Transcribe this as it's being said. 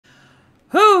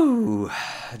Whew!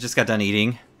 I just got done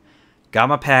eating. Got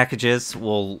my packages.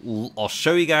 I'll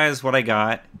show you guys what I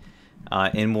got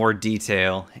in more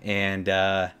detail and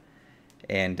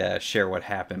share what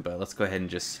happened. But let's go ahead and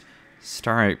just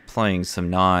start playing some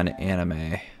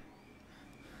non-anime.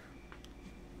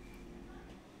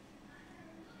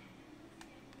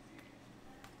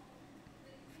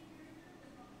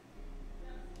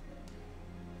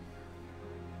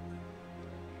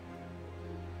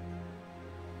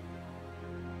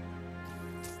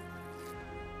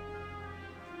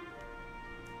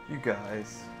 You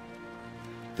guys,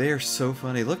 they are so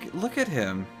funny. Look at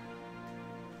him.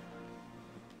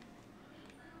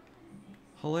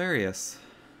 Hilarious.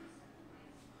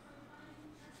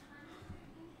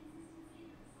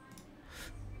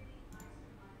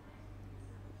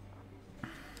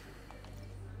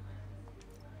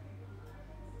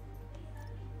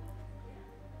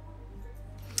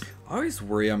 I always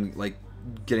worry I'm like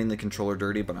getting the controller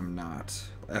dirty, but I'm not.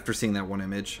 After seeing that one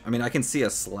image, I mean, I can see a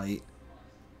slight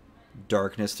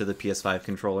darkness to the PS5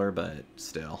 controller, but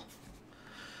still.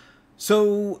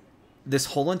 So this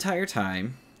whole entire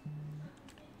time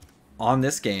on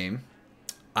this game,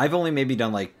 I've only maybe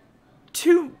done like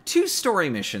two story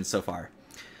missions so far.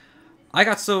 I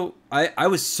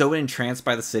was so entranced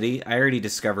by the city, I already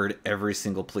discovered every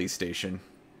single police station.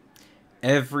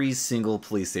 Every single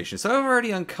police station. So I've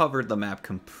already uncovered the map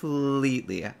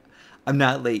completely. I'm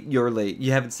not late, you're late.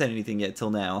 You haven't said anything yet till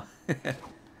now.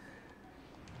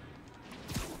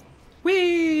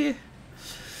 Whee!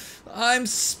 I'm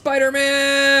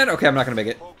Spider-Man! Okay, I'm not gonna make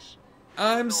it.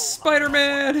 I'm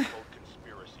Spider-Man!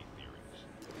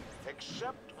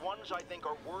 Except ones I think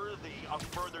are worthy of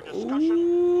further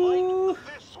discussion, like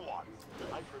this one.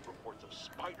 I've heard reports of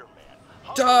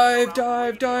Spider-Man. Dive,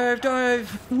 dive, dive,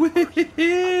 dive!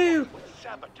 Whee!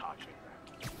 Sabotaging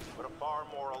them. But a far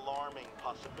more alarming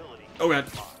possibility. Oh god.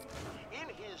 In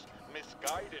his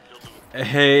misguided delusion.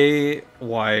 Hey,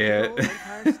 Wyatt.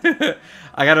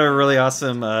 I got a really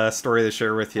awesome story to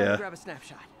share with you. Grab a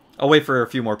snapshot. I'll wait for a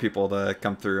few more people to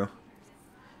come through.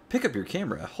 Pick up your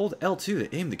camera. Hold L2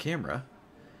 to aim the camera.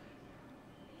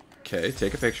 Okay,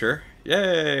 take a picture.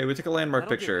 Yay, we took a landmark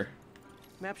picture.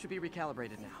 Map should be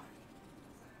recalibrated now.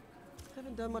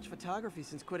 Haven't done much photography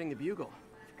since quitting the Bugle.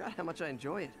 Forgot how much I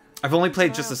enjoy it. I've only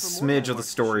played just a smidge of the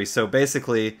story, so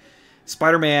basically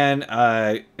Spider-Man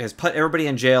has put everybody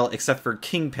in jail except for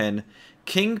Kingpin.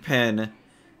 Kingpin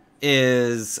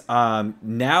is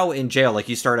now in jail. Like,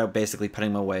 you start out basically putting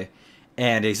him away.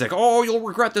 And he's like, oh, you'll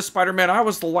regret this, Spider-Man. I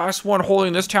was the last one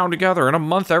holding this town together. In a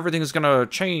month, everything's going to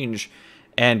change.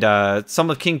 And some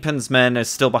of Kingpin's men is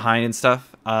still behind and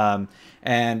stuff.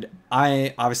 And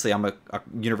obviously, I'm a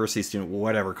university student,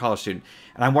 whatever, college student.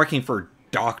 And I'm working for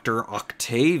Dr.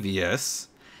 Octavius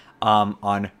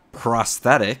on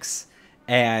prosthetics.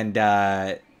 And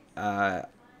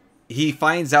he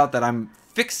finds out that I'm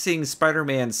fixing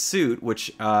Spider-Man's suit, which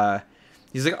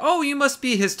he's like, oh, you must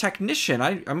be his technician.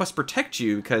 I must protect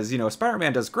you because, you know,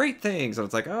 Spider-Man does great things. And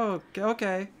it's like, oh,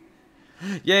 okay.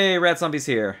 Yay, rat zombies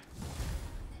here.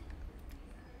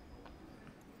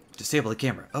 Disable the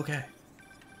camera. Okay.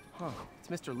 Huh, it's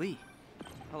Mr. Lee.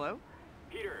 Hello?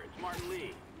 Peter, it's Martin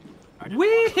Lee.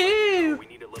 Woohoo! We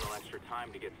need a little extra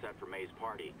time to get set for May's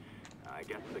party. I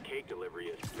guess the cake delivery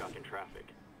is stuck in traffic.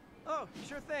 Oh,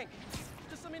 sure thing.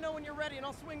 Just let me know when you're ready and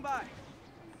I'll swing by.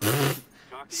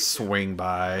 Swing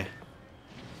by.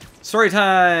 Story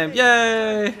time!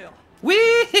 Yay!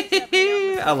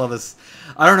 Wee! I love this.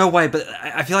 I don't know why, but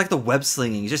I feel like the web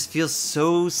slinging just feels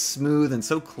so smooth and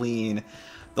so clean.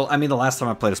 I mean, the last time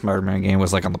I played a Spider-Man game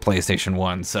was like on the PlayStation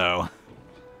 1, so.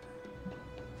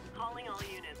 Calling all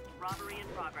units. Robbery in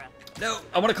progress. No,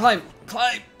 I want to climb.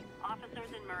 Climb! Officers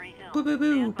in Murray Hill. Boo boo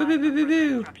boo! Stand Boo by boo boo for boo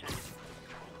boo! instructions.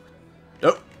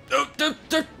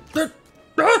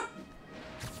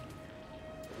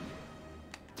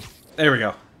 There we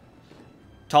go.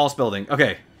 Tallest building.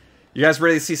 Okay. You guys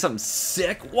ready to see something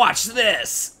sick? Watch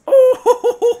this!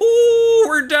 Oh,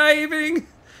 we're diving!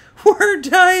 We're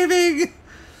diving!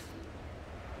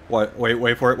 What?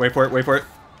 Wait for it, wait for it, wait for it.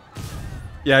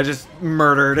 Yeah, I just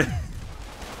murdered.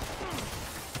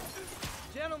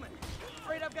 Gentlemen,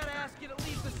 afraid I've got to ask you to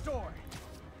leave the store.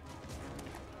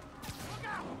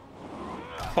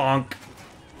 Bonk.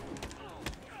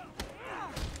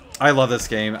 I love this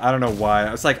game. I don't know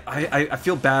why. It's like I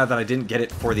feel bad that I didn't get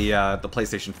it for the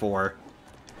PlayStation 4.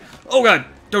 Oh god!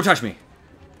 Don't touch me!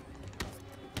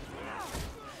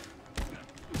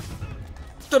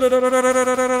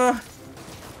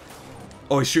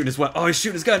 Oh, he's shooting his weapon. Oh, he's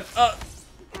shooting his gun.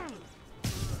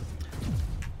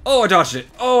 Oh, I dodged it.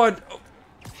 Oh,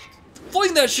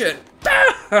 fling that shit.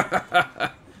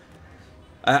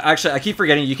 Actually, I keep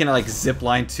forgetting you can like zip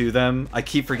line to them. I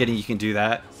keep forgetting you can do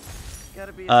that.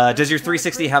 Gotta be Does your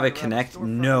 360 have a Connect?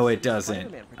 No, it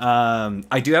doesn't.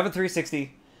 I do have a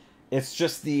 360. It's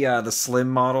just the slim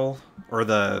model, or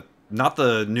the not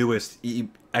the newest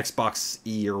Xbox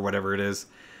E or whatever it is.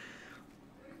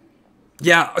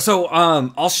 Yeah, so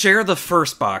I'll share the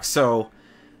first box. So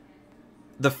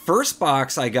the first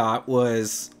box I got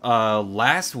was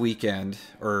last weekend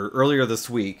or earlier this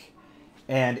week,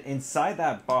 and inside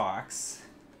that box,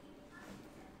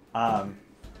 oh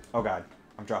god,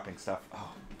 I'm dropping stuff.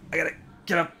 Oh, I gotta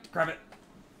get up, grab it.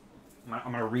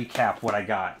 I'm gonna recap what I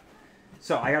got.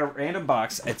 So I got a random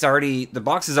box. The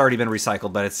box has already been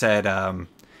recycled, but it said,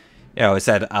 it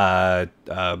said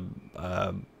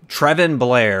Trevin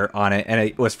Blair on it, and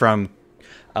it was from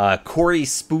Corey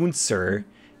Spoonser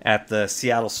at the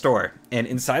Seattle store. And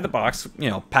inside the box,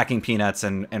 packing peanuts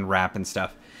and wrap and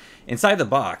stuff. Inside the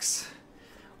box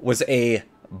was a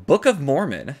Book of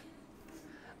Mormon.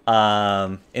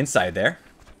 Inside there,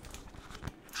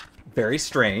 very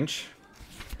strange.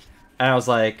 And I was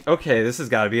like, okay, this has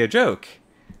got to be a joke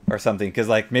or something. Because,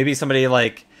 like, maybe somebody,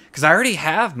 like... Because I already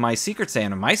have my Secret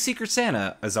Santa. My Secret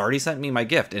Santa has already sent me my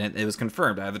gift. And it was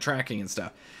confirmed. I have the tracking and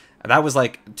stuff. And that was,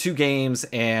 like, 2 games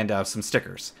and some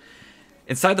stickers.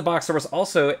 Inside the box, there was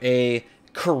also a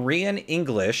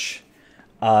Korean-English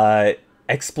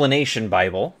explanation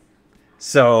Bible.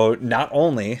 So, not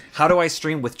only... How do I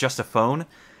stream with just a phone?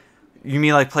 You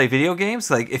mean, like, play video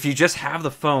games? Like, if you just have the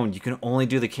phone, you can only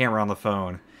do the camera on the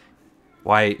phone.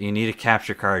 Why, you need a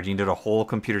capture card, you need a whole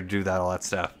computer to do that, all that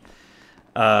stuff.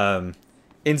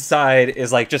 Inside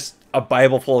is like just a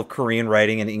Bible full of Korean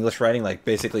writing and English writing, like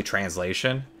basically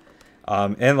translation.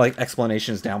 And like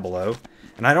explanations down below.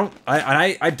 And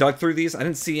I dug through these, I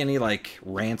didn't see any like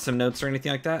ransom notes or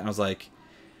anything like that. And I was like,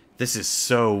 this is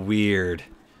so weird.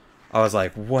 I was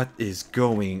like, what is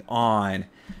going on?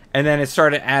 And then it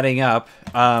started adding up.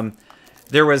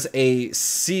 There was a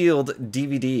sealed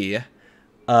DVD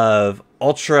of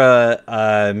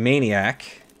Ultra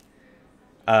Maniac,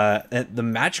 the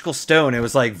Magical Stone. It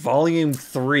was like volume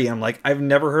 3. I'm like, I've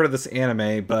never heard of this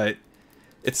anime, but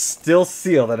it's still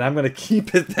sealed, and I'm gonna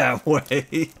keep it that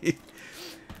way.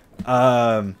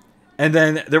 And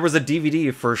then there was a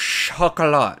DVD for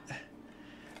Chocolat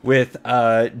with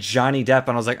Johnny Depp,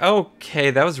 and I was like,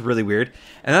 okay, that was really weird.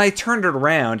 And then I turned it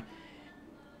around.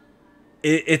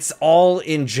 It's all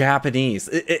in Japanese.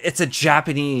 It's a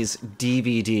Japanese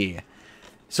DVD.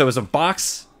 So it was a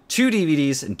box, 2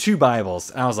 DVDs, and 2 Bibles.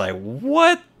 And I was like,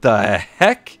 what the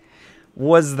heck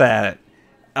was that?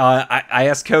 I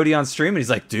asked Cody on stream, and he's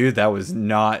like, dude, that was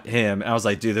not him. And I was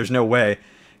like, dude, there's no way.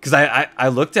 Because I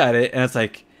looked at it, and it's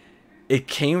like, it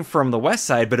came from the west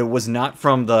side, but it was not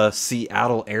from the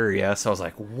Seattle area. So I was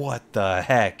like, what the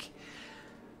heck?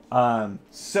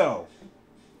 So...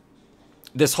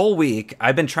 This whole week,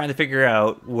 I've been trying to figure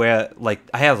out where, like,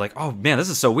 I have, like, oh, man, this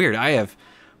is so weird. I have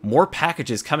more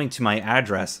packages coming to my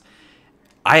address.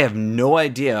 I have no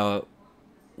idea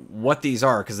what these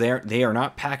are, because they are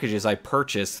not packages I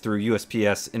purchased through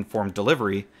USPS Informed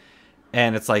Delivery.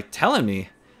 And it's, like, telling me.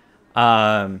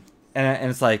 And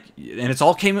it's, like, and it's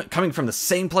all coming from the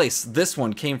same place this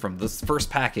one came from, this first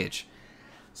package.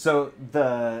 So,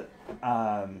 the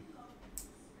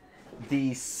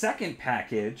second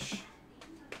package...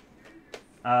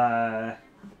 I'm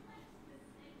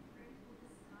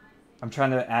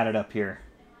trying to add it up here.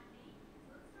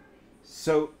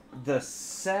 So the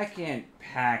second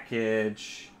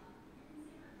package,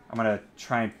 I'm gonna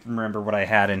try and remember what I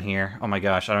had in here. Oh my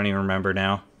gosh, I don't even remember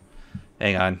now.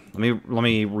 Hang on, let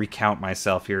me recount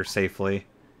myself here safely.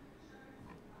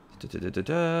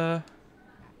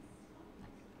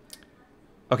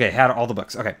 Okay, had all the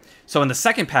books. Okay, so in the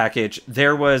second package,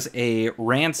 there was a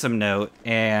ransom note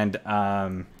and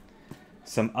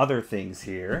some other things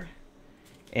here.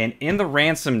 And in the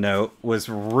ransom note was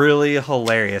really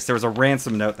hilarious. There was a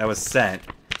ransom note that was sent.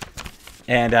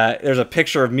 And there's a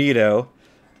picture of Mito,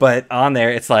 but on there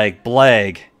it's like,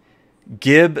 Bleg,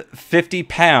 give 50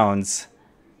 pounds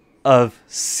of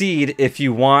seed if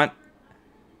you want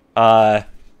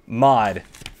mod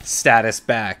status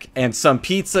back, and some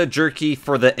pizza jerky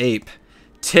for the ape.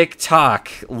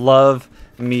 TikTok, love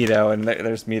Mito. And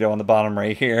there's Mito on the bottom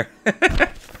right here.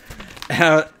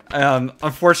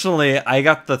 Unfortunately, I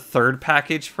got the third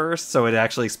package first, so it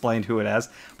actually explained who it is.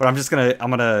 But I'm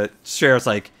gonna share. It's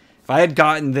like, if I had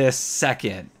gotten this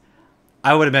second,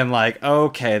 I would have been like,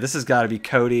 okay, this has got to be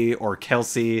Cody or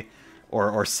Kelsey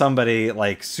or somebody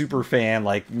like super fan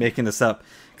like making this up,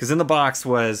 because in the box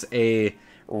was a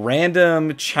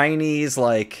random Chinese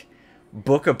like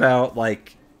book about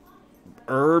like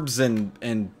herbs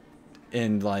and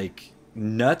and like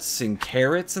nuts and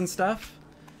carrots and stuff.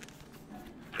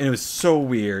 And it was so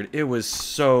weird. It was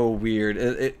so weird.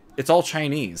 It's all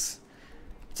Chinese.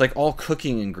 It's like all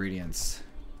cooking ingredients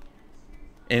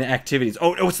and activities.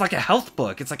 Oh, it's like a health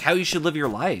book. It's like how you should live your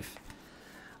life.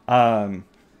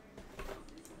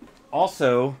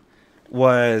 Also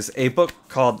was a book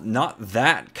called Not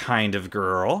That Kind of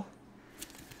Girl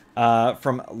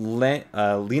from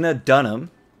Lena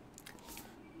Dunham.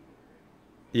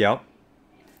 Yep.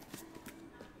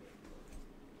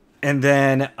 And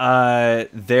then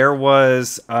there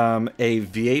was a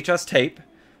VHS tape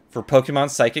for Pokemon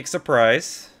Psychic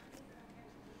Surprise.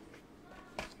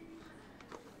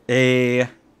 A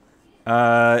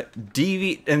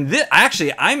DVD, and this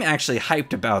I'm actually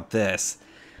hyped about this.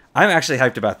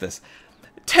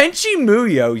 Tenchi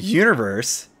Muyo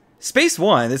Universe Space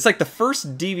One. It's like the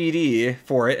first DVD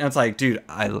for it, and it's like, dude,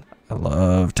 I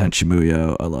love Tenchi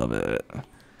Muyo. I love it.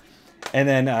 And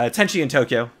then Tenchi in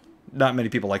Tokyo. Not many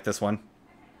people like this one,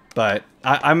 but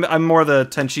I'm more the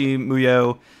Tenchi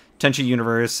Muyo, Tenchi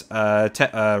Universe,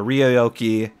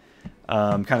 Ryoyoki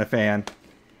kind of fan.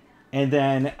 And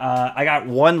then I got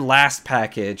one last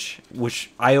package,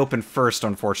 which I opened first,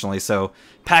 unfortunately. So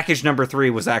package number 3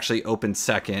 was actually opened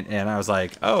second, and I was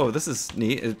like, oh, this is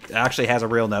neat. It actually has a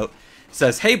real note. It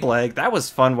says, hey, Bleg, that was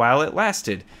fun while it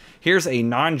lasted. Here's a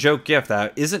non-joke gift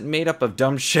that isn't made up of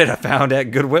dumb shit I found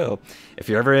at Goodwill. If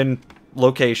you're ever in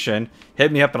location,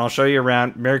 hit me up and I'll show you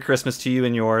around. Merry Christmas to you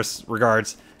and yours.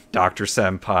 Regards, Dr.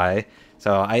 Senpai.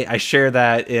 So I share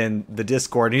that in the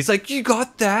Discord, and he's like, you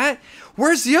got that?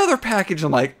 Where's the other package?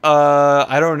 I'm like,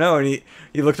 I don't know. And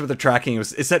he looked up at the tracking. It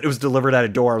said it was delivered at a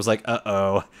door. I was like,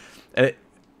 uh-oh.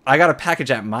 I got a package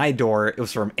at my door. It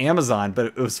was from Amazon, but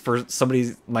it was for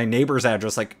my neighbor's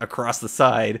address, like across the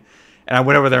side. And I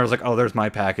went over there. I was like, oh, there's my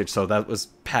package. So that was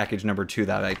package number 2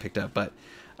 that I picked up. But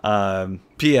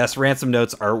P.S. ransom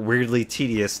notes are weirdly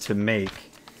tedious to make.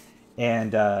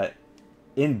 And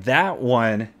in that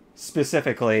one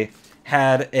specifically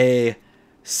had a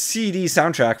CD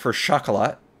soundtrack for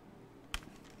Chocolat.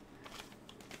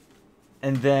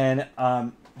 And then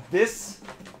this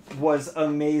was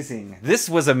amazing. This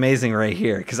was amazing right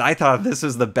here, because I thought this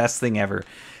was the best thing ever.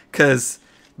 Because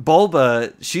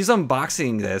Bulba, she's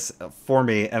unboxing this for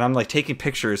me, and I'm like taking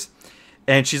pictures.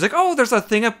 And she's like, oh, there's a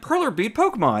thing of Perler Bead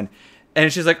Pokemon.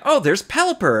 And she's like, oh, there's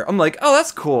Pelipper. I'm like, oh,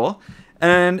 that's cool.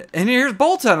 And here's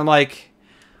Boltund. I'm like,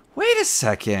 wait a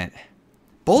second.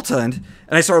 Boltund?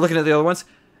 And I started looking at the other ones.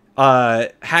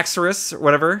 Haxorus, or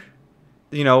whatever.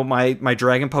 You know, my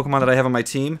dragon Pokemon that I have on my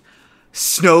team.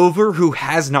 Snover, who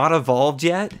has not evolved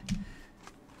yet.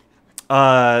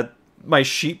 My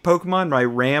sheep Pokemon, my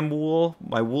Ramwool,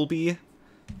 my Woolby.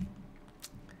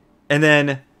 And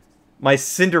then my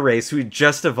Cinderace, who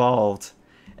just evolved.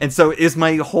 And so is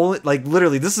my whole, like,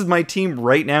 literally, this is my team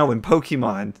right now in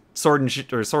Pokemon Sword and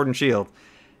Shield.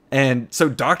 And so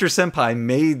Dr. Senpai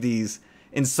made these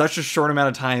in such a short amount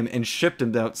of time and shipped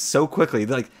them out so quickly.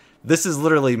 Like, this is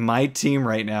literally my team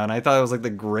right now, and I thought it was like the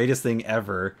greatest thing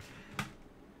ever.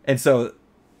 And so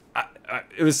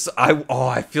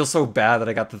I feel so bad that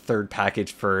I got the third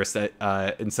package first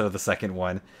instead of the second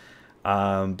one.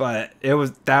 But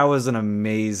that was an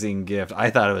amazing gift.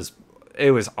 I thought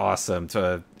it was awesome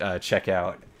to check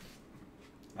out.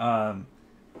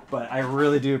 But I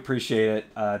really do appreciate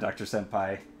it, Dr.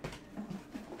 Senpai.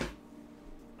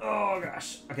 Oh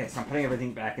gosh. Okay, so I'm putting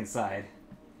everything back inside.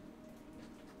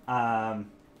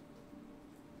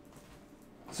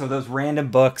 So those random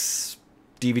books,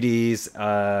 DVDs,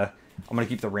 I'm going to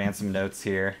keep the ransom notes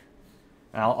here.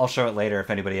 And I'll show it later if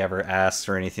anybody ever asks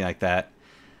or anything like that.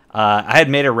 I had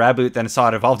made a Raboot, then saw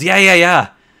it evolved.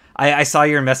 Yeah. I saw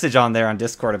your message on there on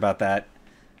Discord about that.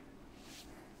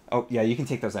 Oh, yeah, you can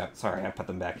take those out. Sorry, I put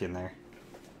them back in there.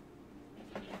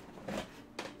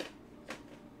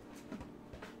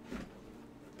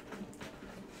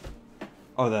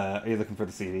 Oh, are you looking for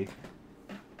the CD?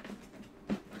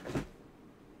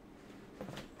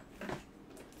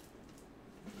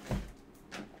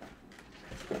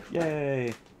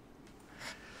 Yay!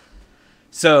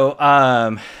 So,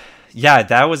 yeah,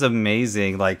 that was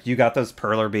amazing. Like, you got those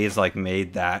Perler beads, like,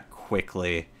 made that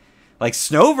quickly. Like,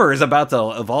 Snover is about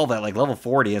to evolve at, like, level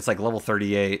 40. It's, like, level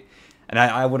 38. And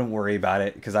I wouldn't worry about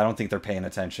it, because I don't think they're paying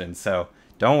attention. So,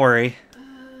 don't worry.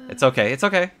 It's okay. It's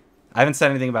okay. I haven't said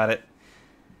anything about it.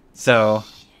 So,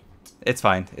 it's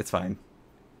fine. It's fine.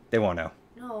 They won't know.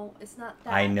 No, it's not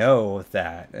that. I know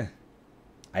that.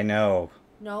 I know.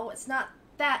 No, it's not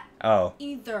that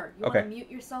either. You okay. want to mute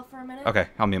yourself for a minute? Okay,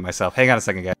 I'll mute myself. Hang on a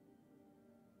second, guys.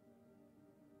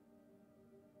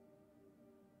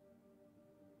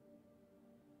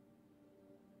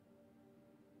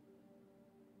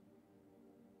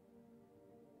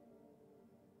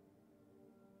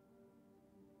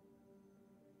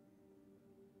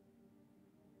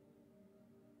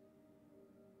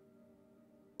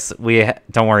 guys.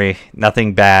 Don't worry.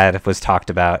 Nothing bad was talked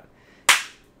about.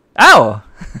 Oh!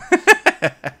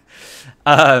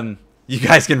 You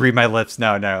guys can read my lips.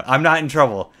 No, I'm not in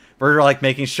trouble. We're like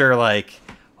making sure like,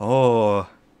 oh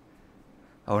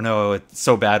no, it's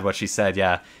so bad what she said.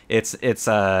 Yeah, it's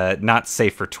not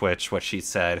safe for Twitch what she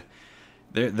said.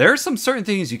 There are some certain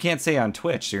things you can't say on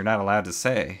Twitch. You're not allowed to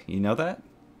say. You know that?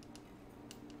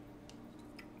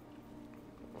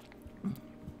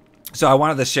 So I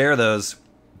wanted to share those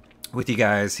with you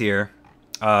guys here.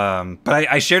 But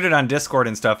I shared it on Discord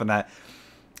and stuff, and that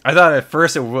I thought at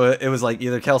first it was like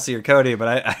either Kelsey or Cody, but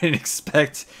I didn't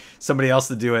expect somebody else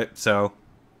to do it. So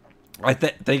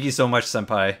thank you so much,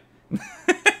 Senpai.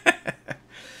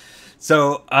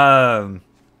 So I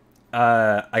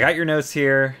got your notes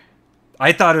here.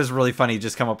 I thought it was really funny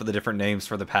just come up with the different names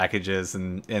for the packages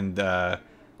and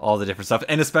all the different stuff,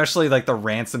 and especially like the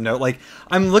ransom note. Like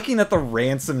I'm looking at the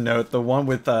ransom note, the one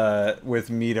with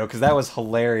Mito, because that was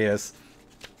hilarious.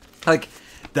 Like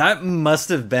that must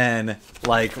have been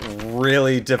like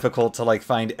really difficult to like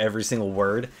find every single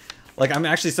word. Like I'm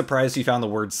actually surprised you found the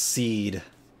word seed.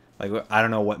 Like I don't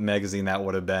know what magazine that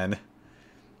would have been.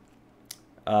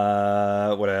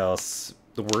 What else?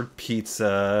 The word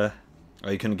pizza. Oh,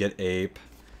 you couldn't get ape.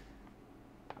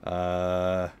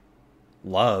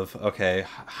 Love. Okay.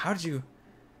 How did you...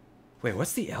 Wait,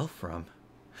 what's the L from?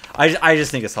 I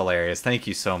just think it's hilarious. Thank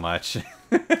you so much.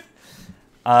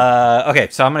 Okay,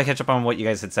 so I'm going to catch up on what you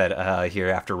guys had said here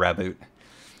after Reboot.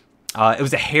 It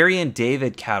was a Harry and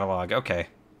David catalog. Okay.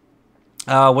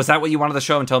 Was that what you wanted to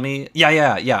show and tell me?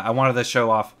 Yeah. I wanted to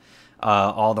show off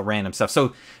all the random stuff.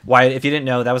 So, Wyatt, if you didn't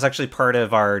know, that was actually part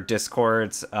of our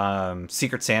Discord's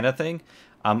Secret Santa thing.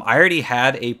 I already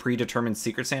had a predetermined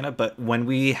Secret Santa, but when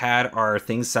we had our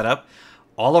things set up,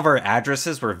 all of our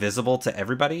addresses were visible to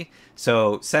everybody.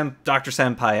 So Dr.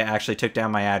 Senpai actually took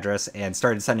down my address and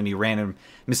started sending me random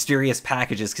mysterious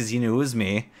packages because he knew it was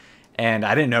me. And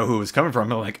I didn't know who it was coming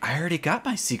from. I'm like, I already got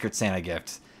my Secret Santa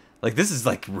gift. Like, this is,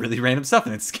 like, really random stuff,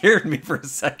 and it scared me for a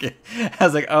second. I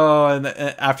was like, oh, and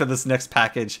after this next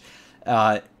package,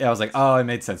 I was like, oh, it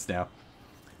made sense now.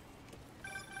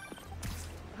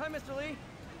 Hi, Mr. Lee.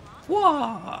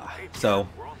 Whoa. So,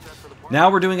 now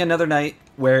we're doing another night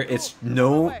where it's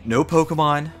no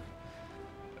Pokemon.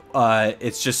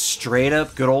 It's just straight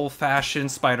up good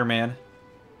old-fashioned Spider-Man.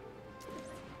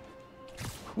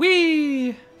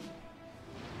 Whee!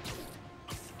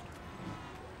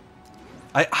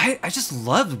 I just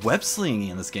love web slinging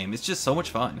in this game. It's just so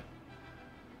much fun.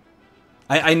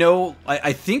 I know.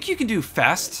 I think you can do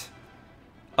fast.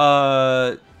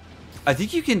 I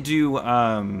think you can do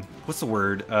what's the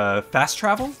word? Fast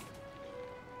travel.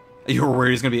 You were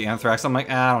worried it's gonna be Anthrax. I'm like,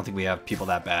 I don't think we have people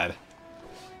that bad.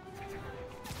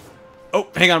 Oh,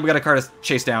 hang on. We got a car to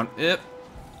chase down. Yep.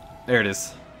 There it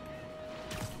is.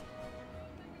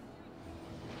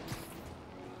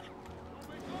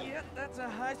 A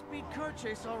high-speed car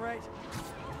chase, all right.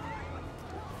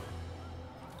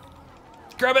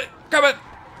 Grab it! Grab it!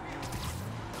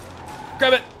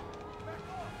 Grab it!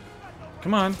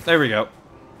 Come on. There we go.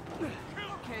 Okay,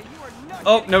 you are not.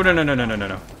 Oh, no.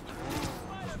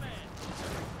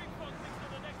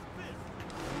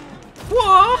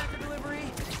 Whoa!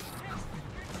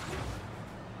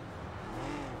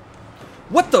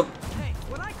 What the? Hey,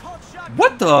 when I called shotgun,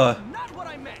 what the? not what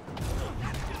I meant.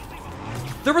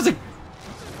 There was a...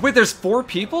 Wait, there's 4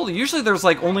 people? Usually there's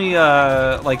like only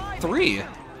like 3.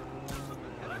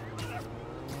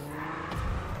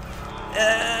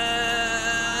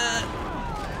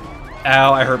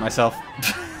 Ow, I hurt myself.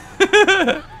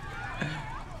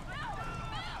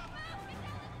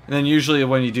 And then usually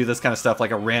when you do this kind of stuff,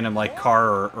 like a random like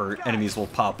car or enemies will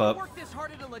pop up. Work this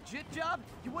hard at a legit job,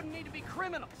 you wouldn't need to be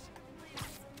criminals.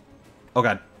 Oh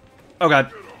god. Oh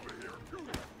god.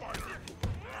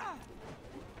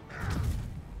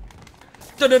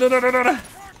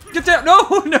 Get down! No,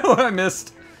 I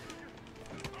missed.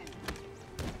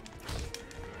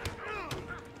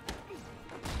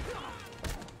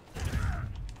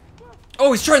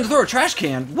 Oh, he's trying to throw a trash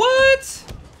can. What?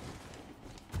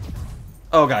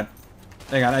 Oh god.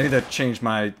 Hang on, I need to change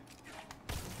my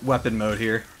weapon mode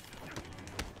here.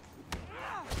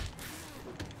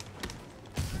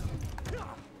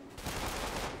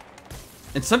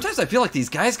 And sometimes I feel like these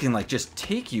guys can like just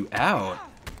take you out.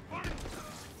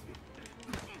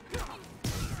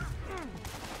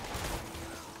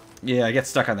 Yeah, I get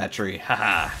stuck on that tree.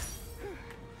 Haha.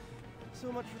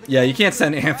 Yeah, you can't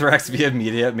send Anthrax via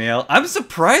media mail. I'm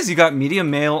surprised you got media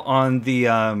mail on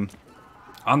the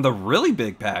really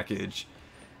big package.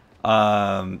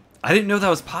 I didn't know that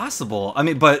was possible. I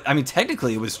mean,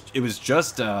 technically it was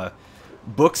just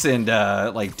books and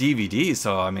like DVDs,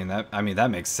 so I mean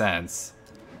that makes sense.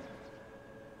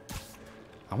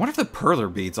 I wonder if the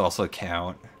perler beads also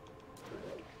count.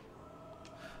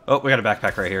 Oh, we got a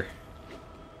backpack right here.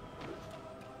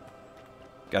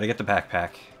 Gotta get the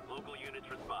backpack. Local units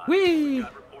respond. Whee! We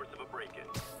got reports of a break-in.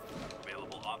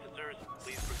 Available officers,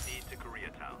 please proceed to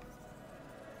Koreatown.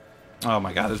 Oh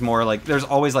my god, there's more like there's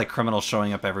always like criminals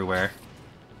showing up everywhere.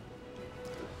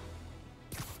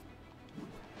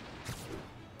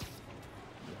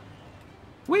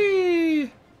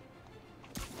 Whee!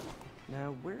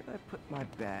 Now, where did I put my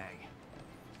bag?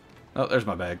 Oh, there's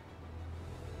my bag.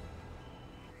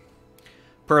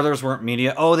 Perlers weren't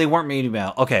media. Oh, they weren't media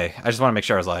mail. Okay, I just want to make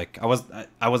sure. I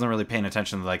wasn't really paying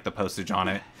attention to like the postage on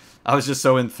it. I was just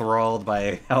so enthralled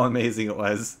by how amazing it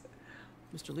was.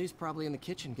 Mr. Lee's probably in the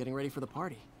kitchen getting ready for the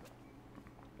party.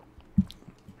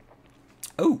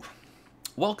 Oh,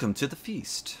 welcome to the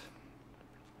feast.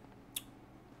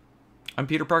 I'm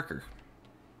Peter Parker.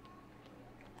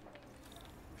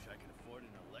 Wish I could afford an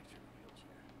electric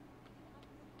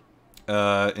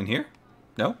wheelchair. In here?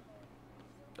 No?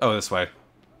 Oh, this way.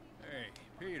 Hey,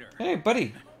 Peter. Hey,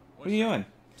 buddy. What are you doing?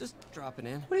 Just dropping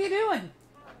in. What are you doing?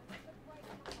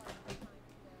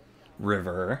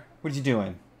 River. What are you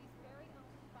doing?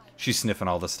 She's sniffing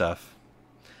all the stuff.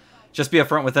 Just be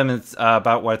upfront with them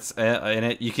about what's in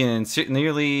it. You can send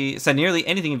nearly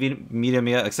anything in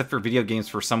media except for video games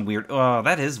for some weird... Oh,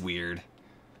 that is weird.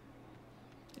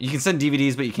 You can send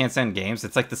DVDs, but you can't send games.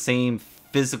 It's like the same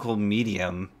physical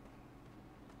medium.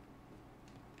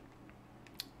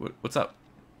 What's up?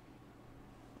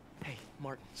 Hey,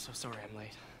 Martin, so sorry I'm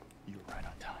late. You were right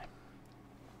on time.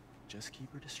 Just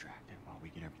keep her distracted while we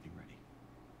get everything ready.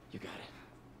 You got it.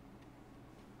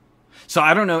 So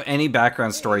I don't know any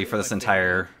background story for this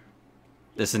entire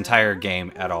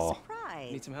game at all.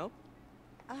 Surprise. Need some help?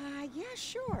 Yeah,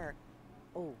 sure.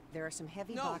 Oh, there are some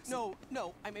heavy boxes.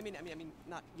 No. I mean,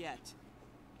 not yet.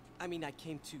 I mean, I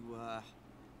came to,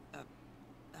 I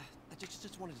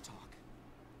just wanted to talk.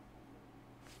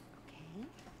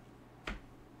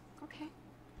 Okay.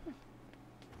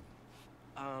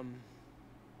 Um,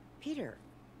 Peter,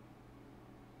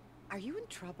 are you in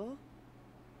trouble?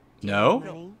 No?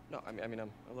 no, I mean,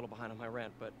 I'm a little behind on my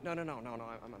rent, but no, I'm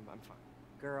fine.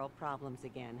 Girl problems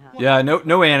again, huh? Yeah,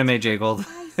 no anime, J Gold.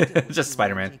 I still wish Just you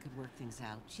Spider-Man. and AJ could work things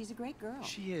out. She's a great girl.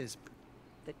 She is.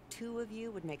 The two of you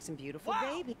would make some beautiful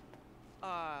babies.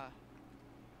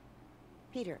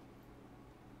 Peter,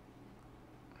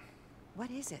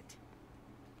 what is it?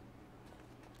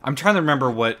 I'm trying to remember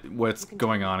what's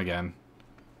going on again.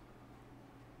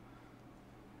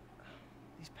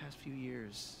 These past few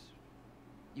years,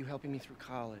 you helping me through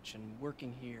college and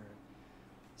working here,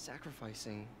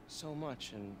 sacrificing so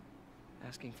much and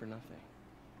asking for nothing.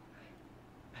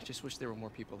 I just wish there were more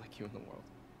people like you in the world.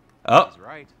 Oh. He's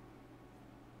right.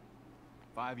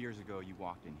 5 years ago, you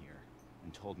walked in here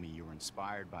and told me you were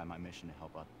inspired by my mission to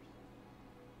help others.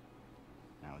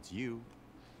 Now it's you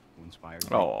who inspires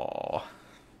me. Oh.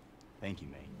 Thank you,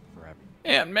 May, for everything.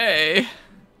 Aunt May.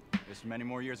 Here's for many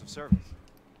more years of service.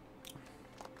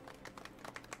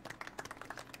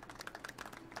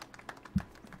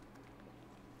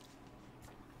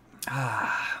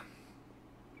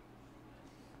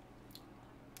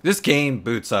 This game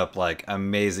boots up like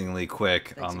amazingly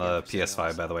quick on the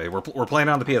PS5. By the way, we're playing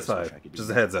on the PS5. Just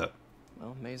a heads up.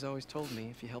 Well, May's always told me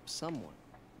if you help someone,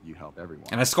 you help everyone.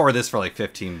 And I scored this for like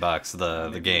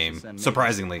 $15. The game,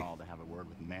 surprisingly. To have a word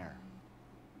with the mayor.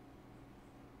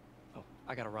 oh,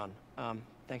 I gotta run.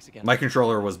 Thanks again. My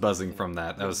controller was buzzing from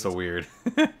that. That was so weird.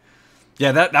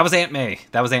 Yeah, that was Aunt May.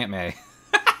 That was Aunt May.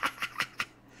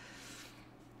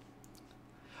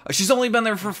 She's only been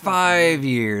there for 5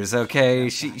 years, okay?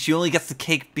 She only gets the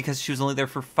cake because she was only there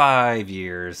for 5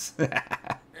 years. Hey,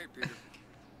 Peter.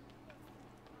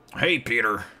 Hey,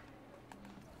 Peter.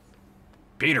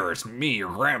 Peter, it's me,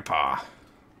 your grandpa.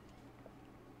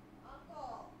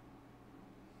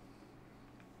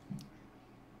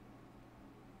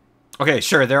 Okay,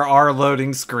 sure, there are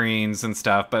loading screens and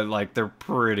stuff, but, like, they're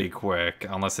pretty quick,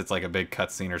 unless it's, like, a big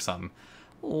cutscene or something.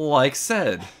 Like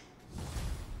said.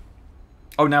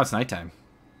 Oh, now it's nighttime.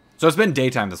 So it's been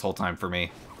daytime this whole time for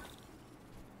me.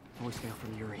 Voicemail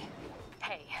from Yuri.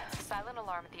 Hey, silent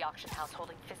alarm at the auction house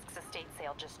holding Fisk's estate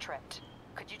sale just tripped.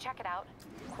 Could you check it out?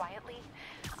 Quietly?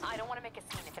 I don't want to make a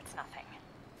scene if it's nothing.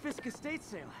 Fisk estate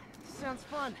sale. Sounds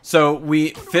fun. So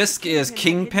Fisk is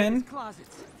Kingpin,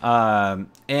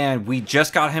 and we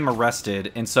just got him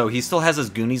arrested, and so he still has his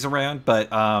goonies around, but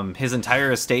his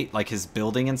entire estate, like his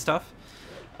building and stuff,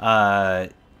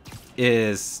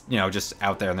 is, you know, just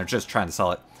out there, and they're just trying to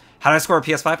sell it. How did I score a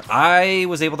PS5? I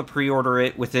was able to pre-order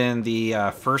it within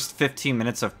the first 15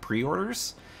 minutes of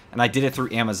pre-orders, and I did it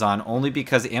through Amazon only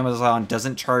because Amazon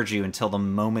doesn't charge you until the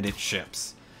moment it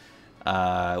ships,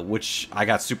 which I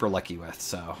got super lucky with.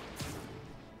 So,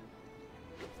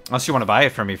 unless you want to buy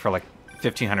it from me for like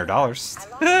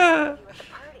 $1,500,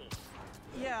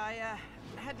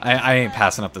 I ain't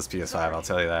passing up this PS5. I'll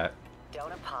tell you that.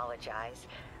 Don't apologize.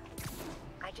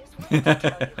 I just wanted to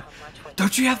tell you how much what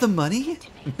Don't you have the money?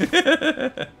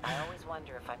 I always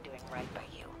wonder if I'm doing right by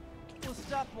you. Well,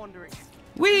 stop wondering.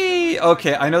 Whee!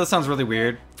 Okay, I know this sounds really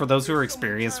weird. For those who are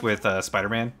experienced with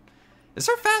Spider-Man, is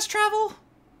there fast travel?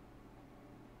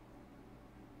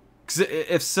 Because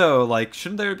if so, like,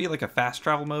 shouldn't there be like a fast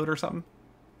travel mode or something?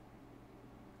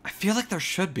 I feel like there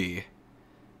should be.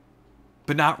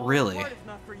 But not really. Well,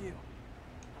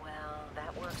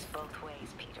 that works both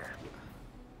ways, Peter.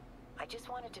 I just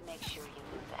wanted to make sure you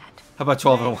knew that. How about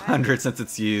 12 out of 100 since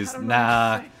it's used?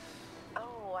 Nah.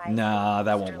 Oh, Nah,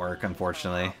 that won't work,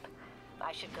 unfortunately.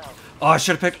 I should go. Oh, I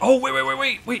should have picked... Oh,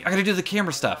 wait. I gotta do the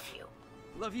camera stuff.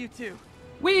 Love you too.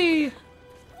 Whee!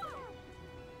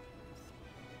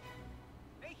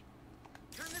 Hey,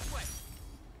 turn this way.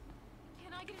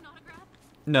 Can I get an autograph?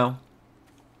 No.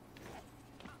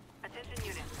 Attention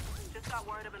unit. Just got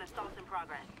word of an assault in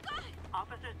progress.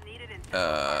 Officers needed in...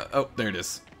 Oh, there it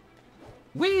is.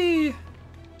 Whee!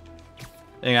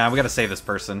 Hang on, we gotta save this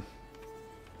person.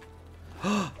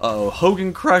 Oh,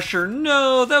 Hogan Crusher.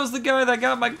 No, that was the guy that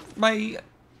got my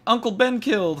Uncle Ben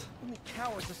killed. Only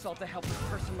cowards assault a helpless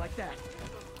person like that.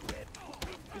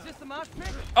 Is this the mosh pit?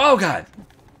 Oh, God.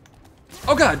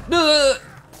 Oh, God. Oh.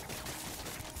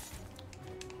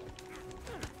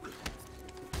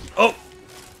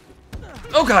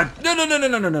 Oh, God. No.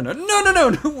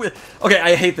 Okay,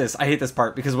 I hate this. I hate this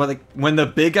part because when the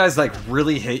big guys, like,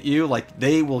 really hit you, like,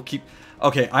 they will keep...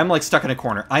 Okay, I'm, like, stuck in a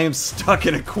corner. I am stuck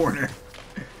in a corner.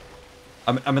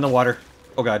 I'm in the water.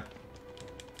 Oh, God.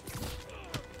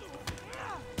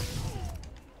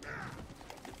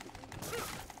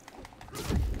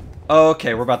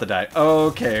 Okay, we're about to die.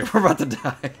 Okay, we're about to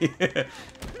die.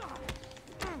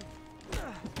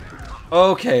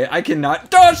 Okay, I cannot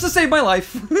dodge to save my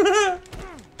life.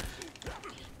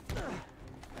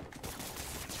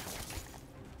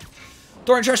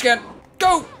 Throwing trash can.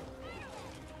 Go!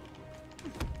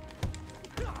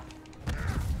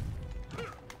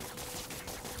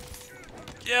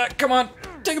 Yeah, come on.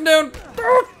 Take him down.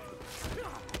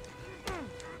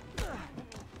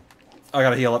 I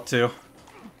gotta heal up too.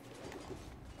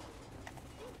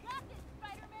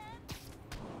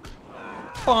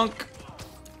 Bonk.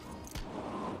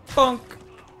 Bonk.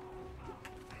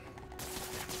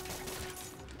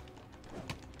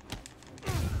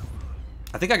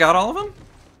 I think I got all of them?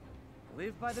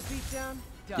 Live by the beatdown.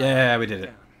 Yeah, we did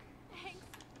it.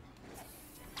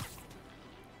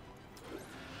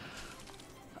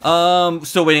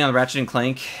 Still waiting on the Ratchet and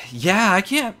Clank. Yeah, I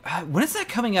can't... When is that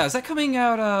coming out? Is that coming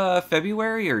out,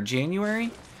 February or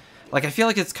January? Like, I feel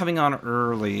like it's coming on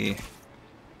early.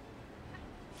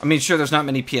 I mean, sure, there's not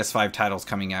many PS5 titles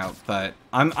coming out, but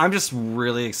I'm just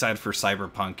really excited for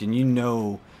Cyberpunk, and you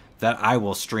know that I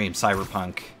will stream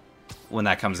Cyberpunk when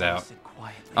that comes out.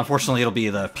 Unfortunately, it'll be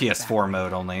the PS4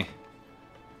 mode only.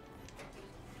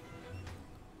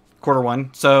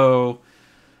 Q1. So,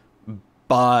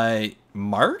 by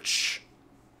March,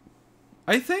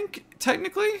 I think,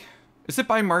 technically? Is it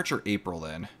by March or April,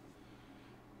 then?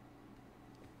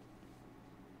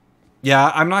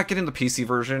 Yeah, I'm not getting the PC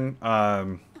version.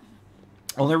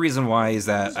 Only reason why is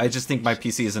that I just think my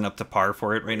PC isn't up to par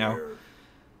for it right now.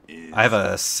 I have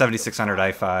a 7600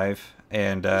 i5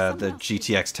 and the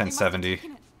GTX 1070.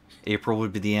 April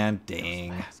would be the end.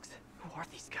 Dang. Who are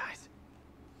these guys?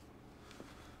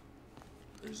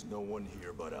 There's no one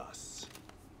here but us.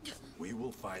 We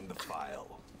will find the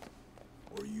file,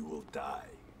 or you will die.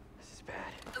 This is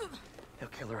bad. They'll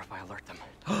kill her if I alert them.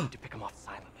 I need to pick them off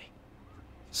silently.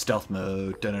 Stealth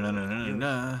mode.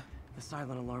 Da-na-na-na-na-na. The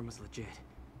silent alarm was legit.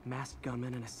 Masked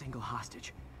gunmen and a single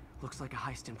hostage. Looks like a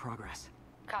heist in progress.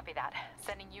 Copy that.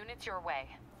 Sending units your way.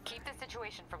 Keep the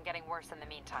situation from getting worse in the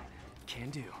meantime. Can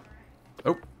do.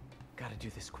 Oh. Gotta do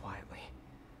this quietly.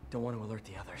 Don't want to alert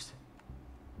the others.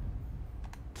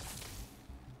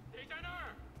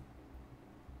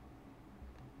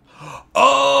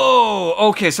 Oh!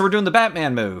 Okay, so we're doing the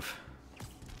Batman move.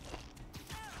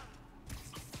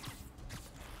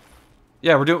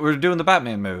 Yeah, we're doing the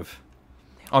Batman move.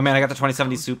 Oh man, I got the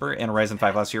 2070 Super and a Ryzen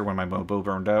 5 last year when my mobile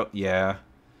burned out. Yeah.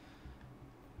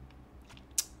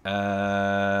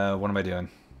 What am I doing?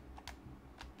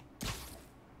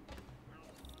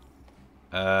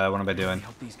 What am I doing? I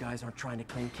hope these guys aren't trying to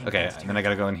claim Okay, Kingpin's then I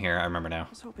gotta go in here. I remember now. I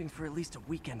was hoping for at least a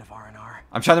weekend of R&R.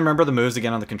 I'm trying to remember the moves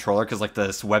again on the controller, because like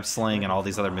this web sling and all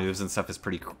these other moves and stuff is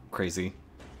pretty crazy.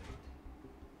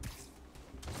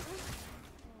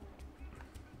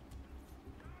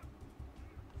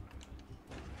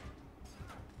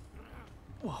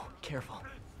 Whoa, careful.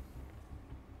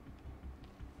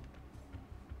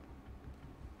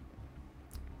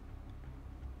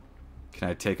 Can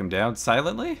I take him down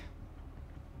silently?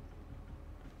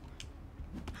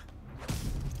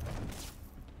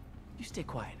 You stay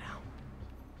quiet now.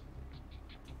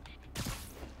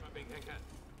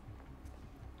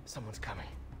 Someone's coming.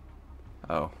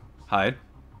 Oh, hide.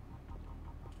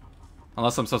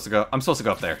 Unless I'm supposed to go. I'm supposed to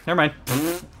go up there. Never mind.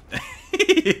 Someone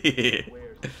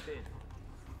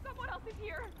else is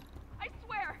here. I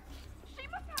swear. She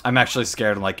must have. I'm actually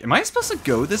scared. I'm like, am I supposed to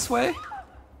go this way?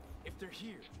 If they're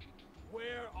here,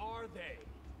 where are they?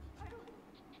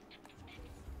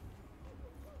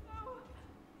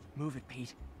 Move it,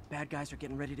 Pete. Bad guys are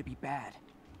getting ready to be bad.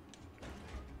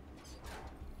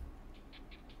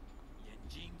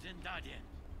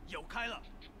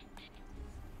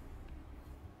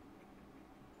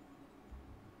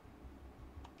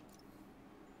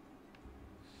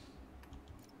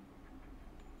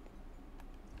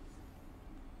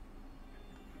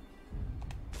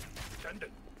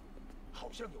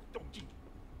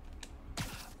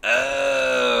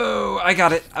 Oh, I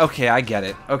got it. Okay, I get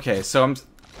it. Okay, so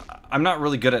I'm not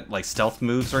really good at like stealth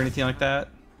moves or anything like that.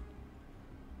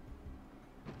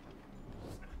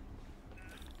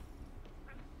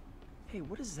 Hey,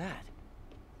 what is that?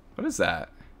 What is that?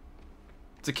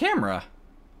 It's a camera.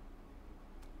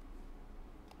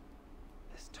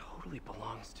 This totally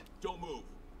belongs to... Don't move.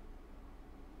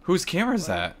 Whose camera is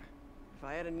that? If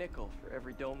I had a nickel for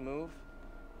every don't move...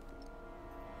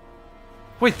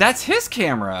 Wait, that's his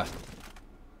camera.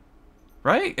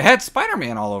 Right? It had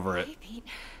Spider-Man all over it. Hey, Pete.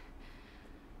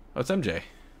 Oh, it's MJ.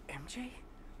 MJ?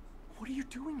 What are you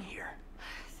doing here?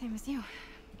 Same as you.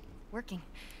 Working.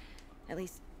 At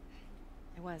least,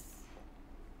 I was.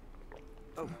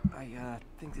 Oh, I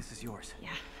think this is yours. Yeah,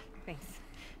 thanks.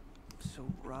 So,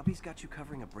 Robbie's got you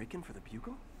covering a break-in for the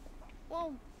Bugle?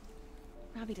 Well,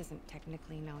 Robbie doesn't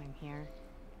technically know I'm here.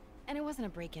 And it wasn't a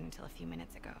break-in until a few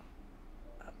minutes ago.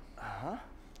 Huh?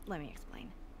 Let me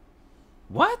explain.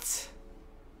 What?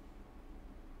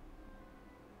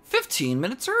 15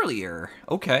 minutes earlier.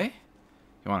 Okay.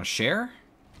 You want to share?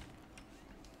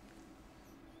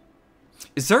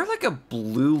 Is there like a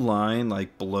blue line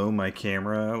like below my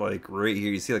camera? Like right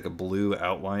here, you see like a blue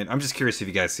outline? I'm just curious if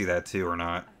you guys see that too or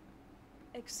not.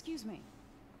 Excuse me.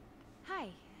 Hi,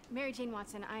 Mary Jane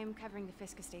Watson. I'm covering the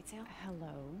Fisk estate sale.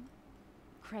 Hello.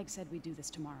 Craig said we'd do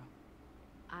this tomorrow.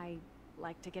 I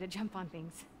like to get a jump on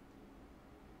things.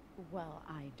 Well,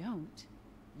 I don't.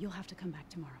 You'll have to come back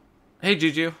tomorrow. Hey,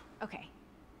 Juju. Okay.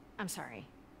 I'm sorry.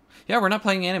 Yeah, we're not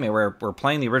playing anime. We're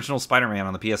playing the original Spider-Man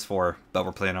on the PS4, but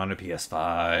we're playing on the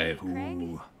PS5. Craig?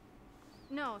 Ooh.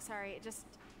 No, sorry. It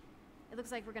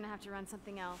looks like we're gonna have to run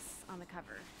something else on the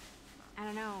cover. I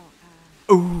don't know.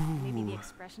 Maybe the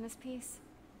expressionist piece?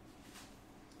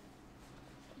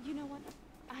 You know what?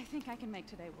 I think I can make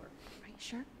today work. Are you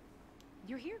sure?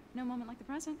 You're here. No moment like the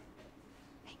present.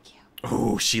 Thank you.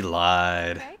 Ooh, she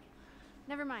lied. Craig?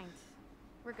 Never mind.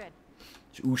 We're good.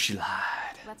 Ooh, she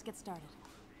lied. Let's get started.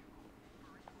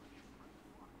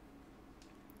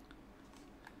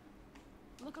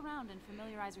 Look around and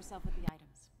familiarize yourself with the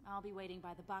items. I'll be waiting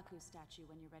by the Baku statue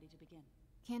when you're ready to begin.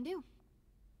 Can do.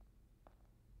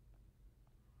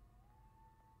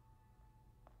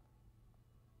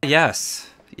 Yes.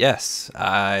 Yes.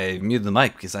 I muted the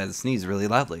mic because I had to sneeze really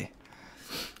loudly.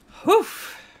 Whew.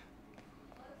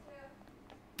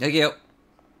 Thank you.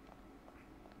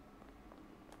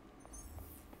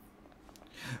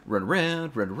 Run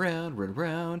around, run around, run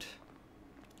around.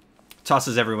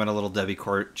 Tosses everyone a little Debbie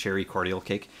cherry cordial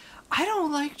cake. I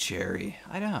don't like cherry.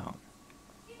 I don't.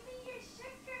 Give me your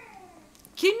sugar.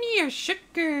 Give me your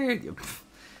sugar.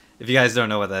 If you guys don't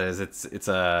know what that is, it's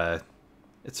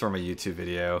from a YouTube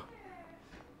video.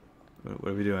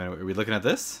 What are we doing? Are we looking at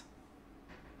this?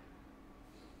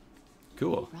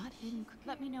 Cool.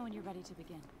 Let me know when you're ready to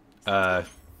begin.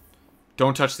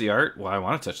 Don't touch the art? Well, I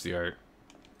want to touch the art.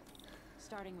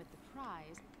 Starting with the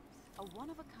prize, a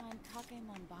one-of-a-kind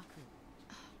Kakemon Baku.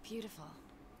 Oh, beautiful.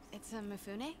 It's a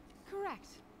Mifune? Correct.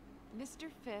 Mr.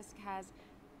 Fisk has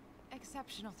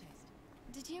exceptional taste.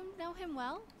 Did you know him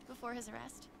well before his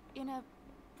arrest? In a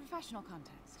professional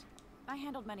context. I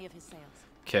handled many of his sales.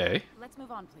 Okay. Let's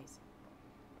move on, please.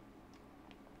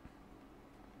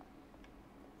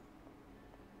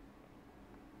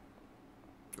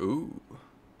 Ooh.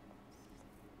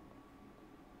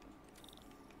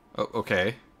 Oh,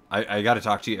 okay. I gotta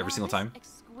talk to you every single This time.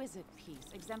 exquisite piece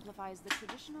exemplifies the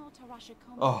traditional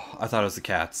Tarashikomi. Oh, I thought it was the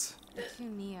cats. The two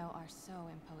Neo are so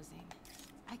imposing.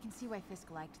 I can see why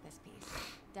Fisk liked this piece.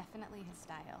 Definitely his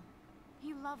style.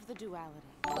 He loved the duality.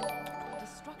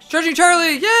 Destruction. Charging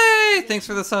Charlie! Yay! Thanks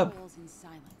for the sub. In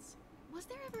silence. Was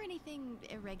there ever anything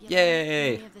irregular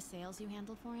Yay. in any of the sales you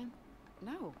handled for him?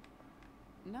 No.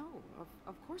 No,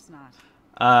 of course not.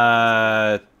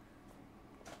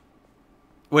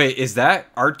 Wait, is that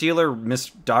art dealer Miss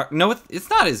Doc? No, it's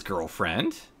not his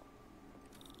girlfriend.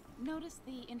 Notice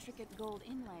the intricate gold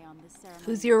inlay on this ceremony.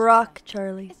 Who's your rock,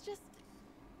 Charlie? It's just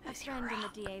a friend in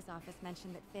the DA's office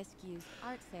mentioned that Fisk used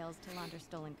art sales to launder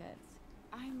stolen goods.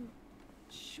 I'm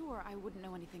sure I wouldn't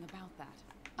know anything about that.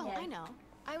 Oh, Yeah. I know.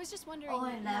 I was just wondering, Oh,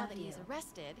 I now love that he's you.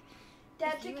 arrested,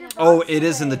 Dad if you took your and Oh, box it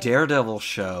is in the away. Daredevil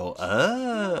show.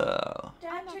 Oh.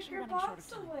 Dad I'm took actually your running short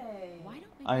box of time. away. Why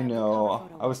don't we I grab the cover know.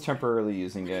 photo I while was we're temporarily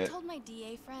using when I it. told my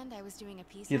DA friend I was doing a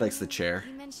piece He on likes the you, chair.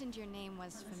 He mentioned your name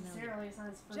was familiar. Necessarily, it's not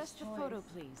his first Just a choice. photo,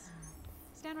 please.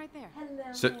 Stand right there.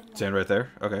 Hello, Stand right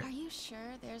there. Okay. Are you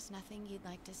sure there's nothing you'd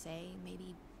like to say,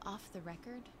 maybe off the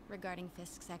record, regarding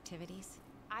Fisk's activities?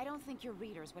 I don't think your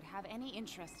readers would have any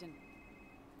interest in...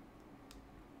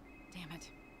 Damn it.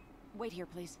 Wait here,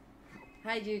 please.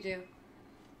 Hi, Juju.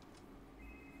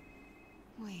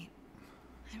 Wait,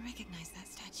 I recognize that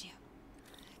statue.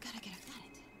 Gotta get a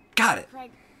cut. Got it.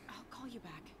 Craig, I'll call you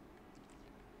back.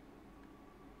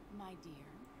 My dear,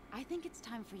 I think it's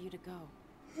time for you to go.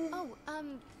 Oh,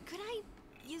 could I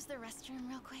use the restroom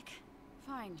real quick?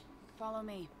 Fine. Follow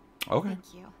me. Okay.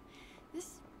 Thank you.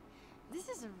 This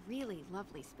is a really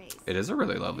lovely space. It is a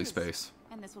really lovely space.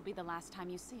 And this will be the last time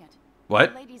you see it.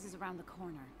 What? The ladies is around the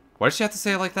corner. Why does she have to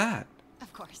say it like that?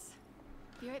 Of course.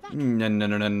 Be right back. No, no,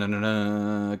 no, no, no, no,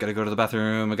 no. I gotta go to the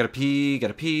bathroom. I gotta pee.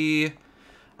 Gotta pee.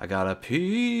 I gotta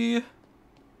pee.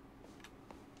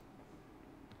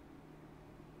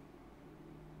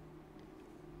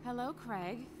 Hello,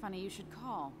 Craig. Funny you should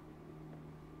call.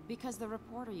 Because the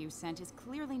reporter you sent is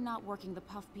clearly not working the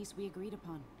puff piece we agreed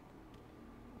upon.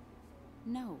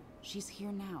 No, she's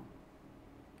here now.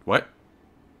 What?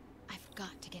 I've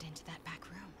got to get into that back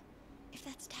room. If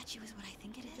that statue is what I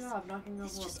think it is. Good job knocking over.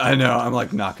 it's just I know. I'm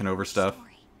like knocking over stuff.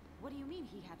 story. What do you mean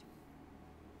he had to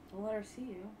Don't let her see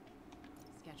you.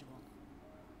 schedule?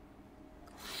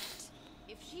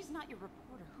 If she's not your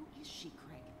reporter, who is she,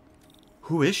 Craig?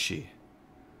 Who is she?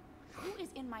 Who is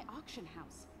in my auction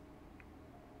house?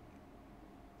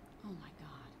 Oh my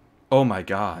god. Oh my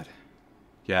god.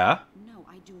 Yeah? No,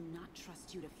 I do not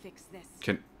trust you to fix this.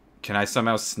 Can I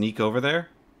somehow sneak over there?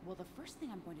 Well, the first thing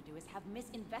I'm going to do is have Miss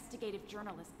Investigative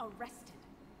Journalist arrested.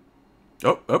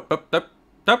 Oh, oh, oh, oh,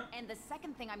 oh. And the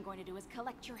second thing I'm going to do is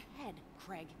collect your head,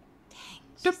 Craig.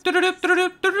 Can I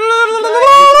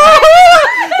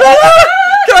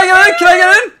get in? Can I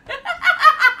get in?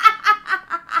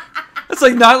 It's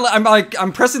like not.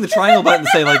 I'm pressing the triangle button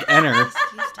to say like enter. Used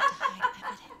it to hide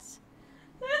evidence.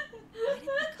 Why didn't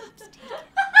the cops take it?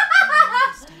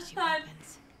 The statue opens.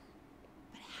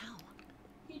 But how?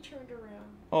 He turned around.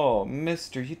 Oh,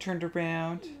 mister, you turned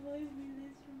around.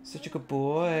 Such a good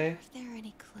boy. If there are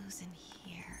any clues in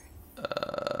here.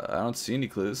 I don't see any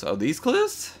clues. Oh, these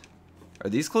clues? Are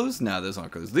these clues? No, those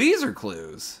aren't clues. These are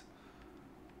clues.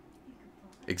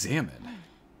 Examine.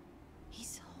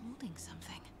 He's holding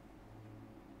something.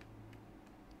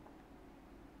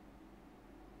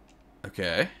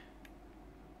 Okay.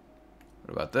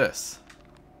 What about this?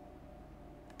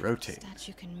 Rotate.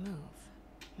 Statue can move.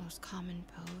 Most common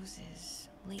pose is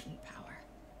latent power.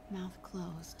 Mouth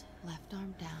closed, left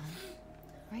arm down,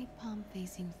 right palm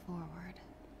facing forward.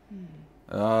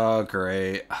 Oh,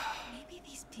 great. Maybe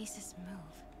these pieces move.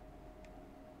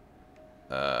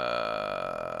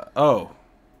 Oh.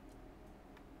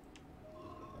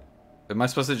 Am I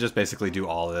supposed to just basically do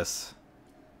all this?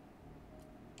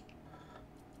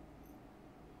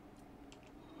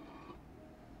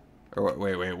 Or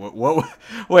wait, what?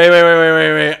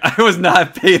 Wait. I was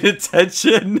not paying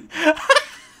attention.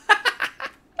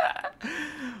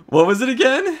 What was it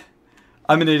again?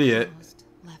 I'm an idiot. Closed,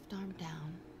 left arm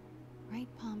down, right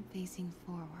palm facing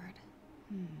forward.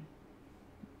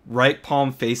 Right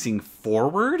palm facing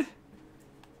forward?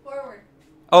 Forward.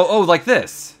 Oh, like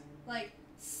this. Like,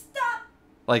 stop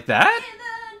Like that? in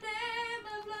the name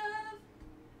of love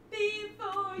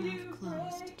before you Mouth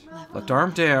closed, break my left Left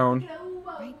arm down. heart.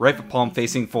 Right palm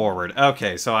facing forward.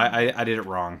 Okay, so I did it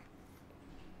wrong.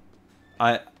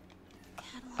 I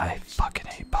fucking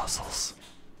hate puzzles.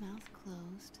 Mouth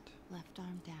closed, left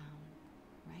arm down,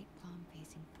 right palm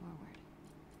facing forward.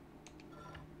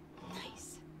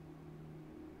 Nice.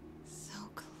 So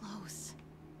close.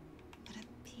 But a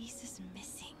piece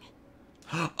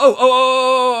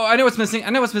Oh, I know what's missing. I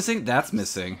know what's missing. That's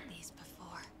missing.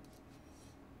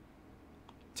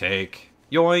 Take.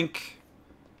 Yoink.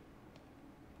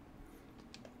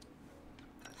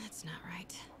 That's not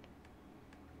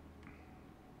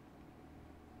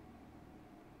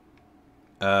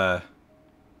right.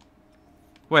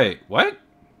 Wait, what?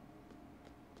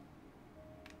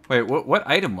 Wait, what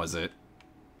item was it?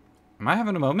 Am I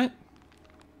having a moment?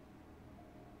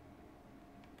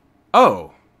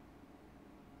 Oh.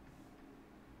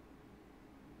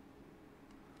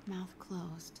 Mouth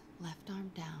closed, left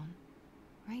arm down,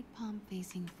 right palm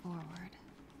facing forward.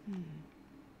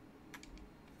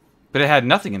 But it had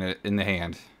nothing in it in the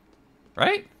hand.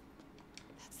 Right?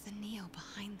 That's the Neo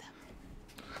behind them.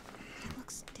 It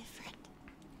looks different.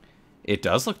 It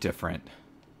does look different.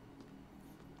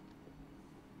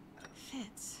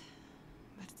 Fits,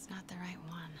 but it's not the right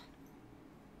one.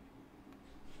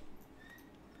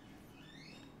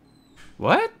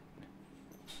 What?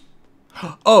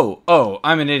 Oh,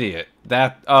 I'm an idiot.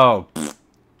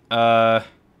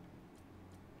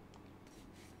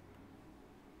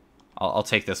 I'll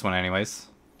take this one anyways.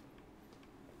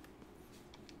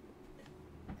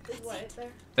 Is Wyatt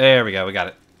there? There we go, we got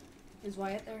it. Is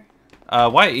Wyatt there?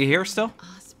 Wyatt, you here still?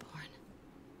 Osborne.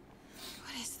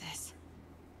 What is this?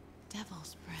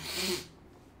 Devil's breath.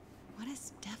 What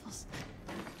is devil's...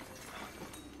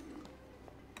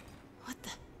 What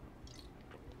the...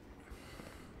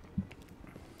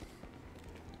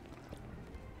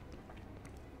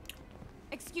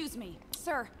 Excuse me,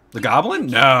 sir. The goblin?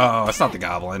 No, it's not the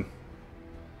goblin.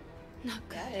 Not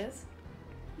good. That is.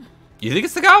 You think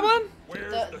it's the goblin?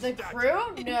 The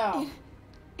crew? No.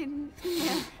 In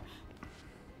there.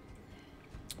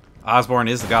 Osborne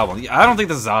is the goblin. I don't think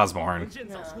this is Osborne.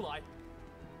 No.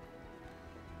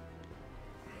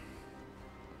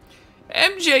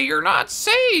 MJ, you're not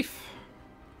safe.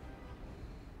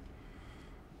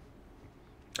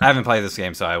 I haven't played this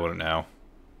game, so I wouldn't know.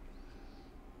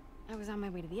 I was on my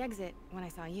way to the exit when I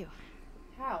saw you.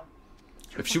 How?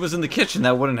 If she was in the kitchen,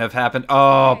 that wouldn't have happened.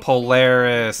 Oh,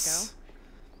 Polaris.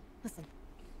 Listen,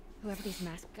 whoever these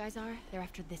masked guys are, they're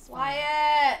after this one.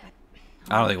 Wyatt!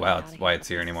 I don't think Wyatt's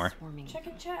here anymore. Check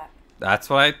in chat. That's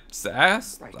what I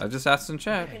asked. I just asked in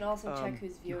chat. You can also check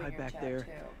who's You viewing hide your back chat there.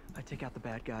 too. I take out the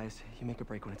bad guys. You make a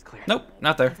break when it's clear. Nope,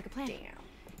 not there. Sounds like a plan. Damn.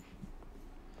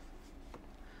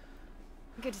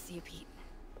 Good to see you, Pete.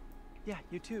 Yeah,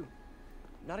 you too.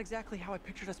 Not exactly how I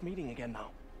pictured us meeting again,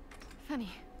 though. Funny.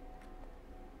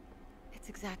 It's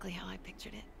exactly how I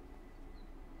pictured it.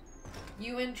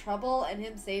 You in trouble and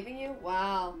him saving you?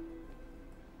 Wow.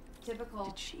 Typical.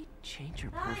 Did she change her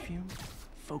perfume?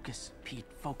 Focus, Pete,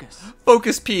 focus.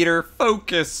 Focus, Peter.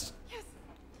 Focus. Yes.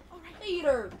 All right.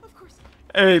 Peter. Of course.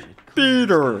 Hey,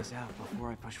 Peter. This out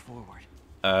before I push forward.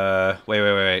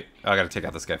 Wait. I gotta take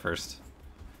out this guy first.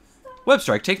 Web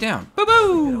strike, take down. Boo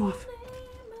boo.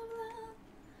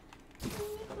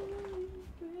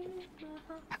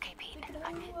 Okay, Pete.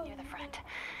 I'm hidden near the front.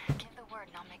 Give the word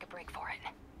and I'll make a break for it.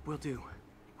 Will do.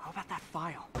 How about that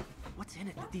file? What's in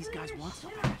it that these guys want so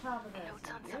bad? Notes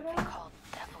on something called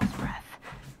Devil's Breath.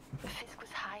 Fisk was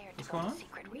hired to build a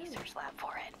secret research lab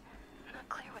for it. Not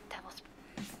clear what Devil's...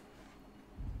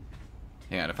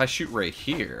 Hang on, if I shoot right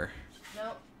here...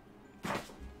 Nope.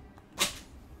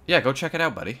 Yeah, go check it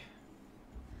out, buddy.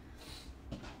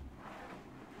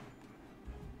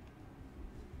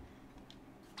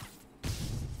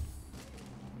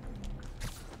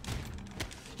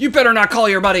 You better not call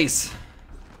your buddies!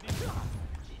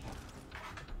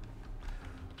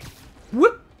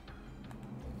 Whoop!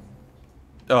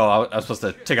 Oh, I was supposed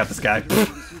to take out this guy.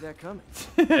 Didn't see that coming.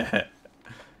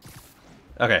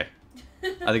 Okay.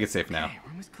 I think it's safe now. Hey,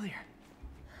 room is clear.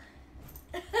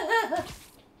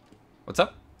 What's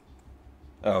up?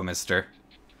 Oh, mister.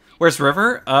 Where's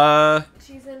River?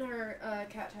 She's in her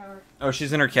cat tower. Oh,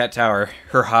 she's in her cat tower.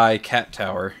 Her high cat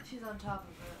tower. She's on top of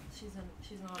it.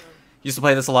 She's on her. Used to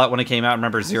play this a lot when it came out.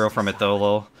 Remember Zero from it though,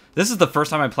 lol. This is the first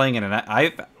time I'm playing it, and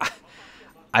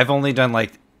I've only done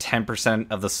like 10%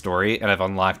 of the story, and I've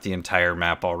unlocked the entire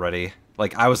map already.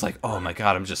 Like, I was like, oh my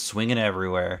god, I'm just swinging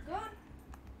everywhere. Go on.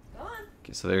 Go on.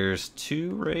 Okay, so there's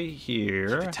two right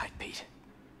here. Keep it tight, Pete.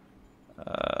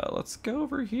 Let's go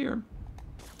over here.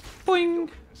 Boing!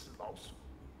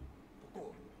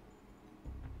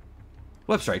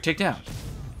 Web strike, take down.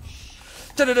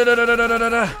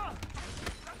 Da-da-da-da-da-da-da-da!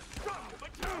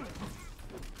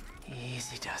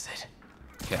 Easy does it.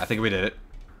 Okay, I think we did it.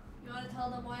 You want to tell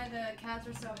them why the cats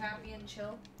are so happy and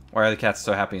chill? Why are the cats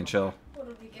so happy and chill? What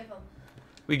did we give them?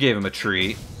 We gave him a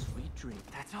treat. Sweet dream.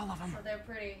 That's all of them. So they're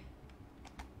pretty.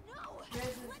 No. This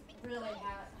is really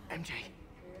happy. MJ.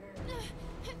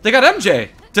 They got MJ.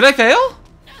 Did I fail?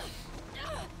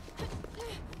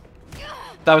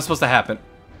 That was supposed to happen.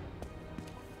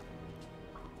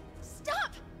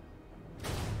 Stop!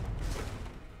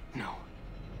 No.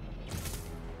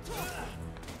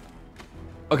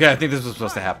 Okay, I think this was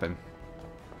supposed to happen.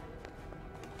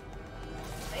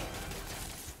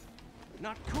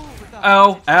 Not cool without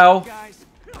Ow, ow. guys.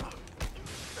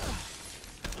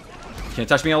 Can't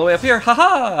touch me all the way up here.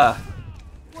 Haha!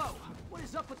 Whoa, what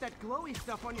is up with that glowy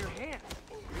stuff on your hands?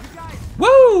 You guys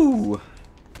Woo!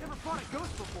 never fought a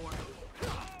ghost before.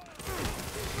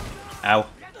 Ow.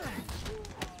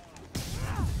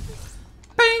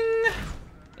 Bing!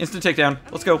 Instant takedown.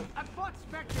 Let's go. I fought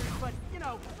specters, but you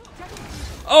know,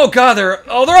 Oh god, they're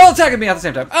all attacking me at the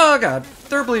same time. Oh god,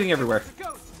 they're bleeding everywhere.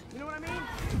 ghosts. You know what I mean?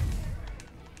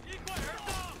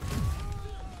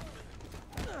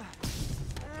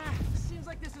 Seems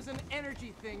like this is an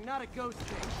energy thing, not a ghost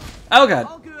thing. Oh god.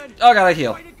 All good. Oh god, I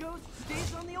heal. Fight a ghost,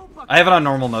 stays on the old bucket. I have it on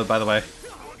normal mode, by the way,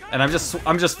 and I'm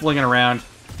just flinging around.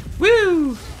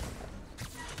 Woo!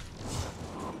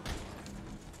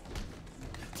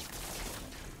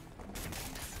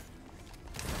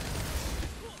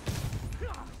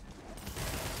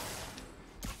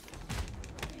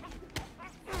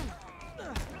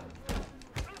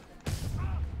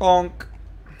 Bonk.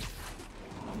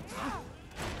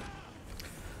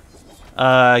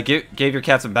 Gave your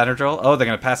cat some Benadryl. Oh, they're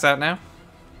gonna pass out now?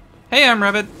 Hey, I'm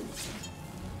Rabbit.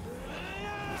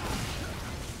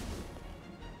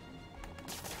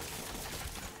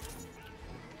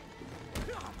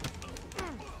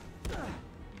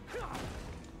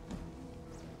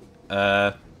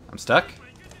 I'm stuck.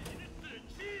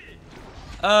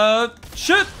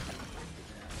 Shit!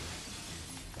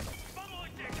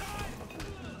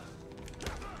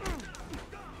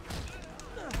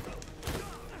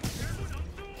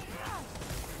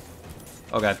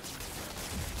 Oh god.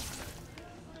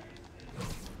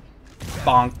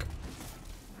 Bonk.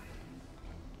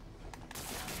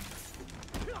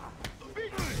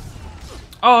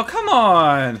 Oh, come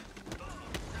on!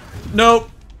 Nope,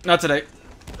 not today.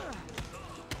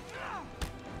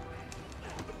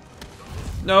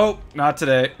 Nope, not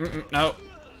today. No.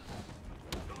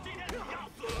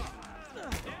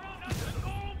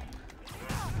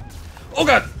 Oh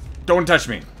god! Don't touch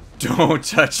me. Don't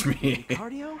touch me.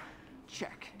 Cardio?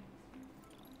 Check.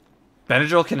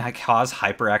 Benadryl can cause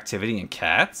hyperactivity in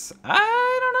cats?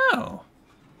 I don't know.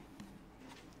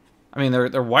 I mean,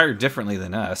 they're wired differently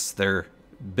than us. They're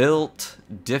built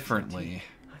differently.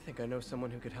 I think I know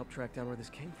someone who could help track down where this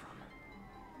came from.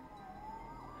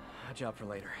 A job for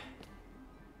later.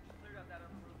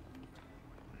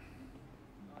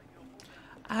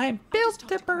 I'm built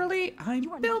differently. I'm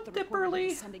You are not built the reporter who differently.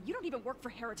 descended. You don't even work for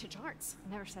Heritage Arts.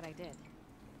 Never said I did.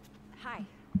 Hi,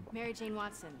 Mary Jane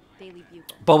Watson, Daily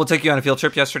Bugle. Bulba took you on a field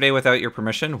trip yesterday without your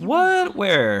permission. What?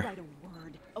 Where? Write a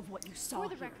word of what you saw For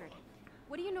the here. record,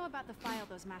 what do you know about the file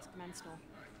those masked men stole?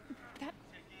 That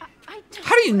I don't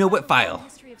How do you know what The file?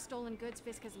 history of stolen goods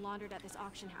Fisk has laundered at this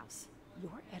auction house.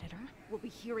 Your editor will be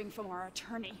hearing from our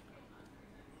attorney.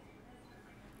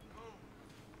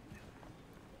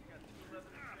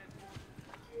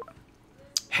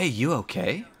 Hey, you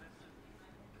okay?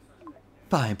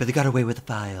 Fine, but they got away with the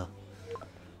file.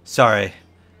 Sorry.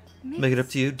 Make it up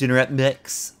to you. Dinner at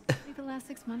Mix. Like the last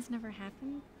 6 months never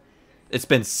happened? It's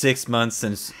been 6 months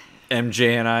since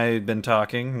MJ and I have been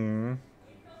talking.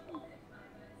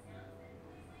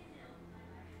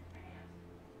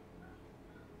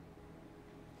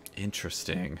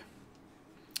 Interesting.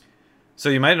 So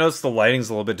you might notice the lighting's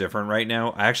a little bit different right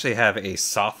now. I actually have a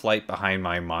soft light behind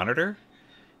my monitor.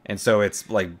 And so it's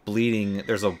like bleeding.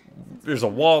 There's a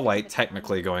wall light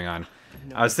technically going on.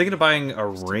 I was thinking of buying a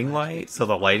ring light so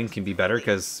the lighting can be better,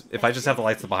 because if I just have the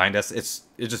lights behind us,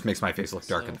 it just makes my face look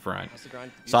dark in front.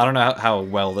 So I don't know how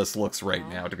well this looks right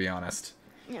now, to be honest.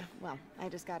 Yeah, well, I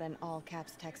just got an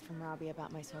all-caps text from Robbie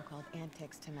about my so-called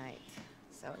antics tonight.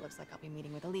 So it looks like I'll be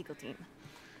meeting with the legal team.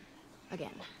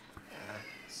 Again.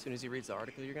 As soon as he reads the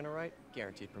article you're gonna write,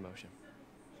 guaranteed promotion.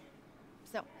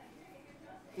 So,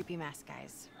 creepy mask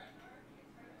guys.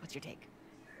 What's your take?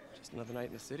 Just another night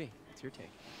in the city. What's your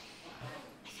take?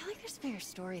 I feel like there's a bigger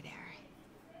story there.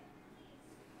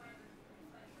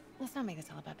 Let's not make this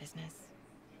all about business.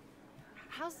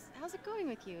 How's it going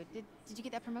with you? Did you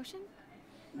get that promotion?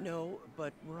 No,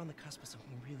 but we're on the cusp of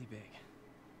something really big.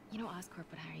 You know Oscorp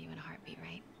would hire you in a heartbeat,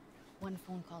 right? One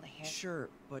phone call to hit. Sure,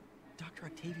 but Dr.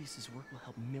 Octavius's work will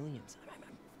help millions. I'm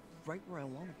right where I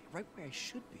want to be, right where I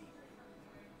should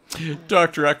be.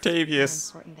 Dr.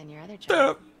 Octavius. More important than your other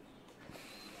job.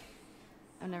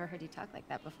 I've never heard you talk like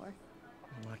that before.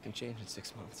 A lot can change in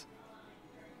 6 months.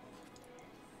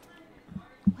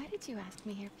 did you ask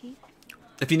me here, Pete?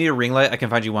 If you need a ring light, I can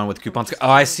find you one with coupons. Oh,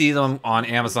 I see them on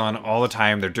Amazon all the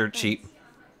time. They're dirt cheap.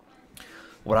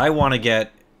 What I want to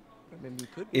get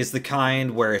is the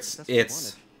kind where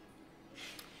it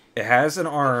has an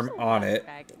arm on it.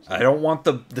 I don't want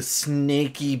the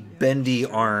snaky, bendy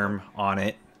arm on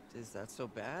it. Is that so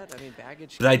bad? I mean,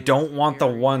 baggage. But I don't want the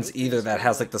ones either that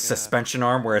has like the suspension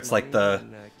arm where it's like the,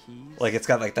 like it's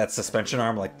got like that suspension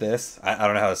arm like this. I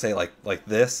don't know how to say it, like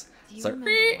this. It's like,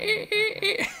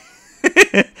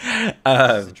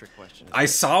 I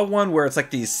saw one where it's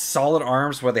like these solid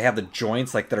arms where they have the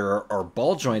joints like that are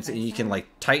ball joints, and you can like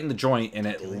tighten the joint and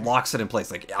it locks it in place.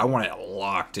 Like I want it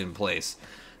locked in place.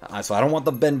 So I don't want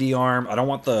the bendy arm. I don't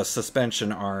want the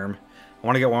suspension arm. I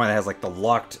want to get one that has like the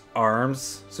locked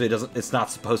arms, so it's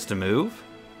not supposed to move.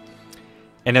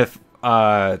 And if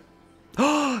no,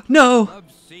 Love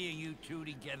seeing you two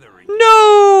together again.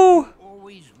 no, You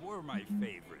always were my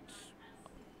favorites.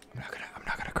 I'm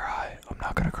not gonna cry. I'm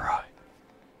not gonna cry.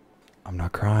 I'm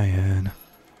not crying.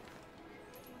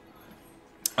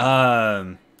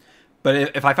 But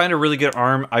if I find a really good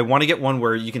arm, I want to get one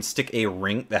where you can stick a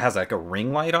ring that has like a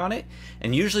ring light on it.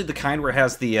 And usually the kind where it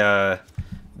has the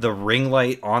ring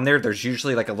light on there, there's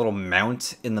usually like a little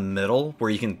mount in the middle where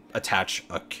you can attach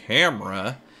a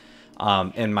camera.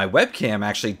 And my webcam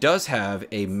actually does have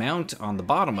a mount on the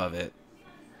bottom of it,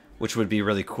 which would be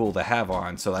really cool to have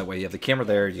on. So that way you have the camera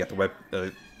there, you got the web...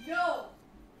 No!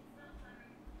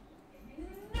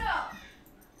 No!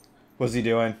 What's he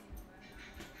doing?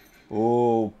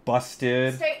 Oh,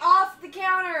 busted. Stay off the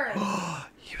counter!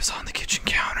 He was on the kitchen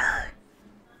counter.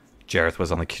 Jareth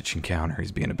was on the kitchen counter.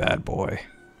 He's being a bad boy.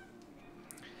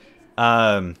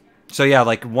 So yeah,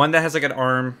 like one that has like an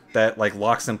arm that like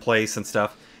locks in place and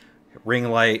stuff. Ring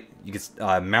light. You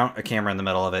can mount a camera in the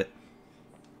middle of it.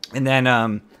 And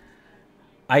then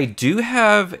I do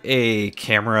have a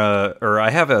camera, or I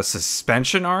have a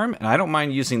suspension arm, and I don't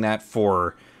mind using that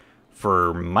for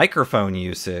microphone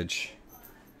usage.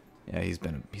 Yeah, he's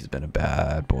been a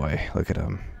bad boy. Look at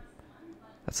him.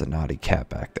 That's a naughty cat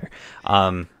back there.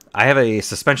 I have a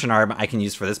suspension arm I can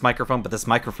use for this microphone, but this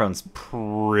microphone's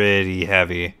pretty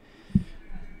heavy.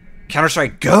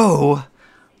 Counter-Strike Go!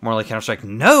 More like Counter-Strike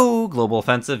No! Global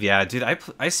Offensive. Yeah, dude,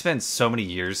 I spent so many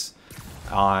years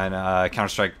on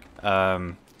Counter-Strike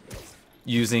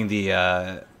using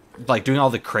the... like doing all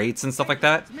the crates and stuff like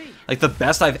that. Like the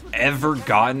best I've ever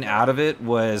gotten out of it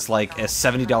was like a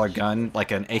 $70 gun,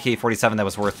 like an AK-47 that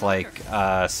was worth like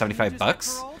 75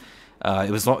 bucks.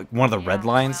 It was one of the red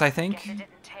lines, I think. And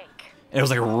it was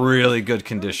like really good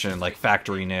condition, like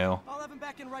factory new.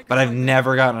 But I've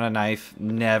never gotten a knife,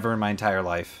 never in my entire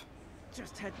life.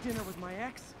 Just had dinner with my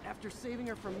ex after saving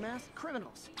her from masked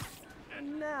criminals.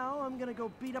 And now I'm gonna go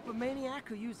beat up a maniac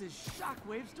who uses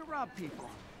shockwaves to rob people.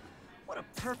 What a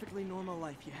perfectly normal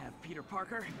life you have, Peter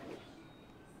Parker.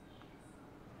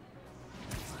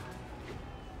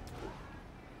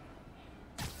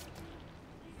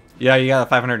 Yeah, you got a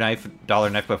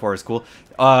 $500 knife before. It's cool.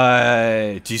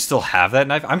 Do you still have that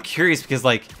knife? I'm curious because,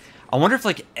 like, I wonder if,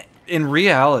 like, in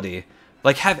reality,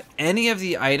 like, have any of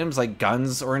the items, like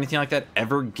guns or anything like that,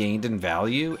 ever gained in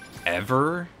value?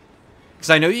 Ever? Because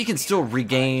I know you can still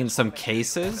regain some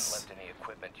cases.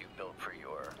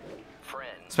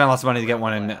 Spent lots of money to get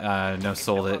one and no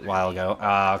sold it a while ago.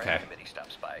 Okay.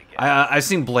 I've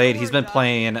seen Blade. He's been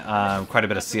playing quite a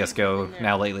bit of CSGO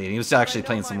now lately, and he was actually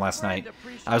playing some last night.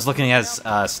 I was looking at his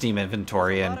Steam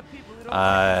inventory, and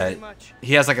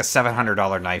he has like a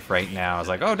 $700 knife right now. I was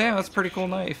like, oh damn, that's a pretty cool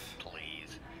knife.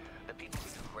 Please. The people who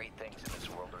do great things in this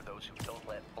world are those who don't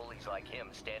let bullies like him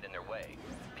stand in their way.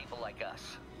 People like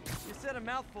us. You said a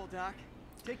mouthful, Doc.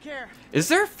 Take care. Is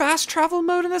there fast travel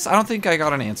mode in this? I don't think I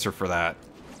got an answer for that.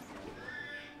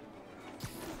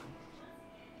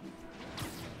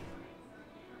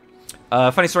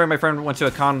 Funny story, my friend went to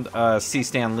a con, see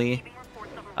Stan Lee.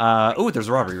 Oh, there's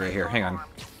a robbery right here. Hang on.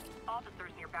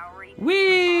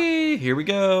 Whee! Here we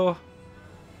go.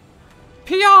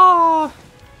 Pia!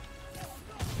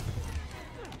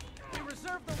 We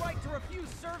reserve the right to refuse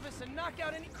service and knock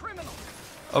out any criminals.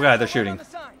 Oh god, they're shooting.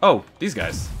 Oh, these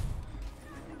guys.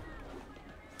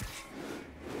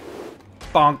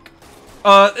 Bonk.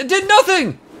 It did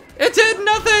nothing! It did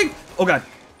nothing! Oh god.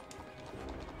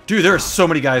 Dude, there are so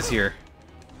many guys here.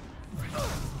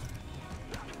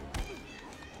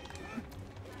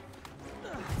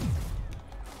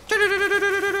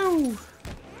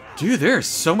 Dude, there are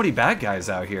so many bad guys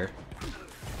out here.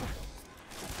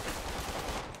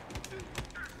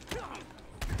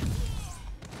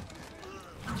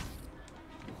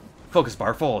 Focus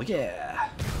bar full, yeah.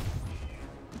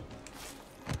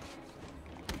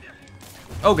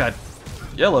 Oh god.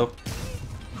 Yellow.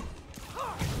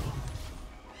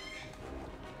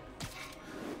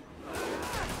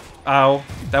 Ow.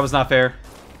 That was not fair.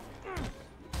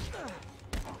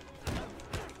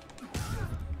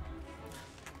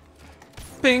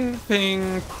 Ping,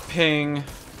 ping, ping.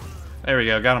 There we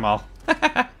go. Got them all.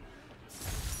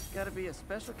 Gotta be a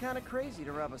special kind of crazy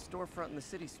to rob a storefront in the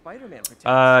city Spider-Man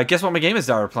protects. Guess what my game is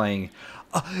that we're playing?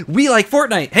 We like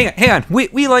Fortnite. Hang on.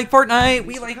 We like Fortnite.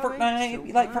 We like Fortnite.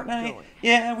 We like Fortnite.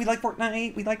 Yeah, we like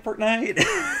Fortnite. We like Fortnite.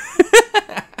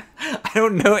 I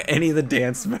don't know any of the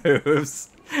dance moves.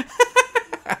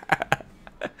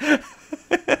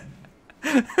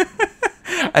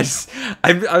 I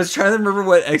was trying to remember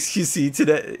what XQC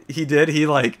today he did.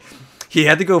 He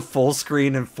had to go full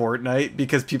screen in Fortnite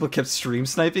because people kept stream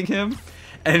sniping him,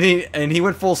 and he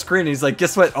went full screen. And he's like,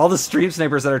 guess what? All the stream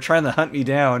snipers that are trying to hunt me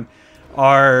down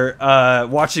are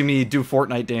watching me do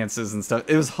Fortnite dances and stuff.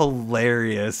 It was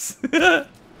hilarious.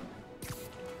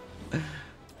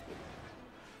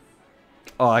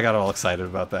 Oh, I got all excited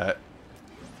about that.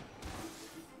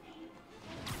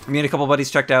 Me and a couple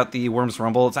buddies checked out the Worms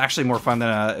Rumble. It's actually more fun than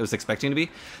I was expecting to be.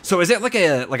 So is it like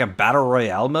a battle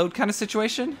royale mode kind of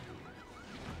situation?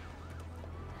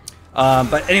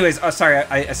 But anyways, sorry,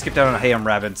 I skipped out on a Hey I'm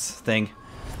Rabbids thing.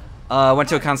 Went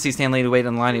to a con, see Stan Lee to wait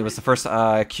in line. He was the first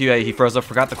QA. He froze up,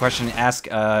 forgot the question, asked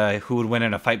who would win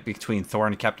in a fight between Thor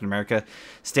and Captain America.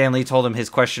 Stan Lee told him his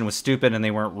question was stupid and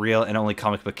they weren't real and only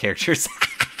comic book characters.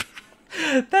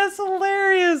 That's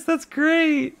hilarious. That's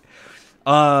great.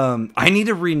 I need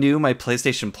to renew my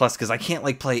PlayStation Plus because I can't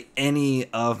like play any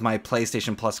of my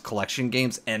PlayStation Plus collection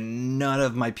games and none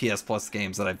of my PS Plus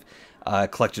games that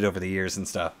I've collected over the years and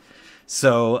stuff.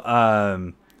 So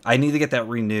I need to get that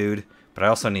renewed, but I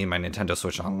also need my Nintendo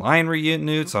Switch Online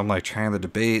renewed. So I'm like trying to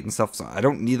debate and stuff. So I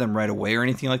don't need them right away or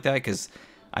anything like that because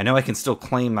I know I can still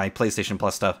claim my PlayStation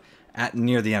Plus stuff at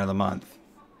near the end of the month.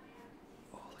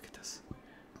 Oh, look at this.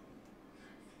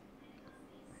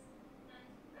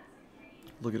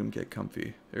 Look at him get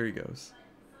comfy. There he goes.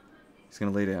 He's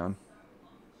gonna lay down.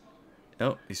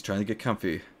 Oh, he's trying to get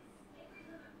comfy.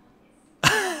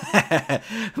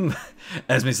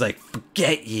 Esme's like,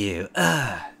 forget you.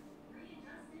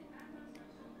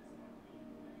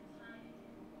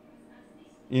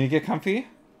 You need to get comfy?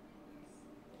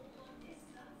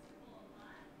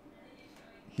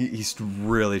 He's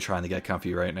really trying to get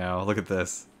comfy right now. Look at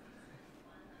this.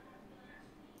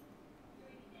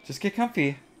 Just get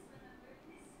comfy.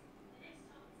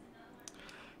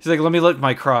 He's like, let me lick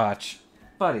my crotch.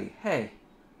 Buddy, hey.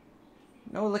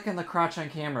 No licking the crotch on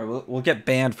camera. We'll get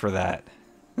banned for that.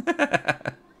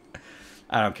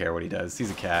 I don't care what he does.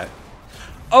 He's a cat.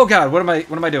 Oh god, what am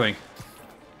I doing?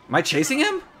 Am I chasing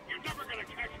him? You're never gonna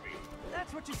catch me.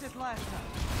 That's what you said last time.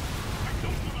 I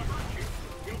don't want to hurt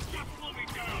you. You just slow me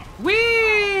down.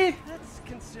 Whee! That's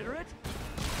considerate.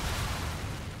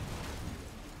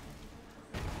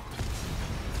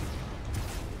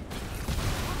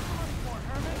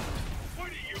 What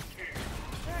do you care?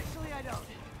 Actually, I don't.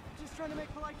 Just trying to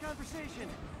make polite conversation.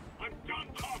 I'm done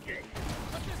talking.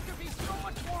 But this could be so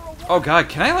much more rewarding. Oh god,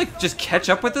 can I like just catch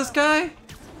up with this guy?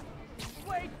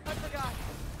 Wait, I forgot.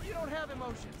 You don't have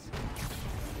emotions.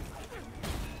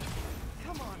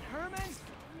 Come on, Herman.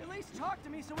 At least talk to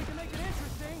me so we can make it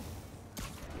interesting.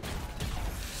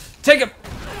 Take him!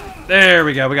 There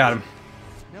we go, we got him.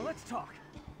 Now let's talk.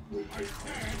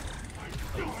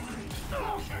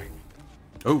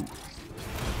 Oh.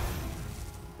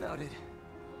 Noted.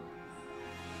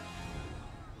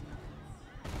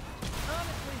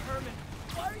 Honestly, Herman,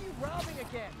 why are you robbing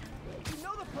again? You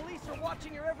know the police are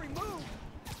watching your every move.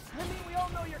 I mean, we all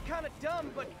know you're kind of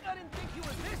dumb, but I didn't think you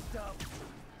were this dumb.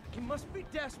 You must be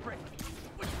desperate,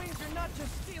 which means you're not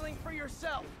just stealing for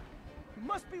yourself. You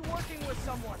must be working with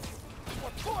someone,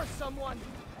 or for someone.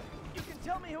 You can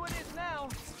tell me who it is now.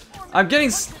 Or I'm getting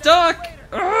stuck!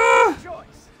 Ah! choice.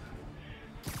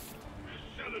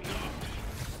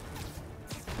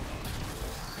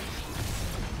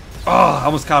 Oh, I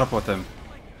almost caught up with him.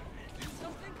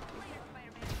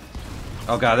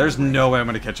 Oh god, there's no way I'm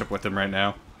gonna catch up with him right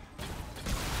now.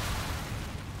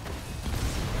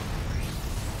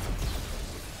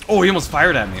 Oh, he almost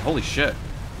fired at me. Holy shit.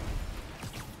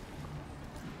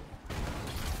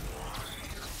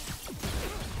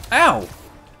 Ow!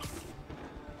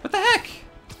 What the heck?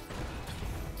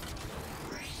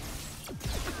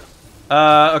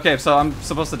 Okay, so I'm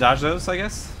supposed to dodge those, I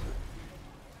guess?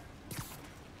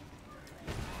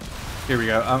 Here we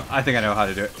go. I think I know how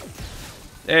to do it.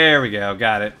 There we go.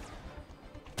 Got it.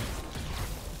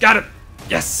 Got it!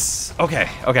 Yes! Okay,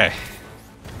 okay.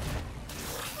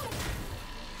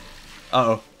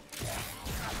 Uh-oh.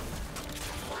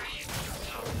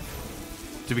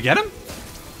 Did we get him?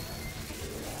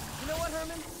 You know what,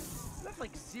 Herman? You have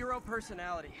like 0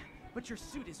 personality, but your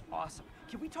suit is awesome.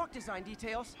 Can we talk design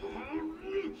details?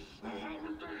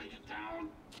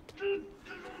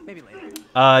 Maybe later.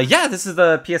 Yeah, this is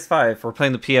the PS5. We're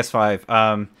playing the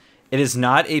PS5. It is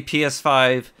not a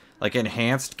PS5 like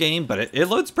enhanced game, but it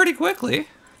loads pretty quickly.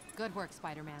 Good work,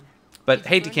 Spider-Man. But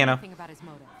hey, Decano.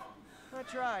 I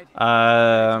tried.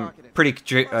 Pretty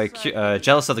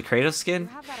jealous of the Kratos skin.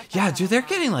 Yeah, dude, they're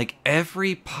getting like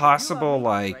every possible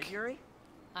like.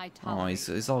 Oh,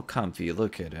 he's all comfy.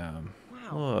 Look at him.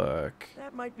 Look.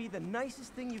 That might be the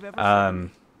nicest thing you've ever seen.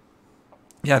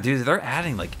 Yeah, dude, they're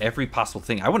adding like every possible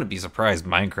thing. I wouldn't be surprised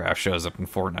Minecraft shows up in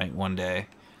Fortnite one day.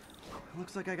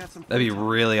 Looks like I got some. That'd be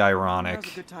really ironic.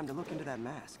 Now's a good time to look into that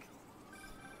mask.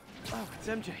 Oh, it's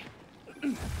MJ.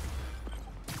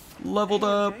 Leveled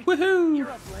up. Woohoo!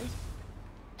 You're up late.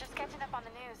 Just catching up on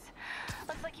the news.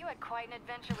 Looks like you had quite an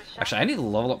adventure with Sean. Actually, I need to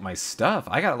level up my stuff.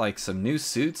 I got like some new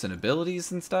suits and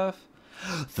abilities and stuff.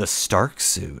 The Stark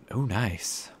suit. Oh,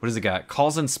 nice. What does it got?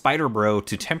 Calls in Spider Bro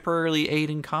to temporarily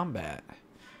aid in combat.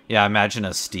 Yeah, imagine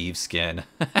a Steve skin.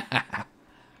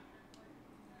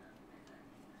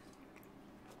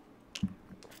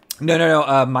 No.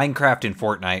 Minecraft and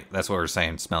Fortnite. That's what we're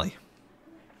saying. Smelly.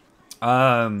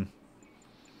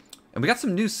 And we got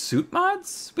some new suit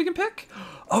mods we can pick.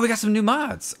 Oh, we got some new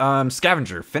mods.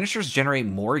 Scavenger. Finishers generate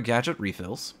more gadget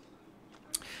refills.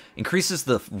 Increases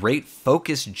the rate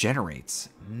focus generates.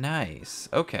 Nice.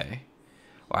 Okay.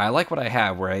 Well, I like what I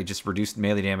have, where I just reduce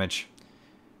melee damage,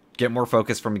 get more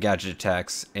focus from gadget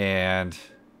attacks, and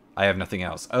I have nothing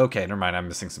else. Okay, never mind. I'm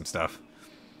missing some stuff.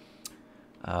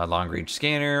 Long range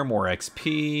scanner, more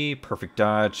XP, perfect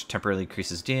dodge, temporarily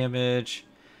increases damage.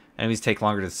 Enemies take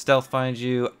longer to stealth find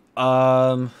you.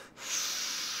 Let's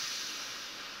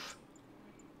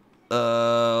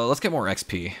get more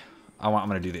XP. I'm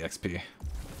gonna do the XP.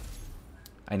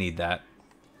 I need that.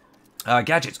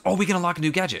 Gadgets. Oh, we can unlock a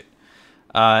new gadget.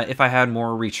 If I had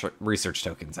more research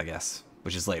tokens, I guess,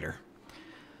 which is later.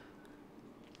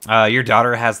 Your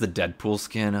daughter has the Deadpool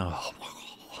skin. Oh.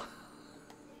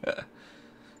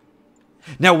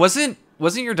 Now, wasn't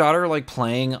your daughter like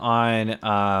playing on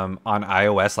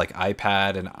iOS, like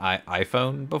iPad and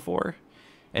iPhone before,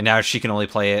 and now she can only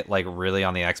play it like really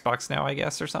on the Xbox now, I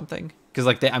guess, or something? Because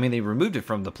like they removed it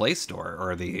from the Play Store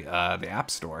or the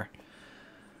App Store.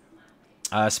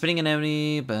 Spinning an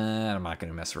enemy, but I'm not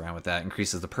gonna mess around with that.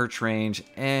 Increases the perch range.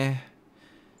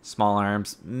 Small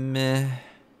arms. Meh.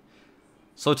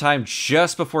 Slow time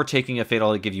just before taking a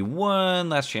fatal to give you one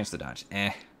last chance to dodge.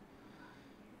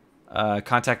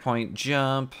 Contact point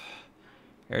jump.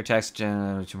 Air attacks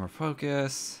generate more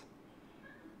focus.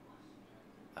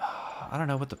 I don't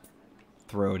know what to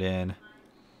throw it in.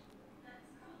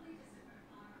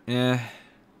 I'm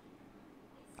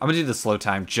gonna do the slow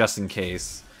time just in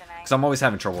case, because I'm always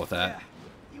having trouble with that. Yeah,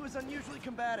 he was unusually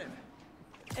combative.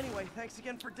 Anyway, thanks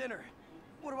again for dinner.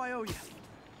 What do I owe you?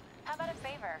 How about a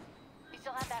favor? You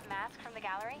still have that mask from the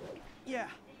gallery? Yeah,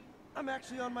 I'm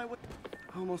actually on my way.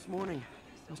 Almost morning.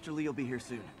 Mr. Lee will be here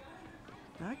soon.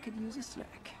 I could use a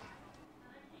snack.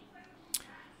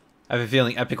 I have a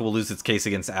feeling Epic will lose its case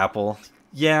against Apple.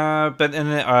 Yeah, but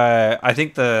I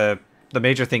think the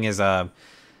major thing is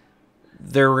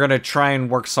they're gonna try and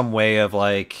work some way of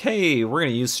like, hey, we're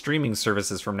gonna use streaming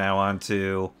services from now on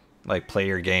to like play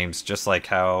your games, just like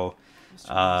how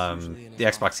the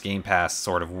Xbox Game Pass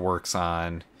sort of works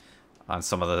on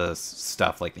some of the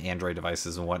stuff like the Android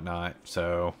devices and whatnot.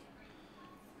 So.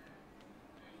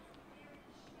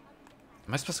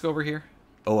 Am I supposed to go over here?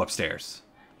 Oh, upstairs.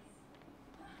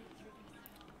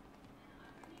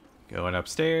 Going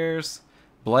upstairs.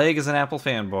 Blake is an Apple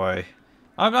fanboy.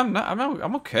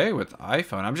 I'm okay with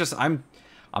iPhone.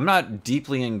 I'm not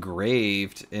deeply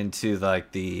engraved into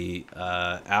like the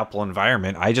Apple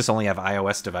environment. I just only have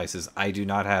iOS devices. I do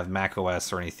not have Mac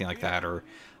OS or anything like that, or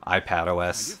iPad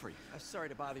OS. I'm sorry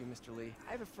to bother you, Mr. Lee.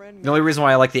 I have a friend. The only reason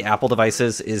why I like the Apple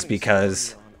devices is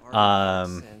because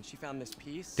and she found this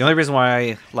piece. the only reason why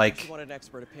I like She wanted an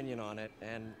expert opinion on it,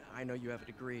 and I know you have a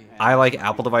degree. I like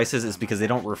Apple devices is because they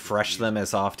don't refresh them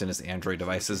as often as Android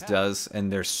devices does, and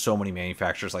there's so many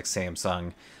manufacturers like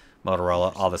Samsung,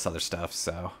 Motorola, all this other stuff.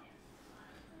 So,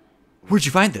 where'd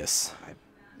you find this? I'm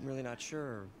really not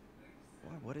sure.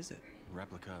 What is it? A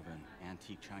replica of an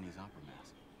antique Chinese opera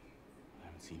mask. I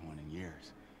haven't seen one in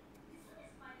years.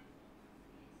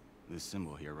 This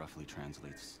symbol here roughly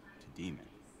translates to demon.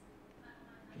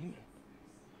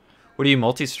 What are you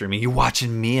multi-streaming? You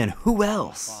watching me and who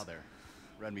else? My father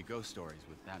read me ghost stories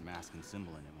with that mask and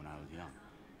symbol in it when I was young.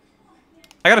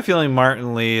 I got a feeling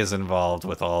Martin Lee is involved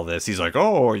with all this. He's like,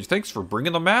 oh, thanks for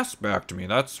bringing the mask back to me.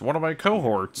 That's one of my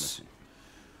cohorts. Listen,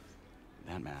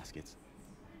 that mask, it's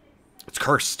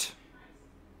cursed.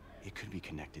 It could be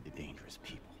connected to dangerous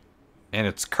people. And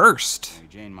it's cursed. Mary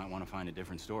Jane might want to find a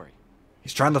different story.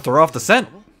 He's trying to throw off the scent.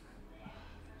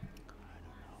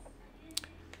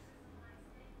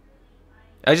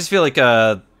 I just feel like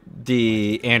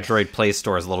the Android Play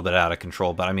Store is a little bit out of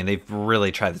control, but I mean, they've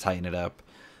really tried to tighten it up.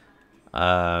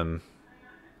 I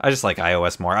just like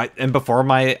iOS more. And before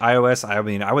my iOS, I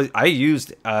mean, I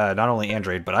used not only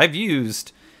Android, but I've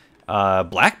used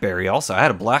BlackBerry also. I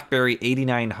had a BlackBerry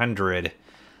 8900.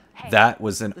 That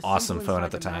was an awesome phone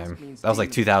at the time. That was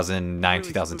like 2009,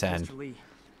 2010.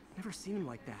 Never seen him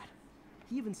like that.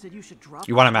 He even said you should drop.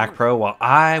 You want a Mac Pro? Well,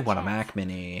 I want a Mac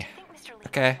Mini.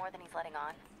 Okay.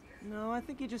 No, I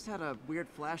think he just had a weird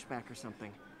flashback or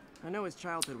something. I know his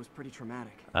childhood was pretty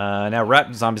traumatic. Now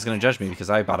Rat Zombie's gonna judge me because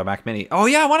I bought a Mac Mini. Oh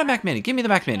yeah, I want a Mac Mini. Give me the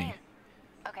Mac Mini.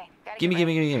 Okay. Give me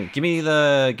the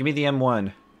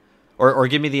M1, or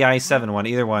give me the i7 one.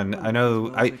 Either one. I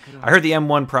know. I heard the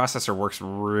M1 processor works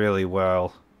really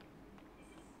well.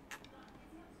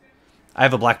 I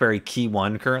have a BlackBerry Key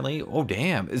 1 currently. Oh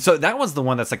damn! So that was the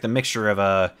one that's like the mixture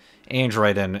of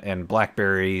Android and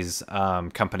BlackBerry's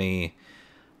company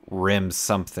RIM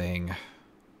something.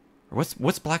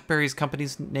 What's BlackBerry's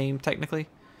company's name technically?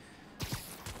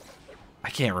 I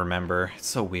can't remember. It's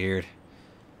so weird.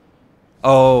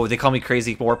 Oh, they call me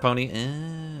Crazy War Pony.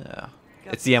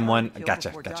 It's the M1.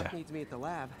 Gotcha. Doc needs me at the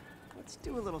lab. Let's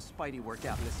do a little Spidey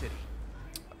workout in the city.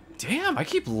 Damn, I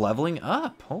keep leveling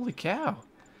up. Holy cow.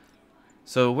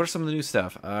 So what are some of the new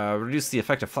stuff? Reduce the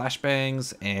effect of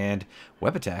flashbangs and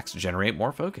web attacks to generate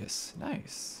more focus.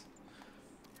 Nice.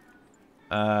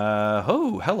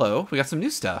 Oh, hello. We got some new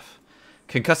stuff.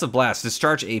 Concussive Blast.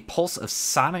 Discharge a pulse of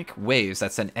sonic waves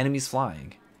that send enemies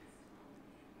flying.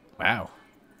 Wow.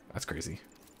 That's crazy.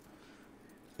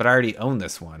 But I already own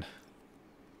this one.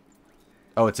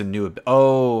 Oh, it's a new...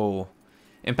 Oh.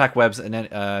 Impact webs and then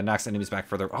knocks enemies back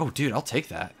further. Oh, dude, I'll take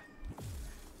that.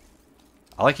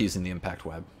 I like using the impact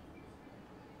web.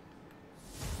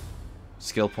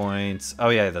 Skill points. Oh,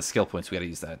 yeah, the skill points. We gotta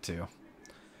use that, too.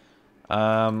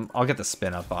 I'll get the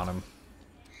spin up on him.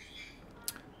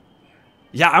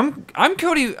 Yeah, I'm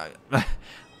Cody.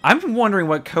 I'm wondering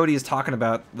what Cody is talking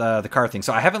about the car thing.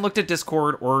 So I haven't looked at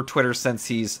Discord or Twitter since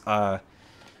he's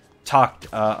talked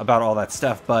about all that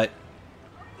stuff. But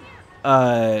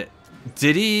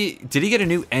did he get a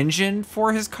new engine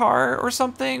for his car or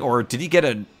something, or did he get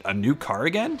a new car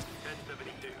again?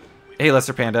 Hey,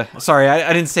 Lester Panda. Sorry,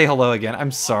 I didn't say hello again.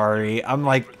 I'm sorry.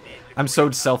 I'm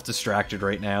so self-distracted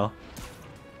right now.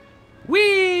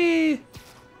 Whee!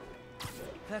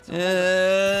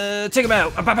 Take him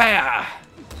out.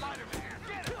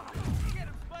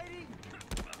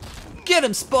 Get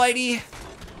him, Spidey!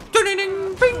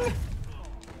 Ding, bing.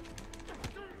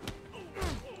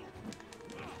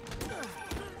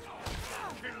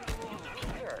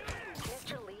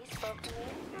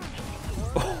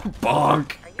 Oh,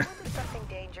 bonk!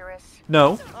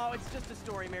 No. Oh, it's just a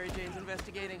story Mary Jane's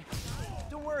investigating.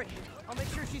 Don't worry, I'll make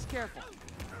sure she's careful.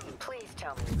 Please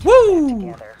tell me. Woo!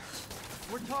 Together.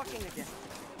 We're talking again.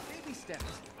 Baby steps.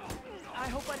 I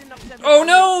hope I didn't upset. Oh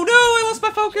no, no! I lost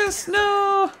my focus.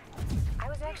 No. I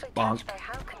was actually bonk. touched by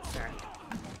how concerned.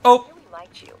 Oh. He really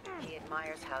liked you. He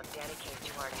admires how dedicated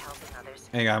you are to helping others.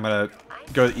 Hang on, I'm gonna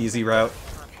go the easy route.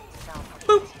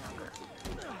 Boop.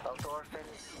 Both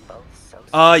orphans, both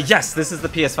so Yes, this is the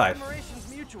PS5.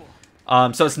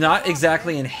 So it's not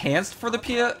exactly enhanced for the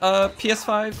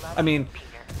PS5. I mean,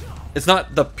 it's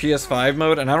not the PS5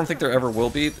 mode, and I don't think there ever will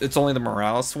be. It's only the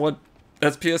Morales one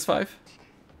that's PS5.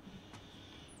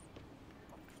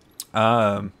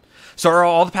 So are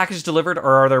all the packages delivered,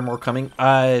 or are there more coming?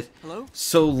 Hello?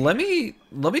 So let me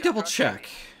double check.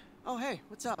 Oh hey,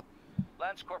 what's up?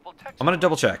 I'm gonna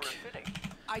double check. Totally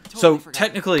So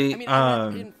technically,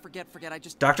 I didn't forget.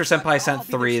 Dr. Senpai sent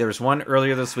 3. There was 1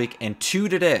 earlier this week and 2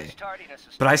 today.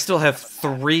 But I still have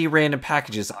 3 random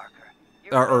packages.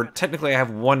 Or technically I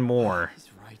have 1 more. He's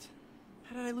right.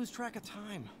 How did I lose track of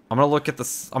time? I'm gonna look at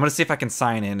this. I'm gonna see if I can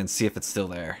sign in and see if it's still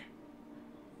there.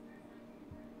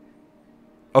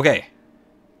 Okay.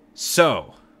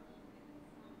 So.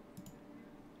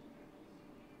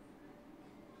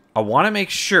 I want to make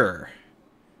sure.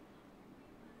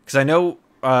 Because I know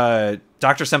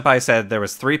Dr. Senpai said there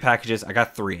was 3 packages. I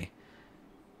got 3.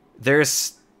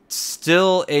 There's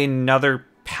still another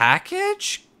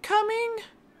package coming?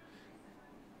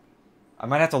 I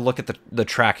might have to look at the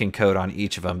tracking code on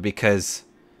each of them because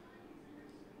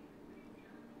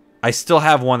I still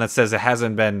have one that says it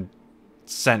hasn't been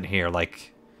sent here,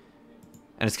 like,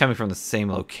 and it's coming from the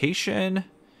same location.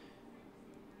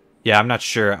 Yeah, I'm not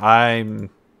sure. I'm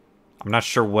not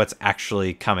sure what's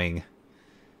actually coming.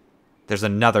 There's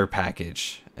another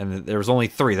package, and there was only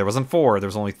 3. There wasn't 4. There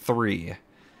was only 3.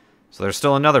 So there's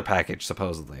still another package,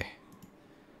 supposedly.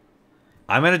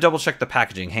 I'm going to double check the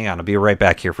packaging. Hang on, I'll be right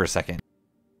back here for a second.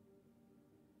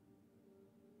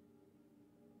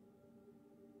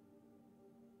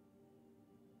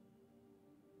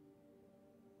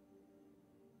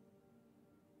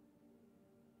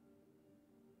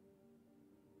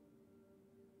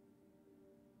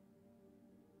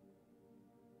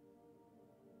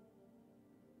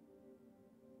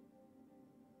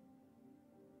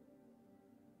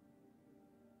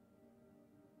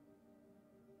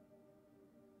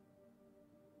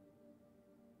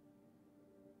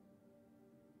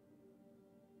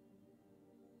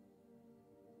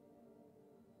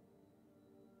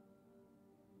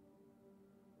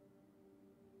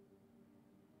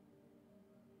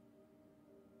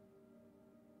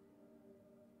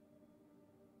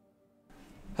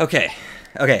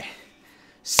 Okay.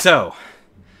 So,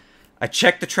 I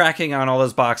checked the tracking on all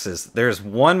those boxes. There's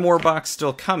one more box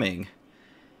still coming,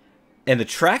 and the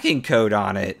tracking code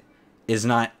on it is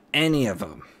not any of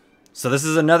them. So this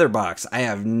is another box. I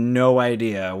have no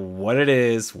idea what it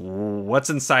is,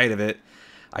 what's inside of it.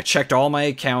 I checked all my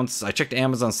accounts. I checked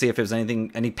Amazon to see if there's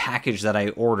any package that I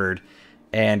ordered.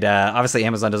 And obviously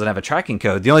Amazon doesn't have a tracking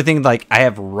code. The only thing like I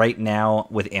have right now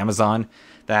with Amazon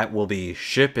that will be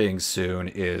shipping soon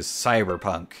is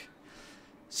Cyberpunk.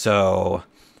 So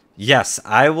yes,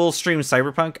 I will stream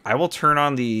Cyberpunk. I will turn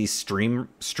on the stream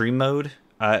mode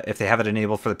if they have it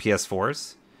enabled for the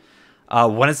PS4s.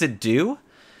 When is it due?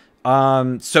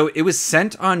 So it was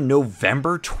sent on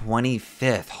November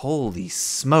 25th. Holy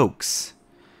smokes.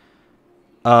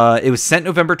 It was sent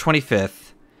November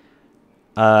 25th.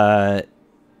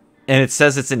 And it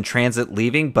says it's in transit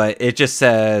leaving, but it just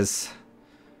says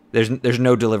there's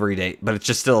no delivery date, but it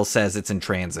just still says it's in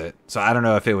transit. So I don't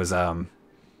know if it was I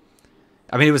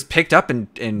mean it was picked up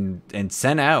and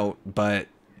sent out, but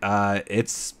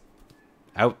it's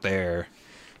out there.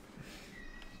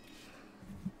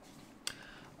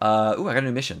 Ooh, I got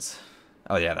new missions.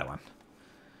 Oh yeah, that one.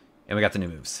 And we got the new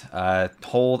moves.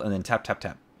 Hold and then tap tap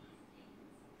tap.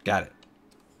 Got it.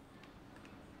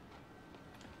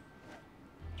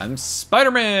 I'm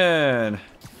Spider-Man!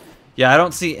 Yeah, I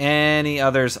don't see any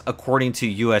others according to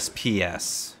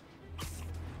USPS.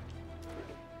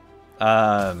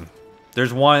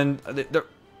 There's one...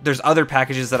 There's other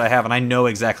packages that I have, and I know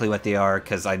exactly what they are,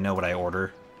 because I know what I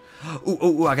order.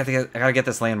 Ooh, I gotta get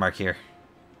this landmark here.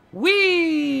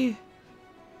 Whee!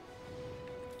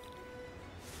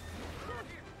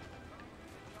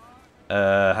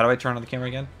 How do I turn on the camera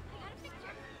again?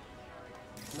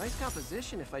 Nice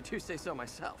composition, if I do say so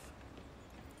myself.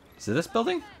 Is it this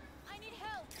building?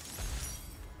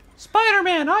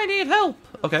 Spider-Man, I need help!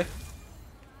 Okay.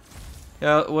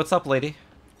 Yeah, what's up, lady?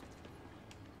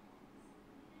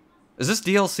 Is this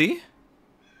DLC?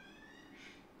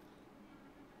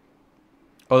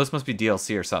 Oh, this must be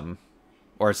DLC or something.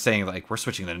 Or it's saying, like, we're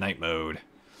switching to night mode.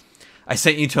 I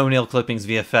sent you toenail clippings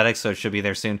via FedEx, so it should be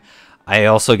there soon. I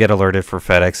also get alerted for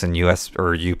FedEx and US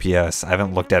or UPS. I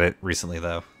haven't looked at it recently,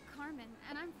 though. Carmen,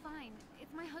 and I'm fine.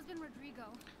 It's my husband, Rodrigo.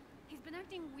 He's been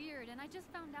acting weird, and I just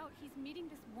found out he's meeting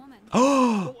this woman.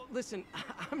 Oh! Listen,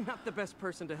 I'm not the best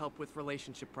person to help with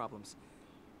relationship problems.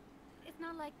 It's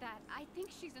not like that. I think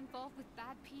she's involved with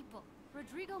bad people.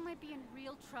 Rodrigo might be in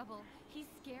real trouble. He's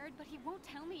scared, but he won't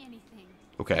tell me anything.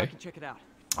 Okay. I can check it out.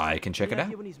 I can check it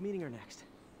out. When he's meeting her next.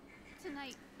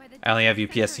 Tonight, by the I only have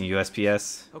UPS and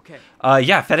USPS. Okay.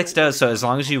 Yeah, FedEx does. So as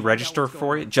long as you register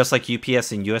for it, just like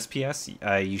UPS and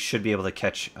USPS, you should be able to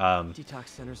catch Detox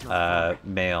center's not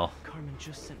mail. Carmen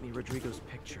just sent me Rodrigo's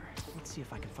picture. Let's see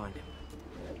if I can find him.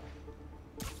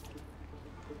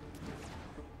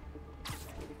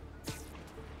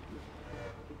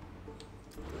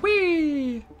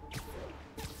 Whee!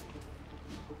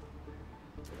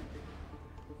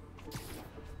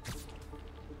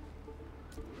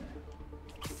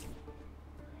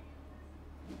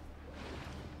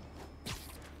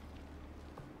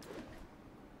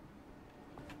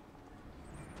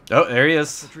 Oh, there he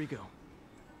is. Rodrigo.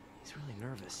 He's really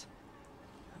nervous.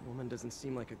 That woman doesn't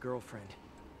seem like a girlfriend.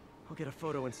 I'll get a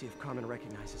photo and see if Carmen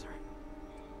recognizes her.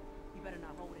 You better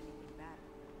not hold anything back.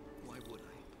 Why would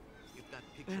I? If that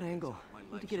picture Bad angle.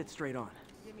 Need to get it straight on.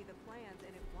 Give me the plans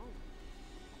and it won't.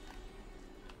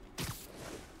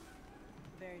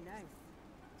 Very nice.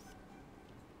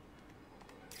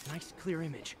 Nice, clear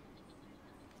image.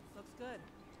 Looks good.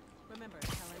 Remember,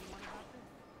 tell anyone about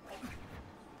this.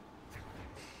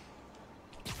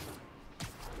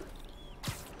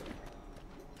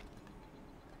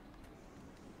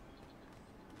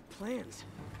 Plans.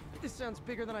 This sounds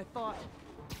bigger than I thought.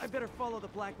 I better follow the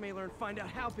blackmailer and find out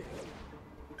how big.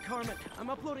 Carmen, I'm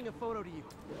uploading a photo to you.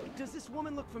 Does this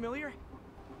woman look familiar?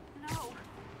 No,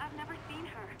 I've never seen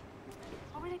her.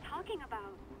 What were they talking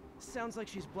about? Sounds like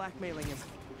she's blackmailing him.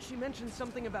 She mentioned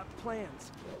something about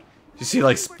plans. You see,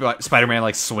 like, Spider-Man,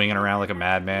 like, swinging around like a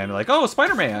madman. Like, oh,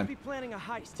 Spider-Man!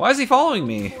 Why is he following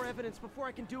me? More evidence before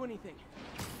I can do anything.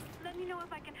 Let me know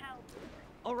if I can help.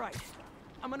 All right.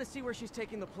 I'm gonna see where she's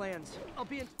taking the plans. I'll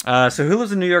be in... So who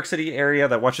lives in the New York City area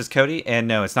that watches Cody? And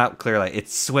no, it's not Clearlight.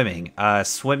 It's Swimming.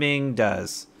 Swimming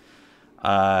does.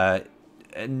 Yeah,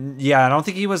 I don't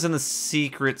think he was in the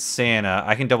Secret Santa.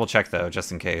 I can double check, though,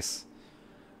 just in case.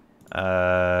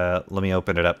 Let me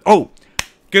open it up. Oh!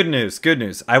 Good news, good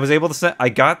news. I was able to send... I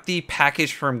got the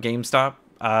package from GameStop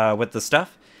with the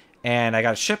stuff, and I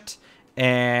got it shipped,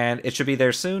 and it should be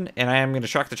there soon, and I am going to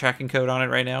track the tracking code on it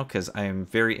right now, because I am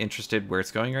very interested where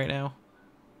it's going right now.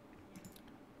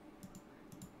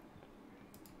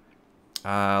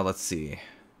 Let's see.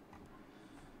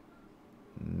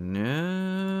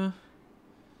 No.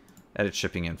 Edit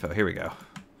shipping info. Here we go.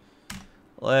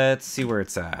 Let's see where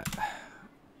it's at.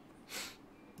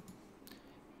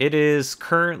 It is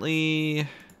currently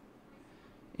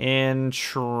in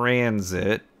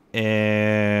transit,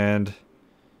 and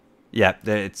yeah,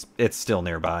 it's still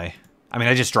nearby. I mean,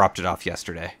 I just dropped it off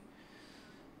yesterday.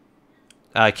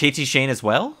 KT Shane as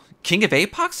well? King of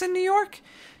Apox in New York?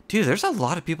 Dude, there's a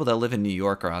lot of people that live in New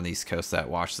York or on the East Coast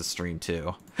that watch the stream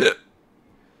too.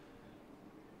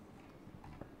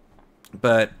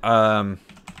 But I'm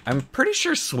pretty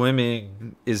sure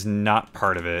Swimming is not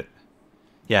part of it.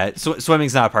 Yeah,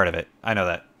 Swimming's not part of it. I know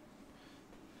that.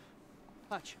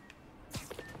 Hutch.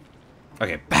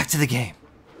 Okay, back to the game.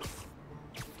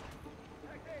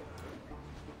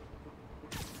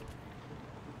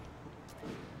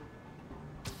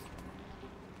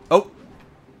 Oh!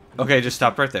 Okay, just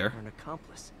stopped right there. An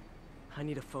accomplice. I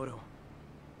need a photo.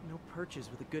 No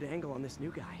perches with a good angle on this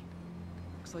new guy.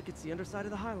 Looks like it's the underside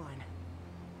of the High Line.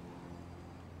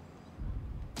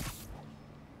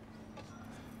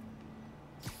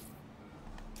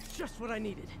 Just what I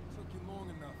needed. Took you long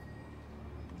enough.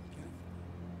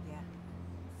 Yeah.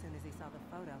 As soon as he saw the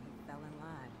photo, he fell in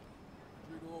line.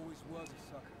 Rodrigo always was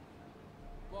a sucker.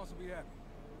 Boss will be happy.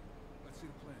 Let's see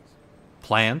the plans.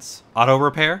 Plans? Auto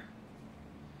repair?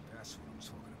 That's what I'm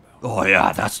talking about. Oh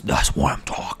yeah, that's what I'm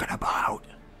talking about.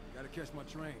 Gotta catch my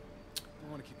train.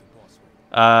 Don't want to keep the boss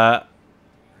waiting.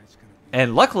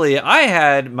 And luckily I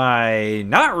had my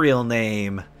not real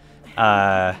name.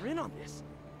 We're in on this.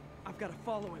 I've got to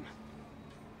follow him.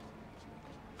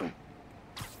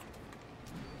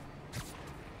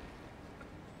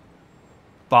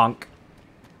 Bonk.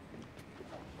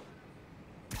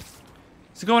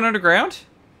 Is he going underground?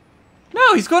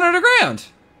 No, he's going underground.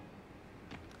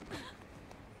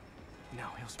 No,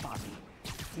 he'll spot me.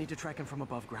 Need to track him from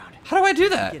above ground. How do I do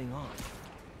that? Getting on.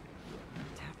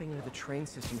 Tapping into the train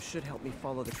system should help me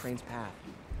follow the train's path.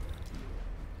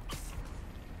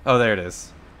 Oh, there it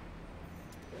is.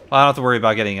 Well, I don't have to worry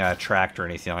about getting tracked or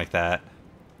anything like that.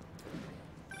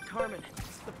 Carmen,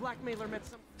 the blackmailer met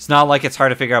some... It's not like it's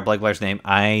hard to figure out Blake Blair's name.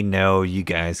 I know you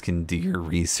guys can do your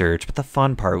research, but the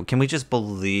fun part, can we just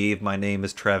believe my name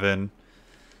is Trevin?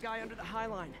 Guy under the High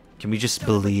Line. Can we just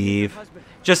believe?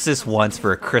 Just this once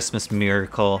for a Christmas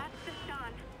miracle.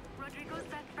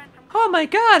 Oh my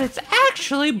god, it's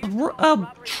actually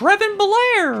Trevin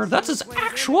Blair. That's his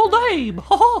actual name.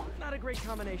 Not a great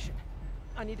combination.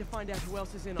 I need to find out who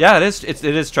else is in. Yeah, it is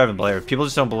Trevin Blair. People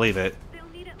just don't believe it.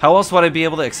 How else would I be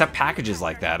able to accept packages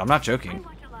like that? I'm not joking.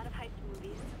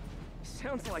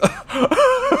 Sounds like.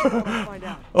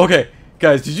 Okay,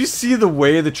 guys, did you see the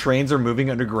way the trains are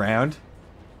moving underground?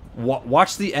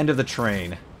 Watch the end of the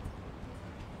train.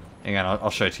 Hang on, I'll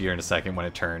show it to you in a second when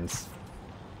it turns.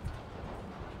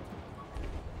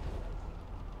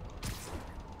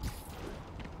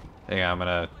 Hang on, I'm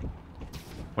gonna...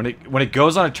 When it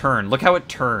goes on a turn, look how it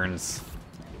turns.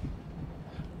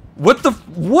 What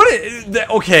the...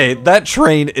 Okay, that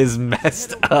train is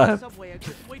messed up.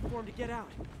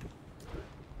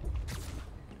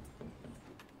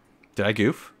 Did I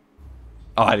goof?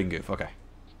 Oh, I didn't goof. Okay.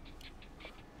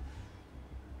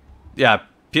 Yeah,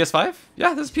 PS5?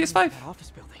 Yeah, this is PS5.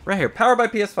 Right here, powered by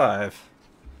PS5.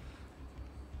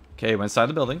 Okay, went inside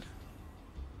the building.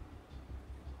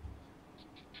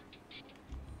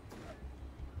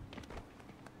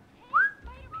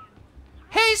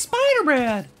 Hey,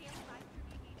 Spider-Man!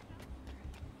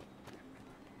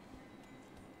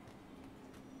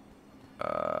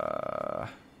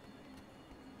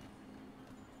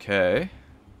 Okay.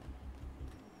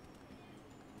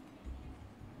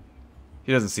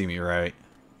 He doesn't see me, right?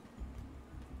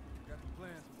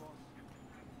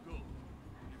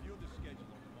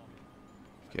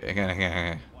 Okay,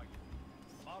 hang on.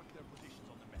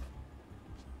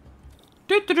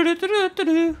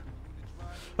 Do.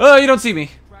 Oh, you don't see me.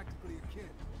 Practically a kid.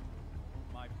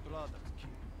 My brother's kid.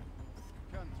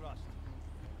 Can't trust him.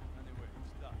 Anyway,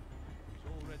 he's done. He's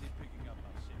already picking up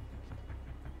our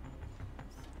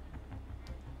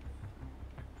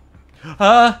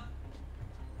signals.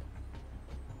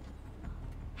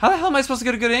 How the hell am I supposed to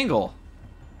get a good angle?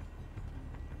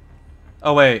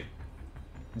 Oh, wait.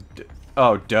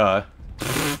 Oh, duh.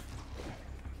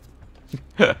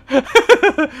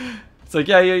 It's like,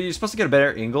 yeah, you're supposed to get a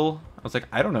better angle. I was like,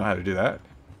 I don't know how to do that.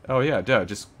 Oh, yeah, duh.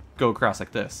 Just go across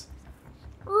like this.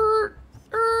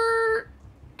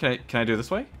 Can I do it this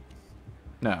way?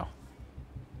 No.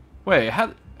 Wait,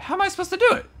 how am I supposed to do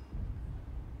it?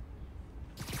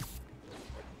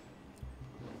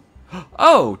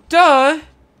 Oh, duh!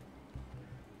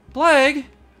 Blag,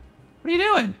 what are you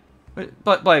doing?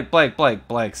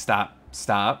 Blag, stop.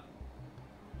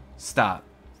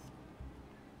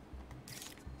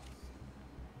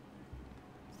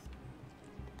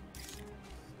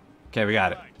 Okay, we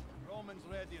got it.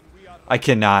 I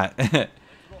cannot.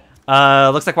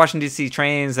 Looks like Washington, D.C.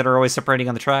 trains that are always separating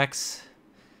on the tracks.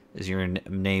 Is your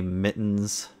name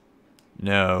Mittens?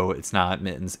 No, it's not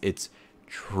Mittens. It's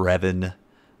Trevin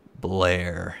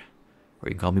Blair. Or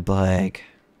you can call me Blag.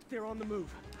 They're on the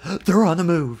move. They're on the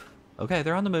move. Okay,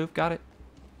 they're on the move. Got it.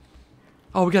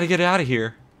 Oh, we gotta get out of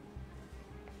here.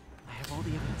 I have all the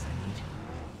evidence I need.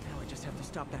 Now I just have to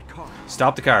stop that car.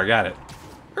 Stop the car. Got it.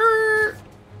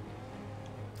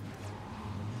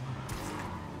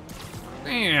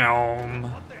 Damn.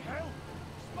 What the hell?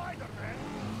 Spider-Man?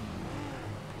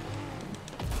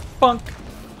 Bunk.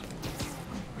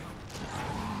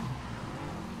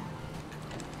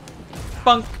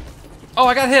 Bunk. Oh,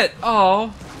 I got hit.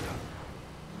 Oh.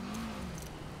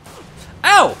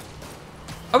 Ow!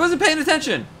 I wasn't paying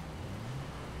attention.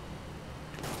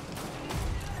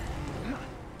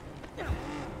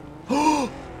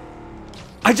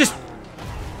 I just...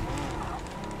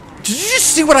 Did you just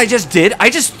see what I just did?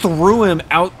 I just threw him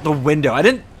out the window. I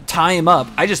didn't tie him up.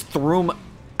 I just threw him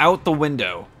out the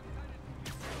window.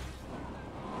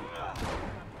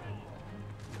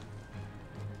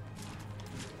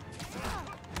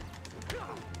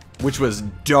 Which was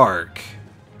dark.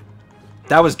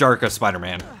 That was dark of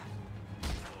Spider-Man.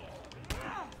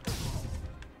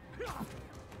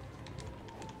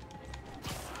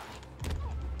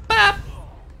 Bap.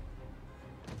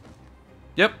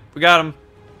 Yep, we got him.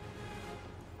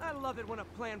 I love it when a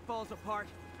plan falls apart.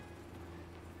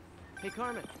 Hey,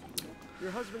 Carmen.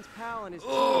 Your husband's pal and his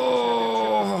team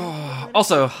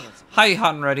Also, hi,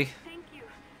 hot and ready. Thank you.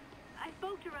 I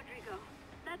spoke to Rodrigo.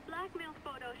 That blackmail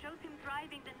photo shows him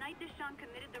driving the night Deshaun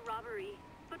committed the robbery.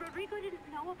 But Rodrigo didn't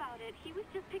know about it. He was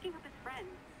just picking up his friend.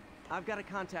 I've got a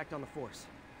contact on the force.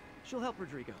 She'll help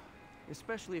Rodrigo,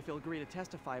 especially if he'll agree to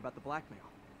testify about the blackmail.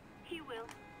 He will.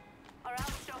 Or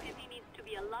I'll show him he needs to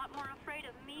be a lot more afraid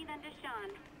of me than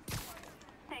Deshaun.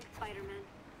 Thanks, Spider-Man.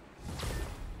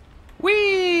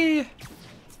 Whee!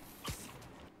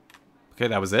 Okay,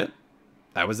 that was it.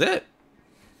 That was it.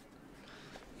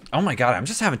 Oh my god, I'm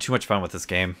just having too much fun with this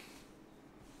game.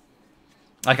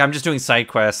 Like, I'm just doing side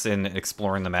quests and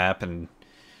exploring the map, and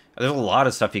there's a lot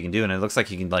of stuff you can do, and it looks like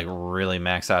you can, like, really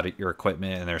max out your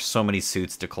equipment, and there's so many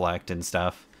suits to collect and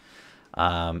stuff.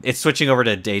 It's switching over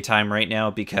to daytime right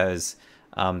now because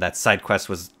that side quest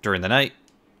was during the night.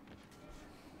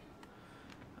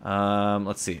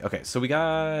 Let's see. Okay, so we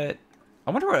got...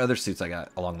 I wonder what other suits I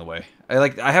got along the way.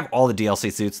 I have all the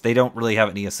DLC suits. They don't really have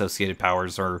any associated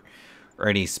powers or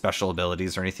any special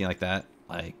abilities or anything like that.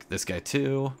 Like this guy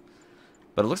too.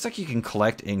 But it looks like you can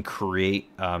collect and create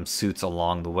suits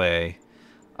along the way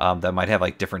that might have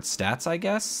like different stats, I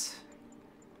guess.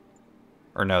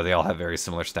 Or no, they all have very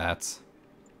similar stats.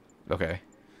 Okay.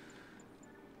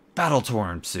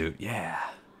 Battle-torn suit, yeah.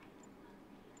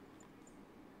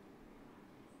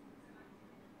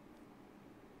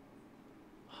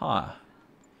 Huh.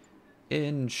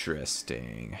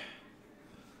 Interesting.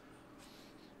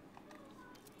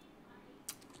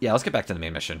 Yeah, let's get back to the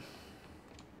main mission.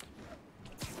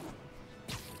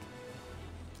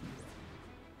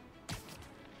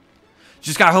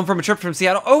 Just got home from a trip from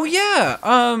Seattle. Oh,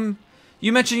 yeah.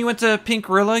 You mentioned you went to Pink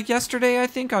Gorilla yesterday, I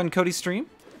think, on Cody's stream.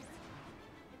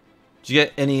 Did you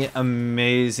get any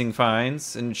amazing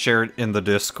finds and share it in the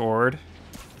Discord?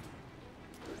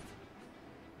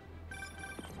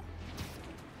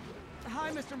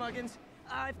 Hi, Mr. Muggins.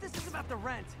 If this is about the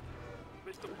rent.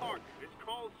 Mr. Parker, it's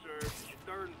call, sir. It's your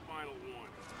third and final one.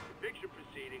 Eviction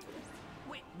proceedings.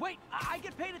 Wait, I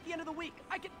get paid at the end of the week.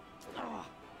 I get... Oh.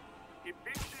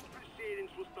 Eviction proceedings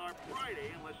will start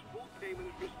Friday unless full payment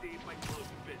is received by close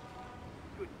of business.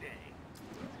 Good day.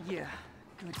 Yeah,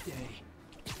 good day.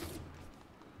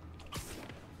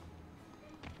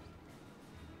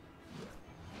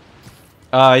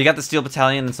 You got the Steel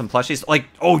Battalion and some plushies. Like,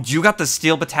 oh, you got the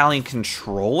Steel Battalion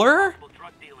controller?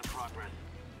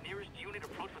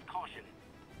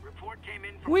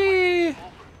 Wee!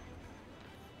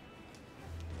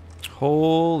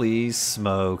 Holy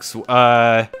smokes.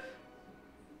 Yeah,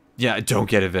 don't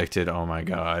get evicted. Oh my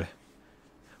god.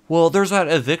 Well, there's that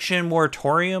eviction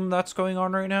moratorium that's going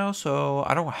on right now, so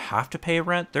I don't have to pay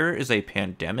rent. There is a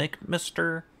pandemic,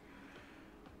 mister.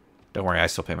 Don't worry, I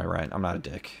still pay my rent. I'm not a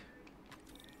dick.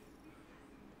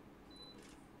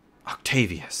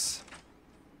 Octavius.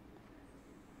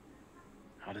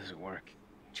 How does it work?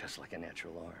 Just like a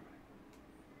natural arm.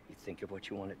 You think of what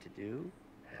you want it to do,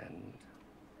 and...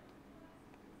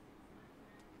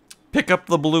 Pick up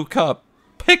the blue cup.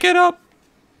 Pick it up.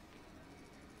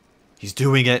 He's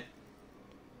doing it.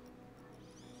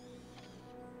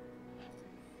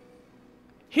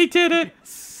 He did it.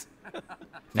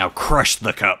 Now crush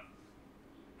the cup.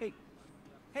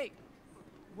 Hey,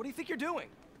 what do you think you're doing?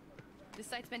 This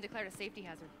site's been declared a safety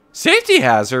hazard. Safety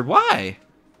hazard? Why?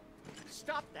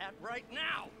 Stop that right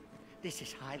now! This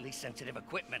is highly sensitive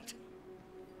equipment.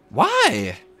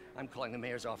 Why? I'm calling the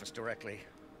mayor's office directly.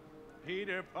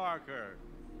 Peter Parker,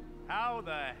 how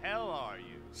the hell are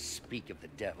you? Speak of the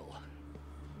devil.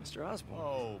 Mr. Osborn.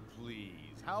 Oh, please.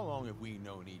 How long have we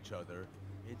known each other?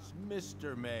 It's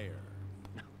Mr. Mayor.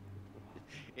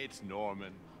 It's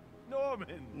Norman.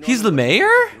 Norman! He's the mayor?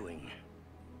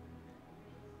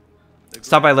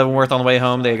 Stop by Leavenworth on the way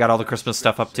home. They got all the Christmas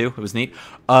stuff up too. It was neat.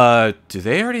 Do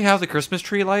they already have the Christmas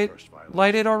tree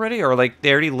lighted already? Or like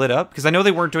they already lit up? Because I know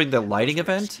they weren't doing the lighting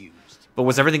event. But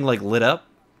was everything like lit up?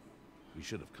 We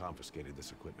should have confiscated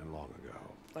this equipment long ago.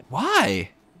 But,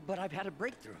 why? But I've had a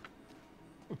breakthrough.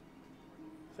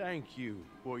 Thank you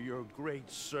for your great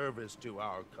service to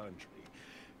our country.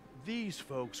 These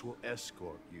folks will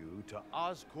escort you to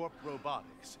Oscorp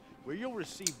Robotics, where you'll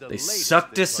receive the latest... They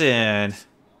sucked us in.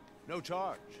 No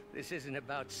charge. This isn't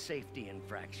about safety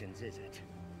infractions, is it?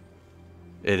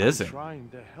 It isn't. I'm trying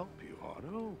to help you,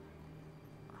 Otto.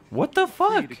 What the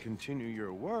fuck? Free to continue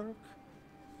your work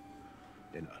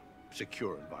in a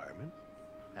secure environment.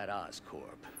 At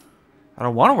Oscorp. I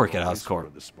don't want to work at Oscorp.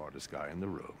 You're the smartest guy in the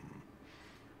room.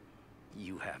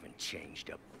 You haven't changed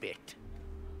a bit.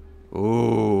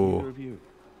 Ooh. Neither of you.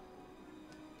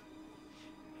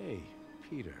 Hey,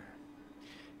 Peter.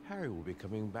 Harry will be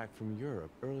coming back from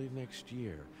Europe early next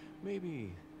year.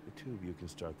 Maybe the two of you can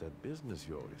start that business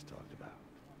you always talked about.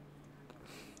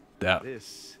 Yeah.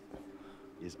 This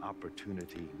is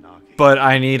opportunity knocking. But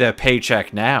I need a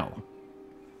paycheck now.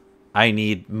 I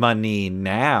need money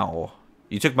now.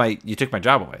 You took my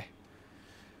job away.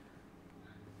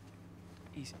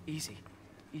 Easy.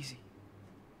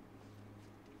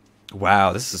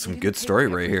 Wow, this is some good story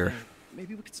right here.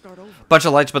 Maybe we could start over. Bunch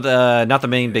of lights, but not the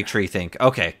main big tree thing.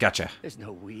 Okay, gotcha. There's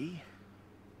no we.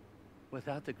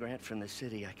 Without the grant from the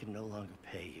city, I can no longer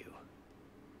pay you.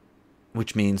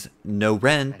 Which means no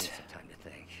rent. I need some time to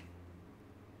think.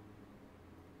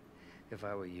 If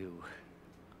I were you,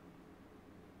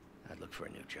 I'd look for a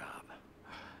new job.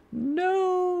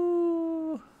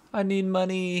 No, I need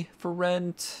money for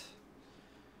rent.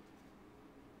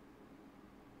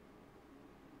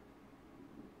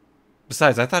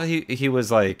 Besides, I thought he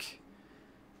was like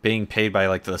being paid by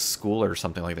like the school or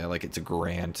something like that. Like it's a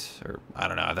grant or I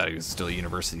don't know. I thought he was still a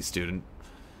university student.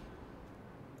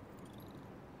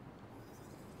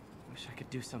 Wish I could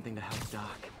do something to help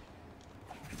Doc.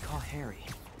 I could call Harry.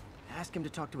 Ask him to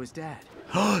talk to his dad.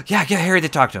 Yeah, get Harry to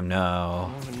talk to him. No.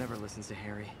 Norman never listens to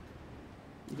Harry.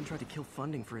 Even tried to kill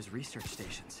funding for his research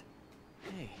stations.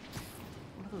 Hey,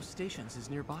 one of those stations is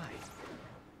nearby.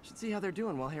 Should see how they're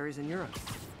doing while Harry's in Europe.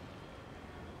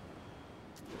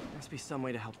 Must be some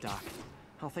way to help Doc.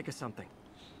 I'll think of something.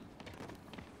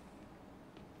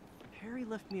 Harry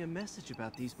left me a message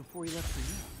about these before he left for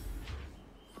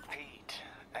you. Pete,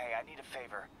 hey, I need a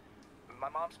favor. My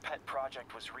mom's pet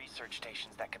project was research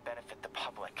stations that could benefit the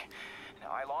public.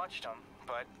 Now, I launched them,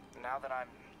 but now that I'm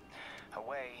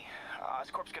away,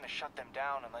 Oscorp's gonna shut them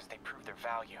down unless they prove their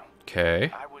value.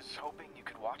 Okay. I was hoping you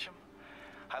could watch them.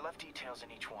 I left details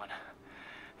in each one.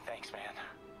 Thanks, man.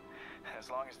 As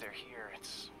long as they're here,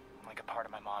 it's like a part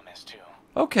of my mom is too.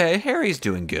 Okay, Harry's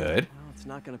doing good. Well, it's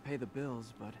not gonna pay the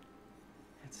bills, but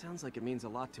it sounds like it means a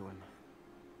lot to him.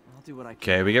 I'll do what I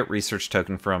can. Okay, we get research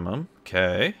token from him.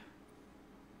 Okay.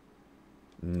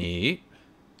 Neat.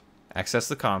 Access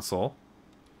the console.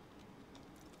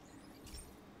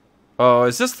 Oh,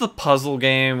 is this the puzzle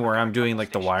game where I'm doing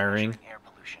like the wiring?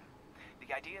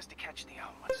 The idea is to catch the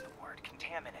what's the word?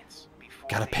 Contaminants before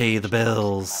Gotta they pay the reach toxic bills.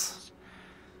 levels.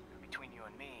 Between you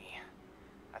and me,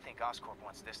 I think Oscorp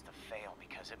wants this to fail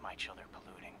because it might show they're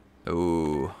polluting.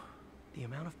 Ooh. The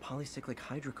amount of polycyclic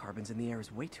hydrocarbons in the air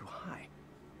is way too high.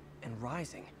 And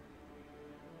rising.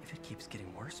 If it keeps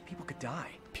getting worse, people could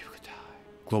die. People could die.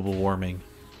 Global warming.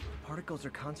 Particles are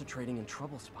concentrating in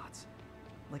trouble spots.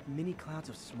 Like mini clouds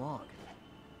of smog.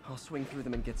 I'll swing through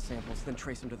them and get samples, then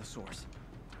trace them to the source.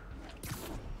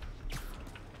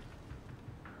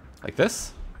 Like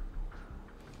this?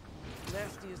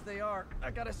 Nasty as they are,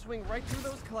 I gotta swing right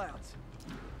through those clouds.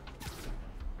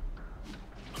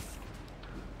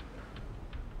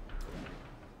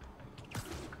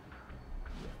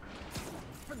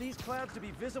 For these clouds to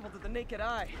be visible to the naked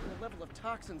eye, the level of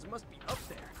toxins must be up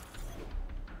there.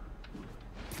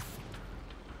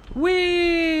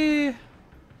 Whee!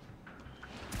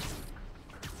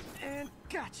 And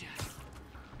gotcha.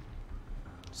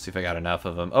 See if I got enough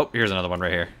of them. Oh, here's another one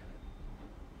right here.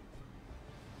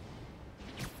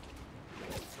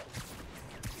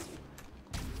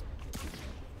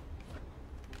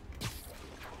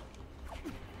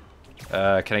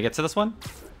 Can I get to this one?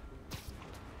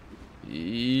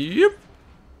 Yep.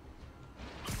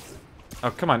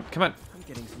 Oh, come on, come on. I'm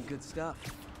getting some good stuff.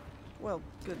 Well,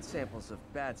 good samples of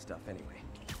bad stuff anyway.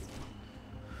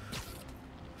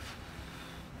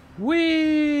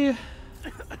 Whee!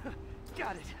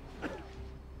 Got it.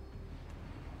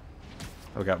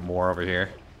 Oh, we got more over here.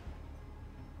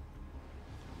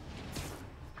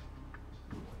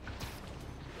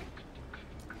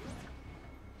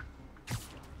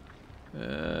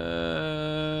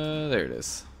 There it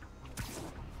is.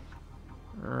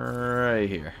 Right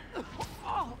here.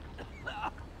 Oh,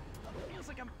 feels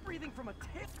like I'm breathing from a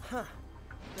tip. Huh.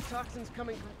 The toxin's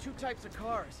coming from two types of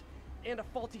cars and a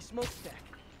faulty smokestack.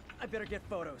 I better get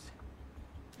photos.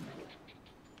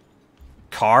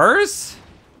 Cars?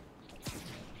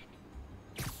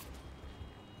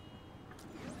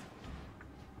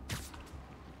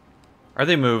 Are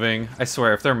they moving? I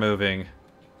swear, if they're moving.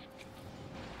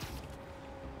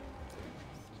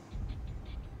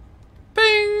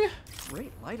 Bing!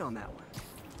 Great light on that one.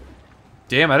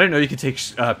 Damn, I didn't know you could take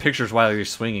pictures while you're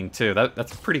swinging, too.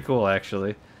 That's pretty cool,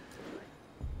 actually.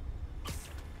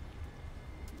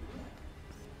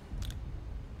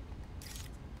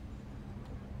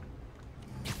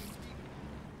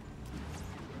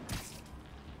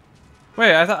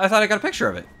 Wait, I thought I got a picture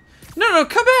of it. No,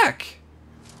 come back!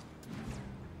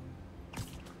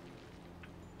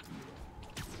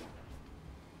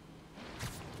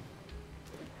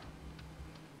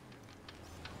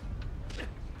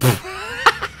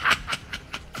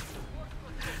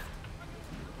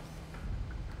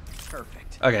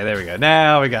 Perfect. Okay, there we go.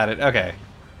 Now we got it. Okay.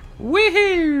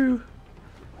 Woohoo!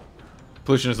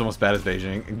 Pollution is almost bad as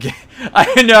Beijing.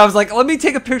 I know, I was like, let me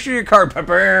take a picture of your car,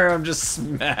 Pepper. I'm just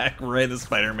smack right the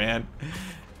Spider-Man.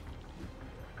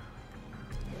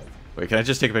 Wait, can I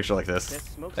just take a picture like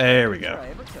this? There we go.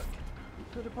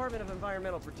 The Department of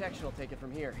Environmental Protection will take it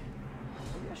from here.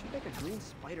 Maybe I should make a green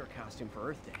spider costume for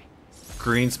Earth Day.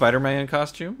 Green Spider-Man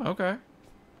costume? Okay.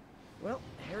 Well,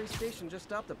 Harry Station just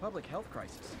stopped a public health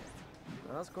crisis.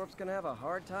 Oscorp's gonna have a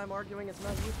hard time arguing it's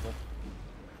not useful.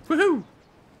 Woohoo!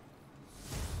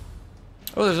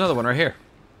 Oh, there's another one right here.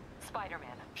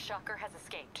 Spider-Man, Shocker has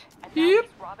escaped, and now he's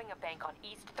robbing a bank on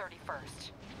East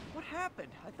 31st. What happened?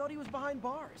 I thought he was behind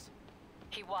bars.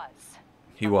 He was.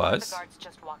 He One of was? the guards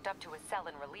just walked up to his cell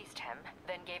and released him,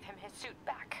 then gave him his suit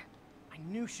back. I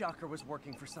knew Shocker was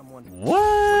working for someone. What?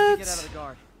 When did he get out of the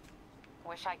guard?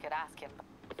 Wish I could ask him.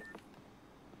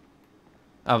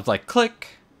 I was like, click.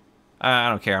 I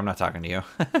don't care. I'm not talking to you.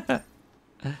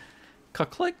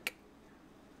 Click.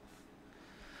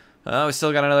 Oh, we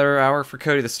still got another hour for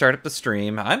Cody to start up the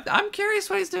stream. I'm curious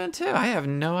what he's doing too. I have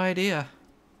no idea.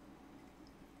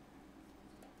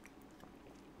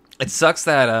 It sucks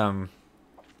that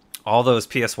all those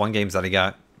PS1 games that he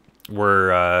got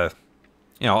were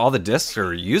you know, all the discs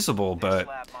are usable, but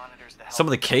some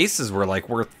of the cases were like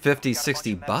worth 50,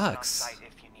 60 bucks.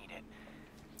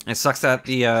 It sucks that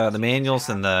the manuals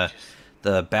and the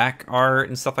back art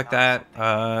and stuff like that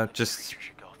just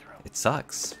it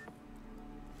sucks.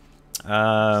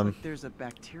 Like there's a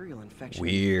bacterial infection.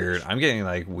 Weird. I'm getting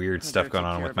like weird stuff going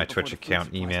on with my Twitch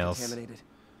account emails.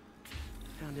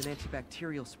 Found an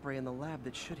antibacterial spray in the lab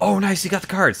that should. Oh, nice! You got the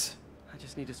cards. I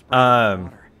just need to spray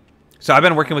water. So I've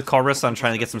been working with Colress on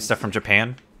trying to get some stuff from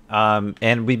Japan.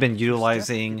 and we've been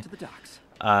utilizing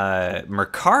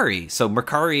Mercari. So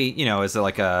Mercari, you know, is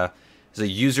a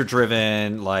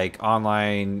user-driven like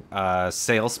online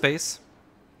sales space,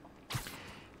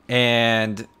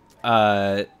 and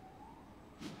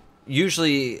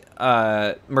usually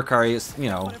Mercari is, you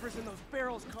know,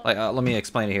 like let me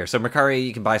explain it here. So Mercari,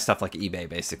 you can buy stuff like eBay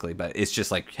basically, but it's just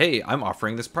like, hey, I'm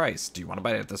offering this price. Do you want to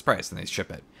buy it at this price? And they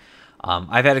ship it.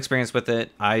 I've had experience with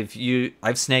it. I've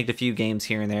snagged a few games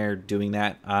here and there doing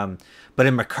that. But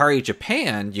in Mercari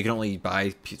Japan, you can only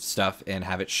buy stuff and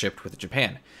have it shipped with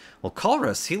Japan. Well,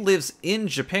 Kalrus, he lives in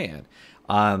Japan,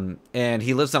 and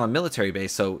he lives on a military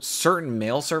base. So certain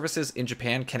mail services in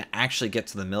Japan can actually get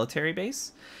to the military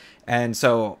base. And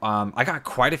so I got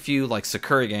quite a few like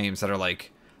Sakura games that are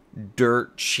like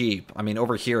dirt cheap. I mean,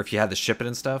 over here, if you had to ship it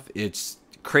and stuff, it's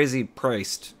crazy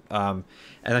priced. And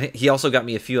he also got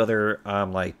me a few other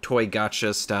like toy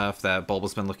gacha stuff that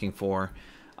Bulba's been looking for.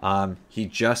 He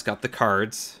just got the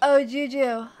cards. Oh,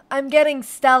 Juju, I'm getting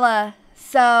Stella,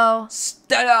 so...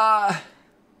 Stella!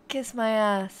 Kiss my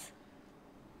ass.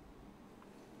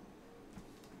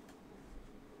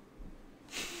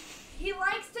 He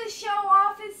likes to show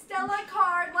off his Stella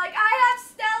card. Like, I have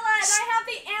Stella, and I have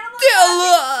the Animal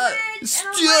Crossing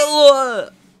Switch. And I'm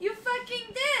like, you fucking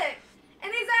dick.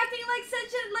 And he's acting like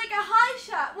such a high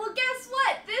shot. Well, guess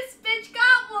what? This bitch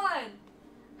got one.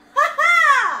 Ha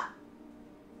ha!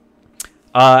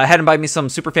 I had him buy me some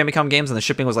Super Famicom games, and the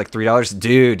shipping was like $3.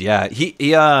 Dude, yeah,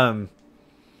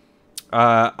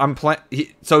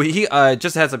 so he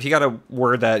just a heads up, he got a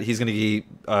word that he's gonna be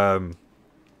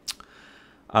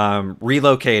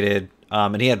relocated,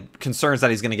 and he had concerns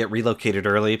that he's gonna get relocated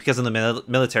early because in the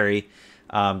military,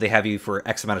 they have you for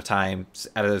X amount of time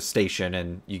at a station,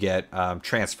 and you get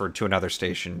transferred to another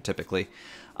station typically.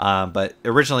 But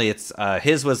originally, it's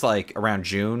his was like around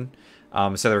June.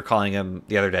 So they were calling him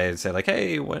the other day and say like,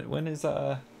 "Hey, when is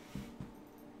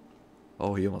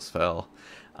Oh, he almost fell.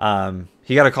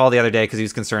 He got a call the other day because he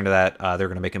was concerned that they're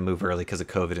going to make him move early because of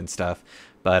COVID and stuff.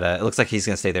 But it looks like he's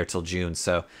going to stay there till June.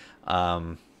 So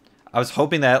I was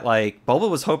hoping that, like, Bulba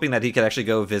was hoping that he could actually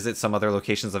go visit some other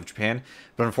locations of Japan.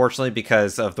 But unfortunately,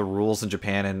 because of the rules in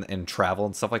Japan and travel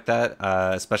and stuff like that,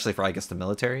 especially for, I guess, the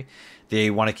military, they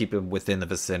want to keep him within the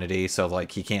vicinity. So,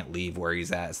 like, he can't leave where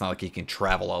he's at. It's not like he can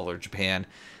travel all over Japan.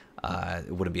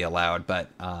 It wouldn't be allowed. But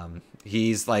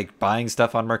he's, like, buying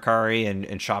stuff on Mercari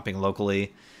and shopping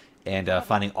locally and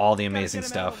finding all the amazing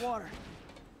stuff.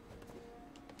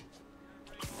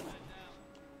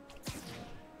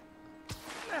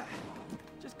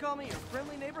 Call me your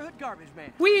friendly neighborhood garbage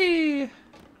man. Whee! These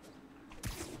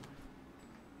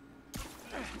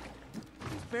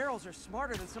barrels are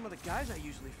smarter than some of the guys I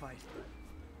usually fight.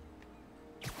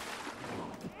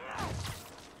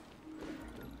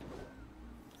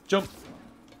 Jump.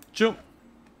 Jump.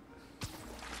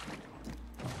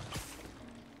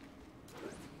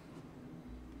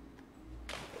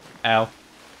 Ow.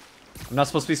 I'm not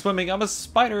supposed to be swimming. I'm a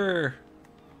spider.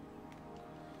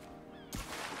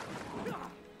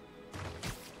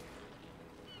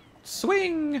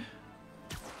 Swing!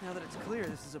 Now that it's clear,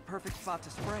 this is a perfect spot to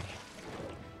spray.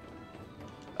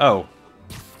 Oh.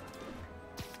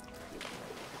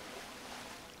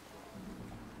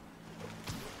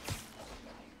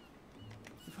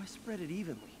 If I spread it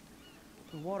evenly,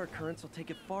 the water currents will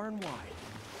take it far and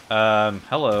wide.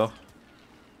 Hello.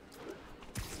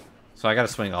 So I gotta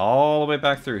swing all the way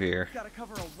back through here. Gotta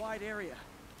cover a wide area.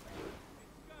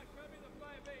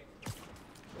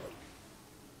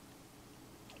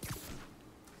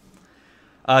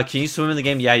 Can you swim in the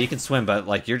game? Yeah, you can swim, but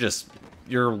like you're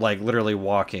like literally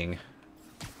walking.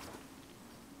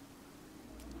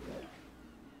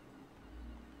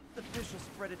 The fish will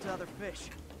spread it to other fish,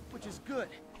 which is good.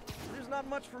 There's not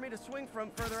much for me to swing from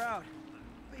further out.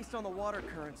 Based on the water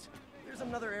currents, there's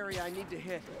another area I need to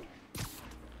hit.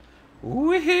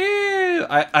 Woohoo!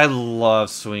 I love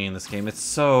swinging in this game. It's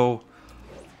so...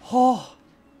 Oh!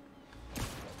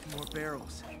 More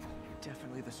barrels.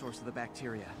 Definitely the source of the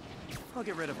bacteria. I'll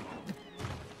get rid of them.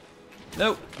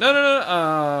 No. No, no, no.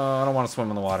 I don't want to swim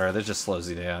in the water. That just slows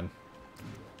you down.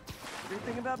 Great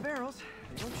thing about barrels,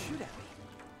 they don't shoot at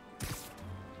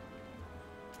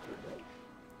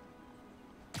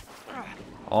me.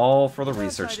 All for the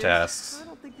research tasks. I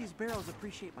don't think these barrels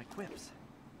appreciate my quips.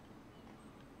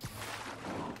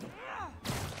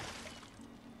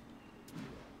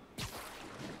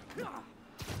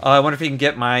 I wonder if you can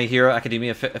get My Hero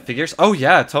Academia figures. Oh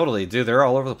yeah, totally, dude. They're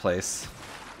all over the place.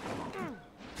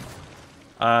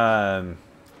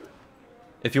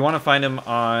 If you want to find them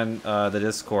on the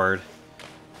Discord,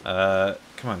 come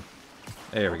on.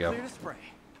 There we go.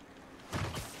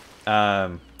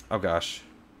 Oh gosh.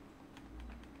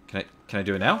 Can I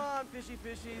do it now? Come on, fishy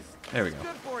fishies. There we It's go.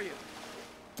 good for you.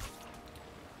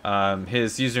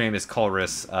 His username is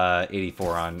Colrus84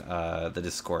 on the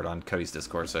Discord, on Cody's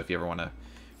Discord. So if you ever want to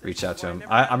reach out to him,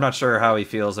 I'm not sure how he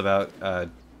feels about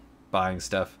buying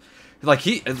stuff. Like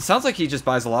it sounds like he just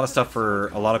buys a lot of stuff for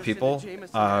a lot of people,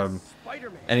 and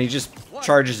he just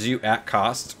charges you at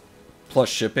cost plus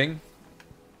shipping.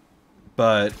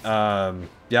 But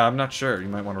yeah, I'm not sure. You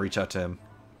might want to reach out to him.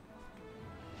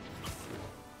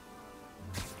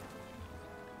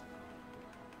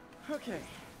 Okay,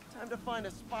 time to find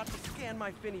a spot to scan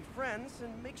my finny friends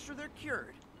and make sure they're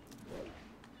cured.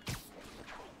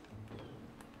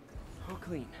 Oh,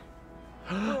 clean.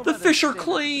 The fish are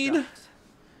clean.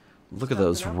 Look at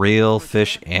those real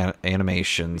fish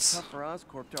animations.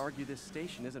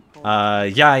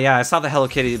 Yeah, I saw the Hello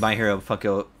Kitty My Hero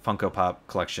Funko Pop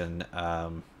collection.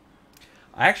 I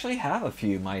actually have a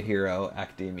few My Hero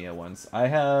Academia ones. I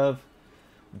have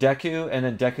Deku, and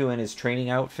then Deku in his training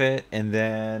outfit, and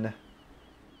then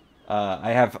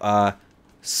I have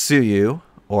Suyu,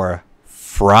 or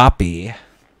Froppy.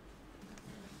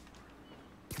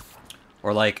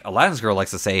 Or like Aladdin's girl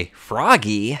likes to say,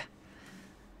 Froggy.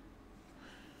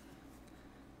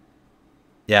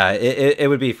 Yeah, it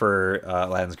would be for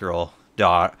Aladdin's girl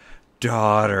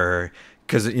daughter,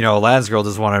 because you know Aladdin's girl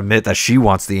doesn't want to admit that she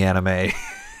wants the anime.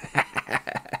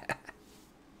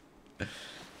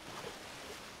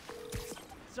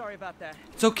 Sorry about that.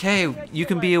 It's okay. You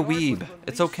can be a weeb.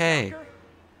 It's okay.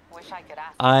 Wish I could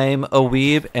ask. I'm a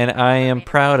weeb, and I am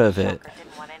proud of it.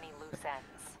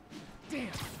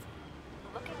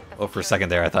 Oh, for a second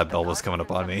there, I thought Belle was coming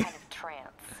up on me.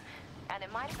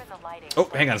 Oh,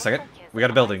 hang on a second. We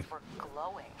got a building.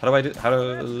 How do I do? How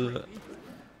do?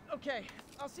 Okay,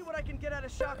 I'll see what I can get out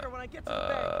of Shocker when I get to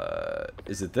the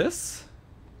bay. Is it this?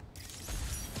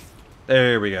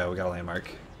 There we go. We got a landmark.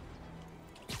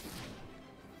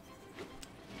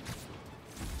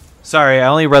 Sorry, I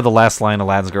only read the last line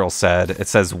Aladdin's girl said. It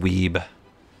says weeb.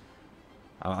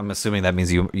 I'm assuming that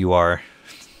means you are.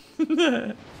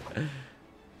 Yeah,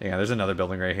 there's another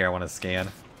building right here I want to scan.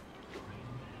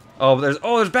 Oh,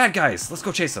 there's bad guys. Let's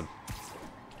go chase them.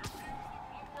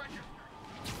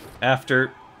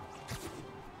 After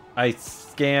I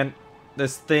scan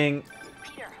this thing.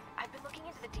 Peter, I've been looking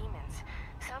into the demons.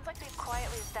 Sounds like they've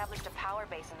quietly established a power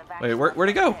base in the vacuum. Wait, where'd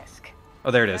he go? Oh,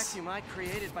 there it is. Vacuum I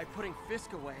created by putting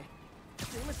Fisk away.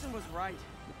 Jameson was right.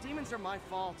 The demons are my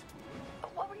fault.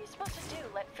 But what were you supposed to do?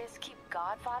 Let Fisk keep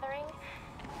godfathering?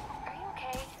 Are you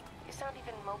okay? You sound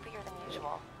even mopier than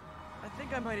usual. I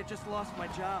think I might have just lost my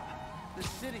job. The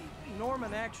city,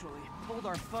 Norman actually, pulled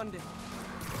our funding.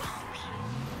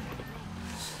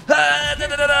 Ah, da,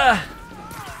 da, da, da.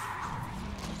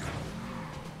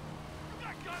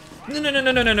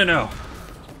 No.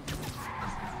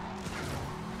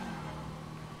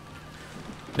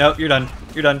 No, you're done.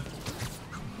 You're done.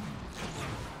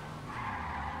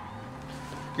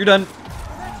 You're done.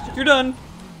 You're done.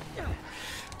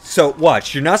 So,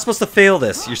 watch. You're not supposed to fail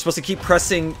this. You're supposed to keep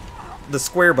pressing the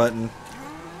square button.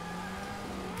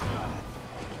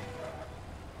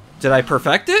 Did I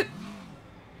perfect it?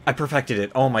 I perfected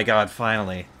it. Oh my god,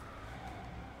 finally.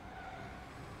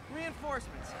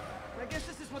 Reinforcements. I guess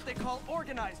this is what they call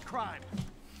organized crime.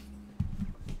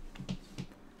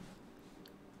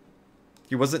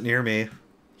 He wasn't near me.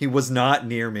 He was not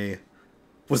near me.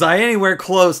 Was I anywhere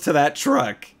close to that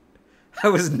truck? I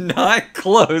was not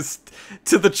close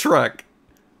to the truck.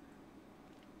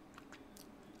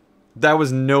 That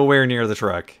was nowhere near the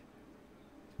truck.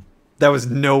 That was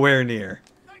nowhere near.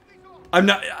 I'm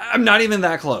not even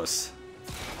that close.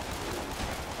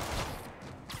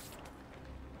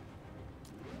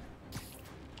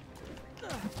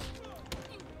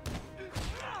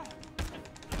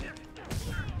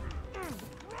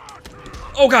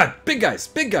 Oh god, big guys,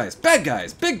 bad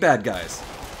guys, big bad guys.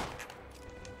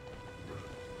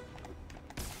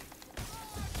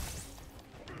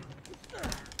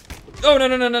 Oh no.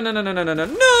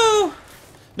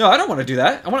 No, I don't want to do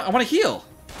that. I want to heal.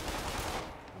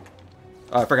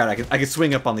 Oh, I forgot I can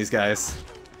swing up on these guys.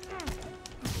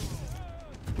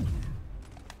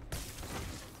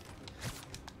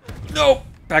 No,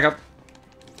 back up.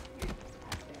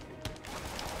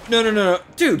 No.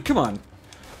 Dude, come on.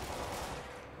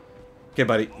 Okay,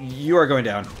 buddy, you are going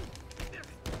down.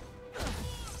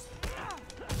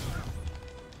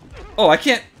 Oh, I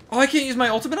can't use my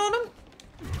ultimate on him?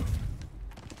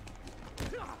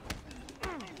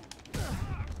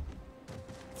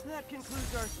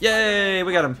 Yay,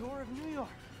 we got him.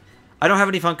 I don't have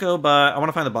any Funko, but I want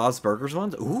to find the Bob's Burgers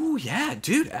ones. Ooh, yeah,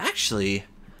 dude, actually.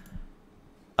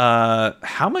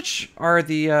 How much are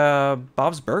the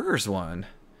Bob's Burgers one?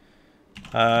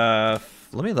 Let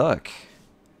me look.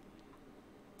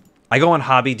 I go on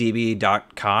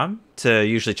hobbydb.com to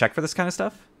usually check for this kind of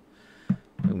stuff.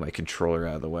 Move my controller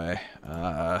out of the way.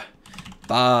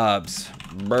 Bob's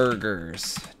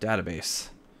Burgers database.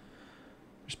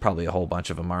 There's probably a whole bunch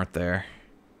of them, aren't there?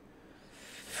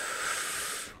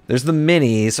 There's the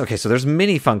minis. Okay, so there's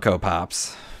mini Funko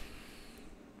Pops.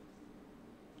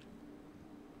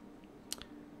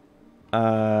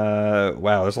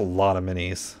 Wow, there's a lot of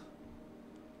minis.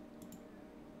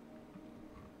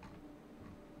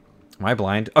 Am I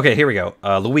blind? Okay, here we go.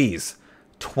 Louise,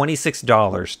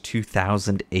 $26,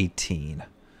 2018.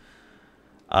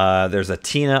 There's a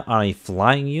Tina on a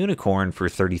flying unicorn for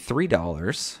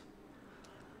 $33.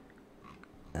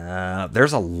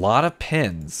 There's a lot of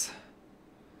pins.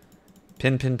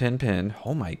 Pin.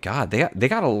 Oh my god, they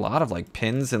got a lot of like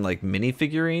pins and like mini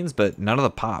figurines, but none of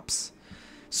the pops.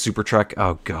 Super Truck.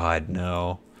 Oh god,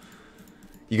 no.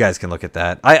 You guys can look at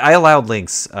that. I allowed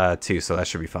links too, so that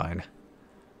should be fine.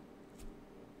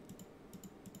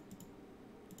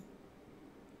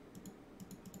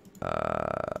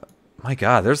 My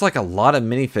god, there's like a lot of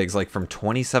minifigs like from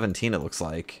 2017 it looks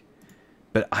like.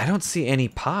 But I don't see any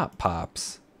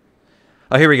pops.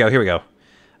 Oh, here we go.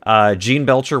 Gene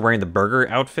Belcher wearing the burger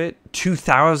outfit,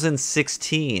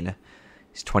 2016.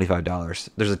 He's $25.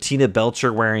 There's a Tina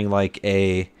Belcher wearing like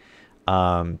a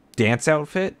dance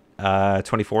outfit,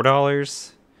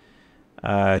 $24.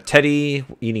 Teddy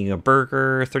eating a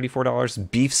burger,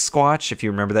 $34. Beef Squatch, if you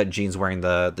remember that, Gene's wearing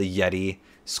the Yeti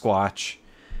Squatch.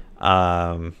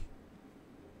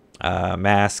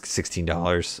 Mask,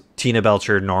 $16. Tina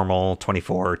Belcher, normal,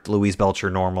 $24. Louise Belcher,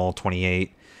 normal,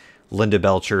 $28. Linda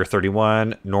Belcher,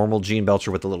 $31. Normal Gene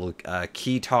Belcher with the little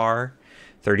keytar,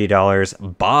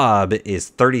 $30. Bob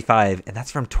is $35, and that's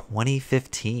from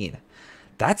 2015.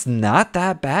 That's not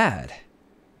that bad.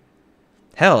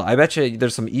 Hell, I bet you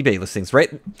there's some eBay listings,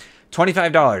 right?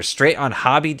 $25, straight on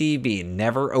HobbyDB,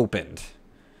 never opened.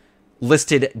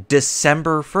 Listed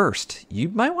December 1st. You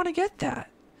might want to get that.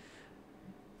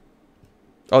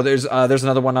 Oh, there's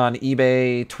another one on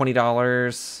eBay,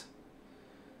 $20.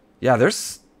 Yeah,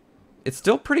 it's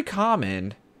still pretty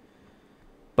common,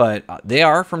 but they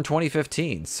are from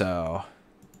 2015, so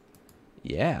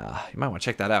yeah, you might want to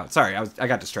check that out. Sorry, I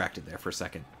got distracted there for a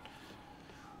second.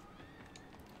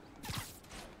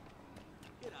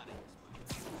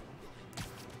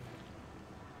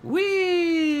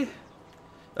 Whee!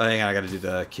 Oh, hang on, I gotta do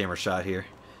the camera shot here.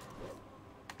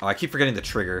 Oh, I keep forgetting the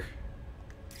trigger.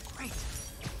 Great.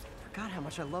 Forgot how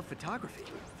much I love photography.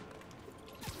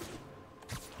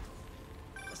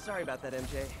 Sorry about that,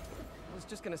 MJ. I was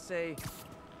just gonna say,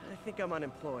 I think I'm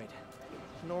unemployed.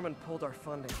 Norman pulled our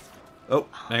funding. Oh,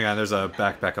 hang on, there's a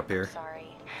backpack up here. Sorry.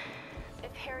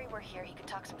 If Harry were here, he could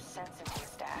talk some sense into his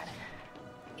dad.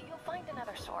 You'll find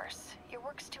another source. Your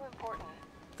work's too important.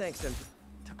 Thanks, MJ.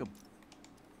 Took a...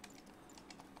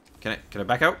 Can I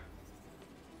back out?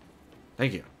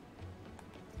 Thank you.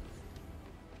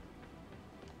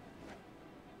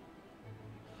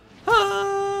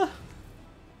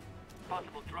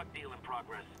 Possible drug deal in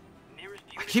progress. Nearest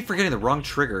I keep forgetting the wrong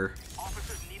trigger.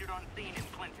 officers needed on scene in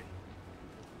Clinton.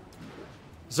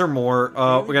 Is there more?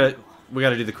 We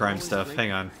gotta do the crime stuff.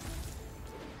 Hang on.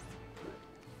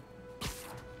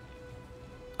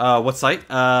 What site?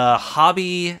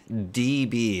 HobbyDB,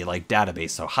 like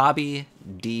database. So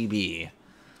HobbyDB.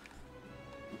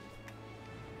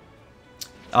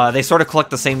 They sort of collect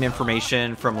the same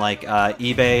information from like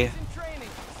eBay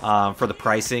for the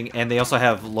pricing, and they also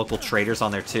have local traders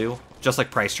on there too, just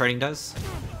like Price Trading does.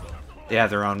 They have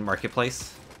their own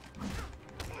marketplace.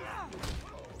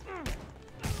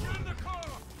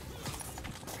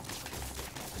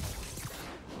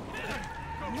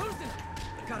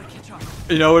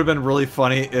 You know what would have been really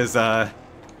funny is I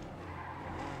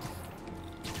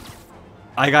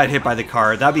got hit by the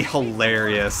car. That'd be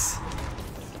hilarious.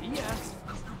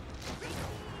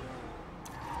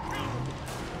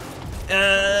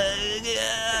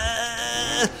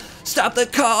 Stop the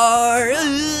car!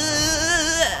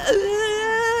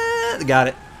 Got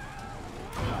it.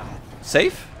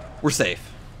 Safe? We're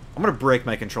safe. I'm gonna break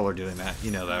my controller doing that.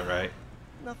 You know that, right?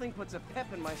 Nothing puts a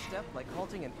pep in my step like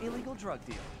halting an illegal drug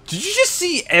deal. Did you just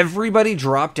see everybody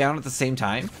drop down at the same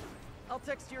time? I'll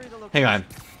text Yuri the location. Hang on.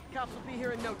 Cops will be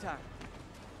here in no time.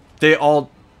 They all...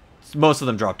 Most of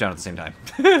them dropped down at the same time.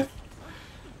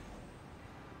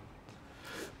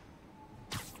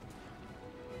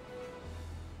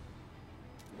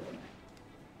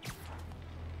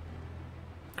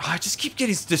 I just keep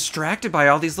getting distracted by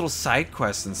all these little side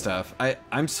quests and stuff.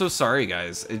 I'm so sorry,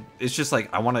 guys. It's just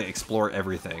like I want to explore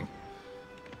everything.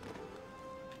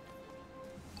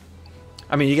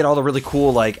 I mean, you get all the really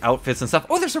cool like outfits and stuff.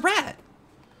 Oh, there's a rat.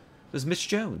 There's Mitch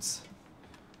Jones.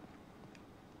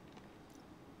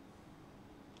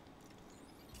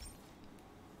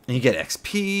 And you get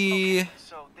XP. Okay,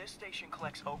 so this station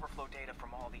collects overflow data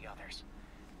from all the others.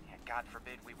 Yeah, God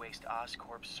forbid we waste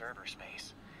Oscorp's server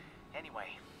space. Anyway,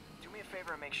 do me a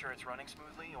favor and make sure it's running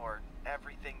smoothly, or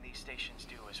everything these stations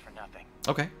do is for nothing.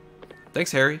 Okay.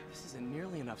 Thanks, Harry. This isn't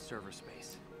nearly enough server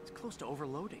space. It's close to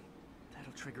overloading.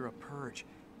 That'll trigger a purge,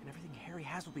 and everything Harry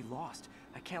has will be lost.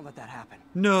 I can't let that happen.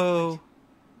 No.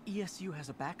 Wait. ESU has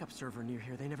a backup server near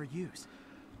here they never use.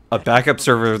 A backup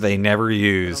server they never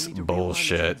use.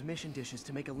 Bullshit. Transmission dishes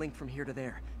to make a link from here to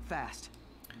there. Fast.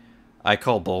 I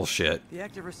call bullshit. The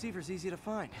active receiver's easy to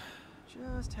find.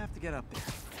 Just have to get up there.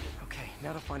 Okay,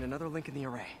 now to find another link in the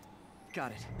array.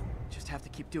 Got it. Just have to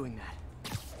keep doing that.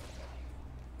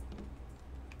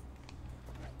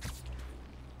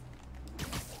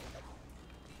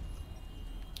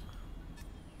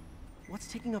 What's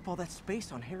taking up all that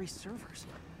space on Harry's servers?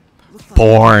 Looks like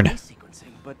Porn.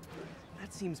 Sequencing, but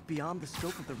that seems beyond the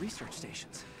scope of the research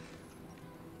stations.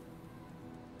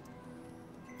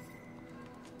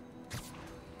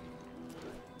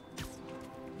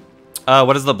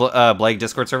 What is the Blake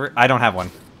Discord server? I don't have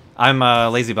one. I'm a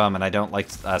lazy bum and I don't like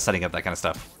setting up that kind of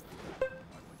stuff.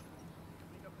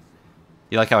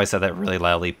 You like how I said that really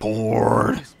loudly?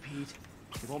 Porn.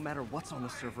 It won't matter what's on the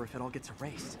server if it all gets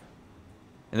erased.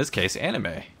 In this case,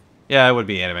 anime. Yeah, it would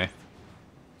be anime.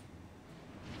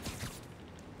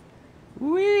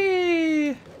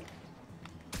 Whee!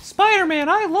 Spider-Man,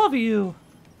 I love you!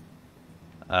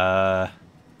 Where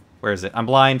is it? I'm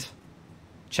blind.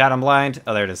 Chat, I'm blind.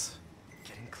 Oh, there it is.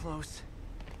 Getting close.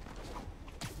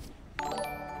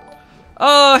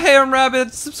 Oh, hey, I'm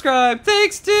Rabbit. Subscribe.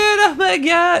 Thanks, dude. Oh, my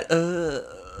God.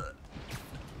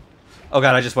 Oh,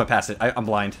 God, I just went past it. I'm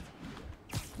blind.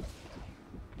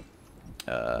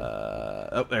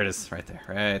 Oh, there it is. Right there.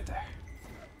 Right there.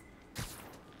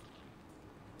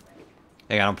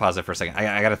 Hang on, I'll pause it for a second.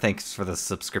 I gotta thanks for the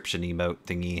subscription emote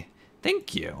thingy.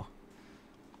 Thank you.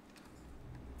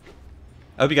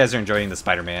 I hope you guys are enjoying the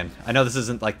Spider-Man. I know this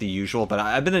isn't like the usual, but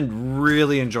I've been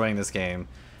really enjoying this game.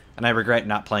 And I regret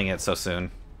not playing it so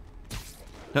soon.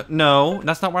 No,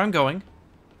 that's not where I'm going.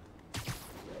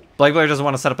 Blake Blair doesn't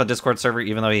want to set up a Discord server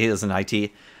even though he is in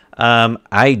IT.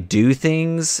 I do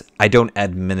things. I don't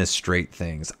administrate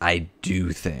things. I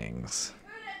do things.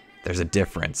 There's a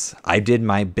difference. I did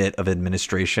my bit of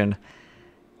administration.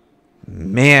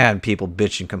 Man, people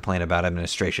bitch and complain about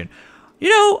administration. You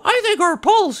know, I think our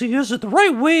policy isn't the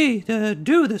right way to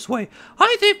do this way.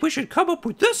 I think we should come up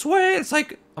with this way. It's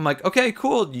like, I'm like, okay,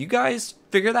 cool. You guys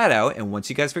figure that out. And once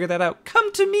you guys figure that out,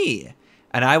 come to me.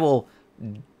 And I will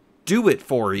do it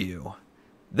for you.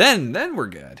 Then we're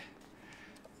good.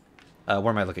 Where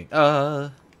am I looking?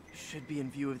 Should be in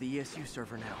view of the ESU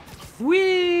server now.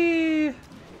 Whee!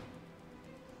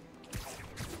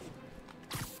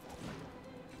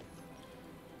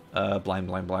 Blind.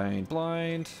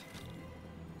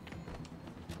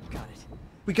 Got it.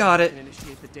 We got it. I can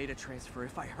initiate the data transfer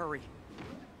if I hurry.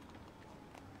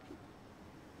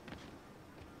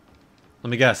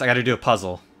 Let me guess. I got to do a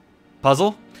puzzle.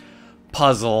 Puzzle?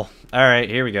 Puzzle. All right,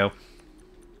 here we go.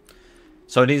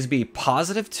 So it needs to be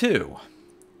 +2.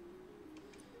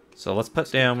 So let's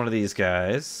put down one of these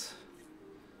guys.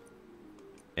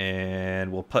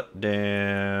 And we'll put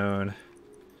down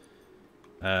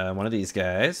one of these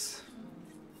guys.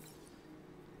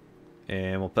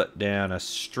 And we'll put down a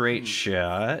straight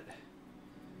shot.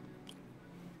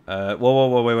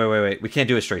 Whoa, wait. We can't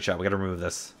do a straight shot. We gotta remove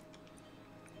this.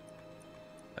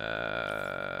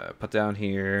 Put down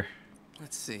here.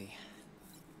 Let's see.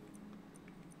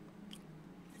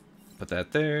 Put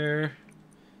that there.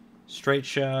 Straight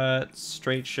shot,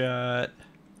 straight shot.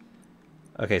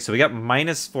 Okay, so we got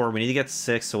 -4. We need to get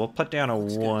 6, so we'll put down a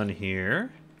 1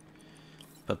 here.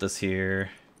 Put this here.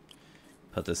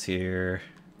 Put this here.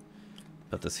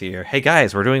 Put this here. Hey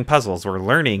guys, we're doing puzzles. We're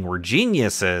learning. We're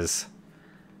geniuses.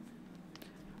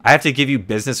 I have to give you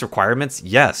business requirements?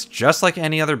 Yes, just like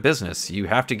any other business. You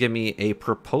have to give me a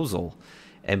proposal.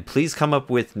 And please come up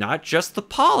with not just the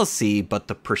policy, but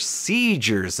the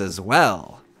procedures as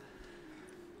well.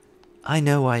 I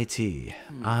know IT.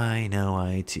 I know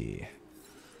IT.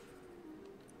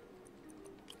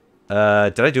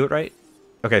 Did I do it right?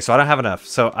 Okay, so I don't have enough.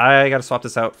 So I gotta swap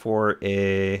this out for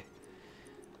a...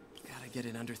 Gotta get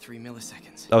it under 3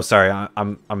 milliseconds. Oh, sorry.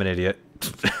 I'm an idiot.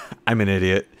 I'm an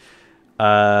idiot.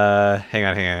 Hang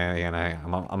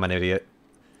on. I'm an idiot.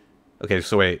 Okay,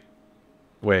 so wait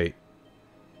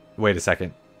a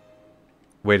second.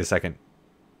 Let's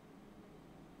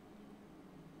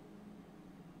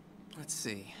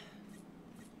see.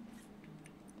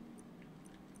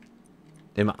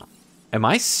 Am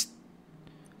I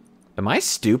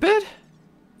stupid?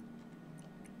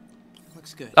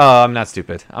 Looks good. Oh, I'm not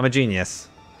stupid. I'm a genius.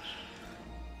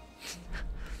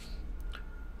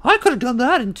 I could have done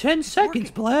that in 10 seconds,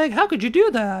 Blag. How could you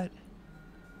do that?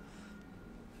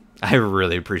 I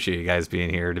really appreciate you guys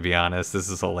being here, to be honest. This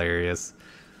is hilarious.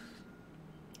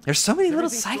 There's so many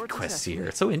little side quests here.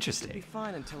 It's so interesting. Be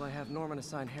fine until I have Norman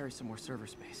assign Harry some more server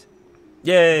space.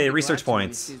 Yay, research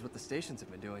points. Sees what the stations have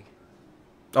been doing.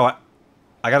 Oh,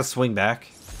 I gotta swing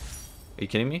back. Are you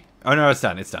kidding me? Oh no, it's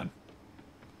done. It's done.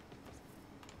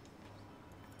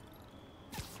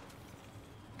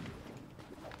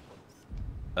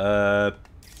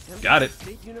 Got it.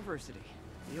 State University,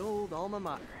 the old alma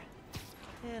mater,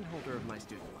 and holder of my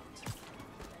student loans.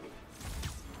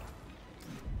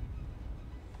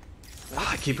 Oh,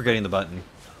 I keep forgetting the button.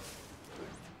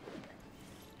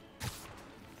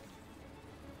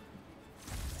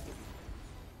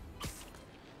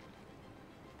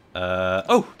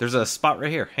 Oh, there's a spot right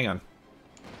here. Hang on.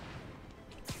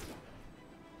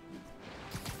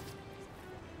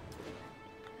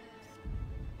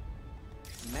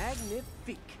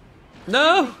 Magnifique.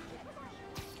 No!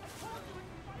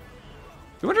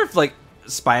 I wonder if, like,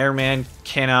 Spider-Man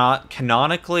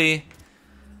canonically...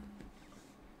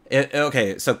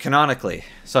 okay, so canonically.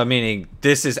 So, meaning,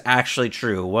 this is actually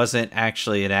true. It wasn't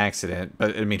actually an accident.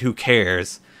 But, I mean, who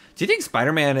cares? Do you think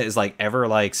Spider-Man is, like, ever,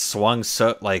 like, swung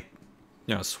so... like,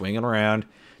 you know, swinging around?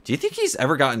 Do you think he's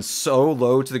ever gotten so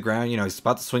low to the ground, you know, he's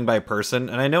about to swing by a person?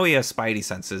 And I know he has spidey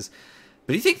senses.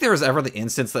 But do you think there was ever the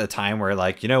instance at a time where,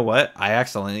 like, you know what? I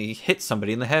accidentally hit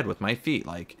somebody in the head with my feet.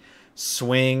 Like,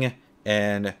 swing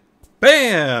and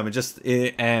bam!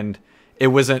 And it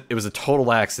was a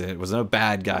total accident. It wasn't a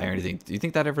bad guy or anything. Do you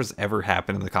think that ever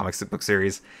happened in the comics book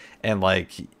series? And,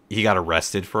 like, he got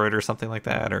arrested for it or something like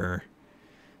that? Or,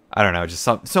 I don't know, just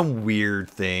some weird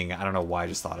thing. I don't know why I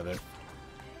just thought of it.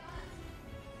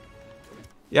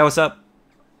 Yeah, what's up?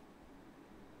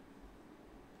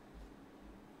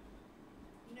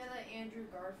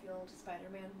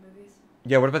 Spider-Man movies?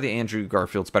 Yeah, what about the Andrew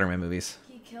Garfield Spider-Man movies?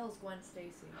 He kills Gwen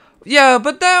Stacy. Yeah,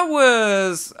 but that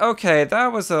was... okay,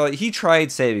 that was a... he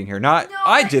tried saving her, not... No,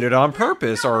 I did it on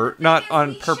purpose, or not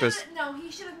on purpose. No,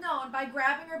 he should have known by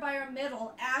grabbing her by her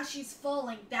middle as she's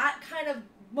falling. That kind of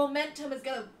momentum is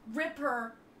going to rip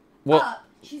her up.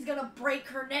 She's going to break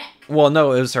her neck. Well,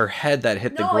 no, it was her head that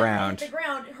hit the ground. It hit the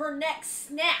ground. Her neck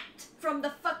snapped from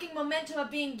the fucking momentum of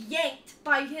being yanked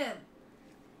by him.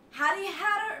 Had he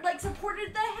had her, like,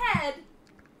 supported the head,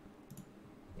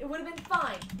 it would have been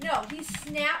fine. No, he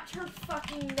snapped her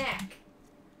fucking neck.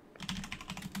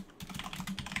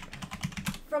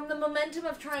 From the momentum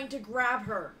of trying to grab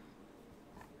her.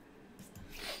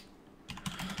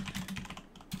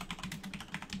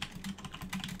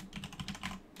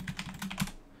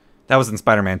 That was in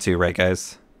Spider-Man 2, right,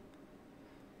 guys?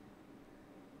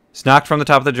 It's knocked from the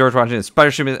top of the George Washington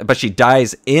Spider-Man, but she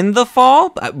dies in the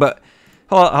fall? But...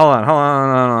 Hold on.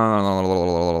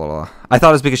 I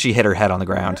thought it was because she hit her head on the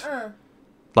ground.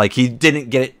 Like, he didn't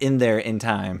get it in there in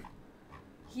time.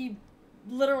 He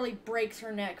literally breaks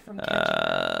her neck from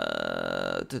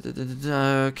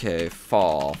okay,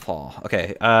 fall.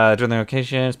 Okay, during the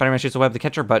occasion, Spider-Man shoots a web to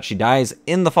catch her, but she dies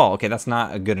in the fall. Okay, that's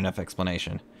not a good enough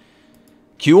explanation.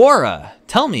 Kiora!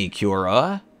 Tell me,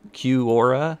 Kiora.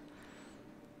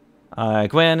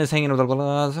 Gwen is hanging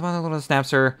with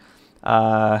snaps her.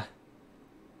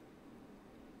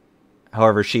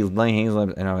 However,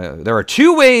 there are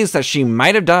two ways that she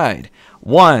might have died.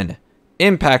 One,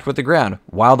 impact with the ground.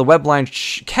 While the web line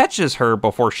catches her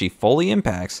before she fully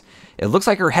impacts, it looks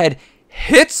like her head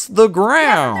hits the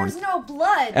ground. Yeah, but there's no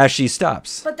blood. As she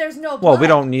stops. But there's no blood. Well, we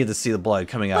don't need to see the blood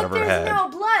coming out of her head. But there's no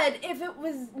blood if it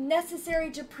was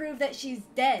necessary to prove that she's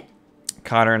dead.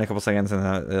 Caught her in a couple seconds, and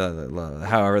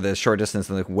however, the short distance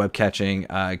and the web catching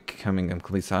coming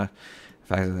complete fact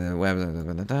of the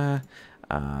web.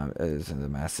 Is a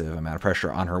massive amount of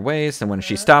pressure on her waist, and when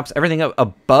she stops, everything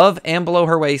above and below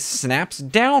her waist snaps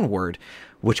downward,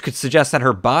 which could suggest that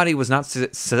her body was not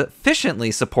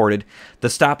sufficiently supported. The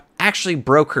stop actually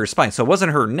broke her spine. So it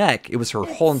wasn't her neck, it was her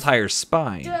whole entire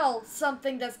spine. Still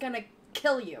something that's gonna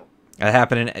kill you. That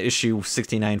happened in issue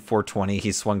 69/420.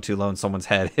 He swung too low and someone's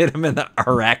head hit him in the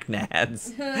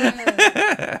arachnads.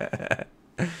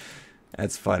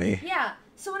 That's funny. Yeah,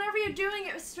 so whenever you're doing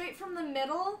it straight from the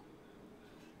middle,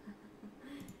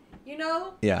 you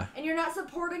know? Yeah. And you're not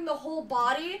supporting the whole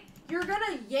body, you're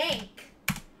gonna yank.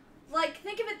 Like,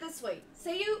 think of it this way.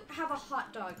 Say you have a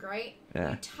hot dog, right?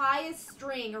 Yeah. You tie a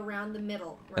string around the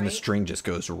middle, right? And the string just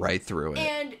goes right through it.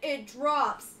 And it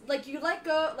drops. Like, you let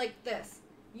go, like this.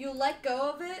 You let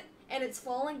go of it, and it's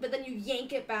falling, but then you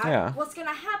yank it back. Yeah. What's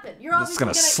gonna happen? You're It's obviously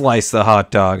gonna slice the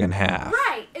hot dog in half.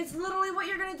 Right. It's literally what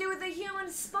you're gonna do with a human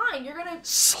spine. You're gonna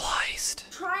sliced.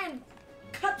 Try and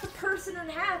cut the person in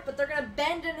half, but they're gonna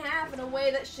bend in half in a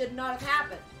way that should not have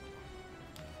happened.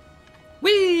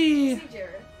 Whee! See,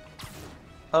 Jared.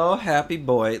 Oh, happy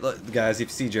boy. Look, guys, you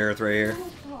see Jareth right here.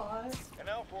 And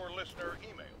now for listener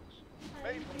emails.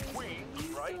 May from Queens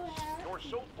writes, "You're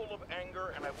so full of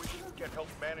anger, and I wish you could get help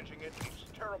managing it. It's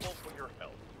terrible for your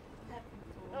health."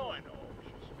 Now I know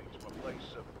she speaks from a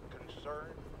place of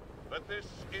concern, but this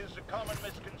is a common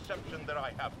misconception that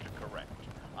I have to correct.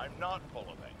 I'm not full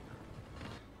of anger.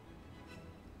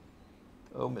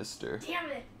 Oh, mister. Damn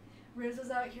it! Riz was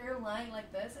out here lying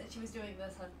like this, and she was doing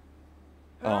this, huh?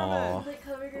 Aww.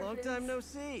 Long time no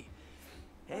see.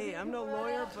 Hey, I'm no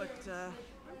lawyer, but I'm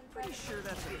pretty sure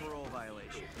that's a parole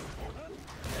violation.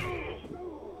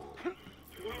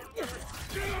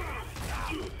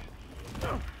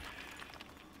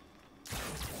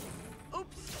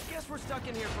 Oops, guess we're stuck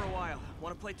in here for a while.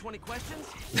 Want to play 20 questions?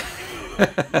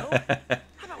 No?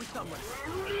 How about we thumb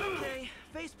wrestle? Okay,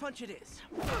 face punch it is.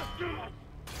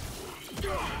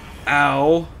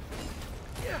 Ow.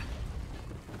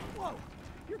 Whoa,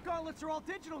 your gauntlets are all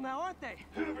digital now, aren't they?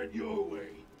 Have it your way.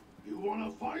 You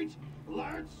wanna fight?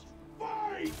 Let's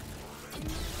fight!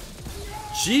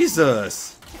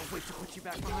 Jesus. Can't wait to put you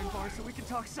back behind bars so we can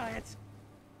talk science.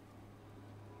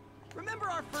 Remember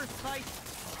our first fight?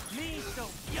 Me so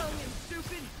young and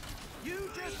stupid. You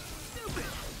just stupid.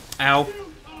 Ow.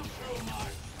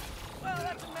 Well,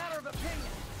 that's a matter of opinion.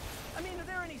 I mean, are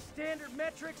there any standard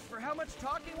metrics for how much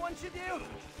talking one should do?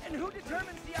 And who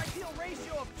determines the ideal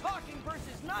ratio of talking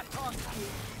versus not talking?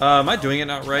 Am I doing it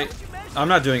not right? I'm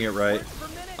not doing it right.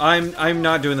 I'm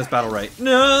not doing this battle right.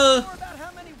 No.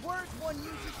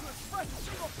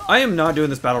 I am not doing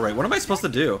this battle right. What am I supposed to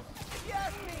do?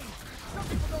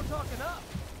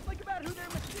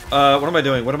 What am I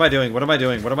doing? What am I doing? What am I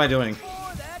doing? What am I doing?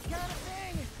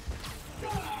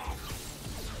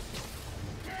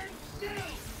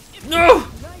 No!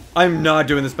 I'm not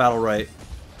doing this battle right.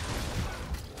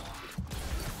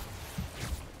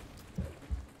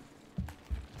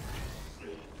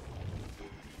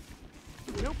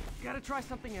 Nope, gotta try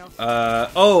something else.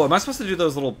 Oh, am I supposed to do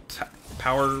those little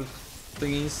power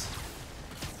thingies?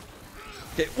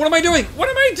 Okay, what am I doing? What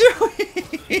am I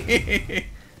doing?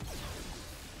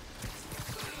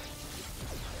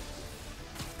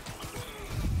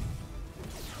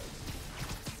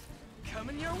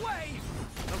 Coming your way.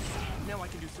 Okay, now I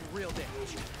can do some real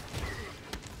damage.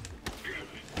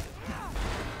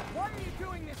 Why are you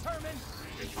doing this, Herman?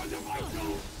 Because if I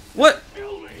don't, What?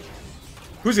 kill me.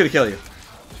 Who's gonna kill you?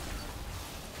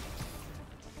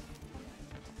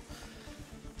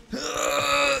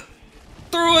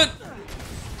 Throw it!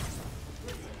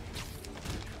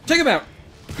 Take him out!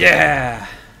 Yeah!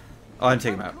 Oh, I'm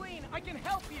taking him out. I can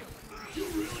help you. You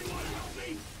really want to help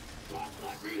me? Just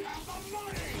let me have the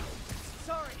money.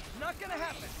 Sorry, not gonna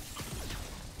happen.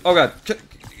 Oh god.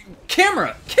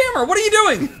 Camera! Camera! What are you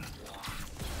doing?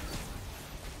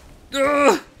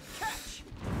 Ugh.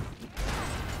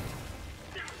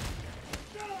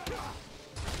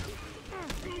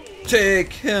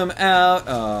 Take him out.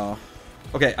 Oh.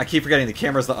 Okay, I keep forgetting the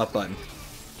camera's the up button.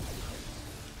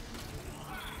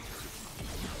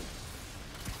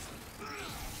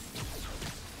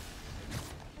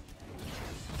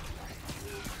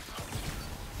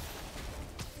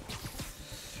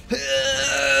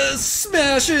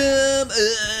 Smash him!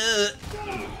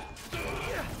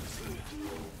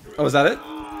 Oh, is that it?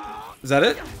 Is that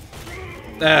it?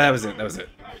 That was it. That was it.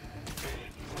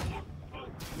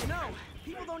 No,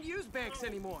 people don't use banks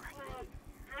anymore.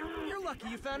 You're lucky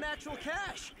you found actual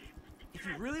cash. If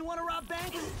you really want to rob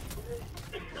banks,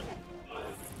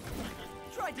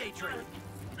 try day trading.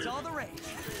 It's all the rage.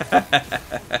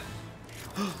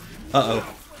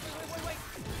 Uh-oh.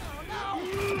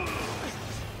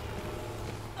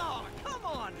 Oh, come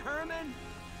on, Herman.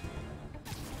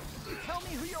 You tell me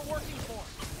who you're working for.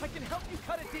 I can help you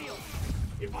cut a deal.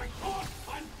 If I talk,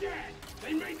 I'm dead.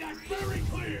 They made that very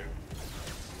clear.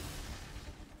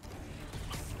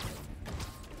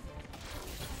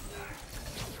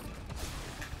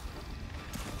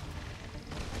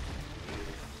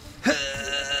 You're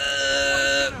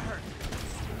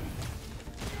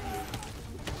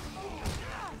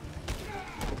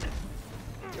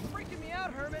freaking me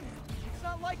out, Herman. It's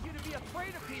not like you to be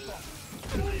afraid of people.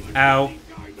 Ow.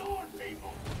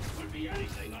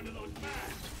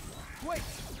 Wait,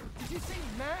 did you say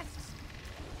masks?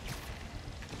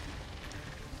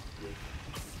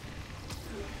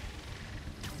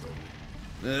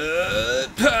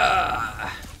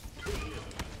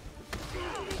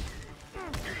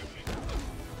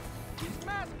 These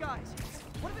mask guys,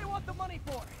 what do they want the money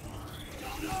for?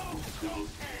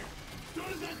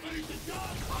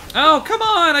 Oh, come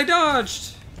on! I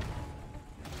dodged!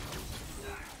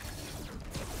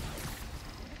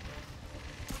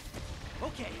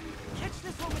 Okay, catch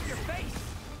this one with your face.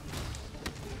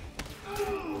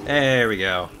 There we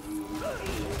go.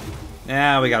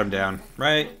 Now we got him down,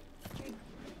 right?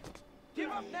 Give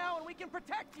up now and we can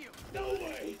protect you. No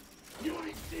way! You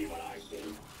ain't see what I see.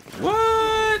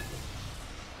 What?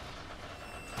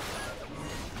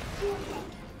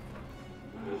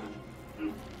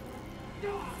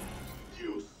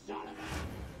 You son of a...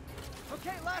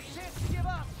 Okay, last chance to give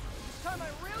up. This time I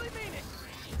really mean it.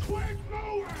 Quit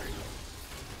moving!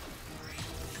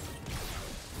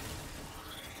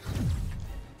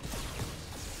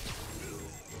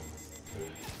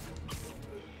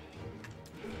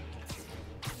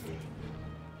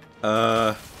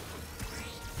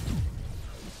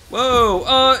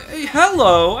 Whoa, hey,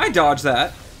 hello! I dodged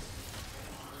that.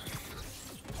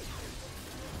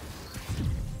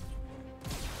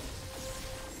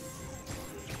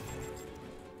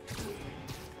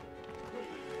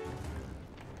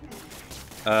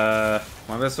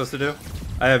 What am I supposed to do?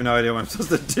 I have no idea what I'm supposed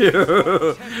to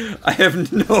do. I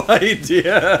have no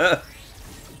idea.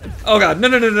 Oh god, no,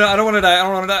 no, no, no, I don't want to die, I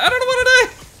don't want to die, I don't want to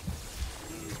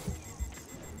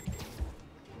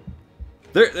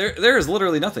die! There is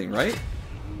literally nothing, right?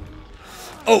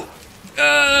 Oh!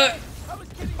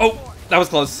 Oh, that was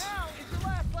close.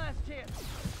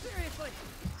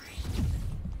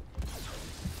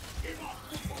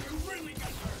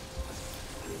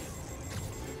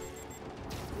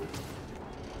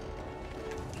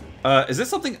 Is this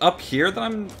something up here that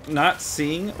I'm not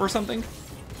seeing or something?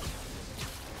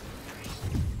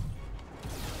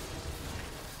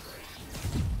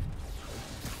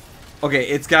 Okay,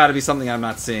 it's gotta be something I'm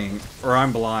not seeing, or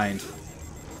I'm blind.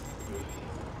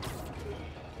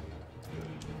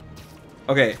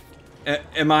 Okay,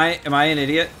 am I an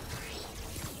idiot?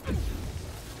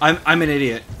 I'm an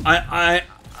idiot.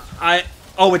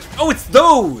 Oh, it's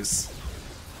those!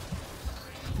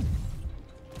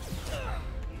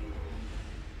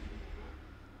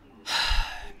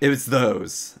 It was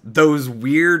those. Those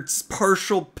weird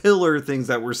partial pillar things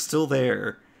that were still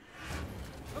there.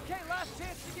 Okay, last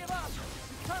chance to give up.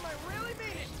 This time I really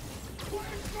mean it.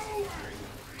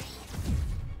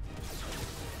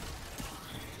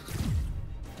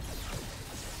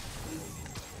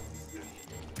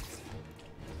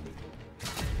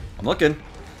 I'm looking.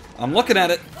 I'm looking at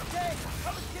it. Okay,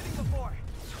 I was kidding before.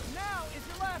 Now is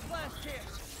your last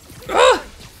chance. Ah!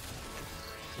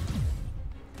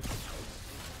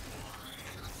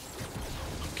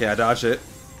 Okay, I dodged it.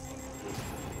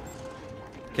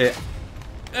 Okay.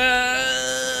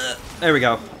 There we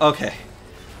go. Okay.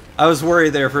 I was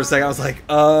worried there for a second. I was like,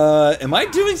 am I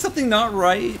doing something not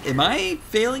right? Am I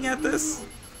failing at this?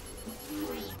 You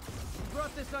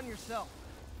brought this on yourself.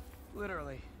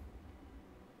 Literally.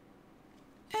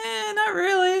 Not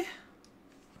really.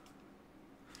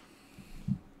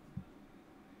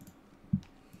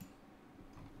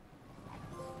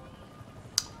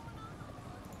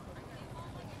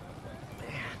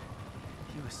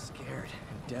 He was scared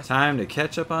and desperate. Time to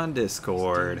catch up on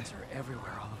Discord. These demons are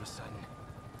everywhere all of a sudden.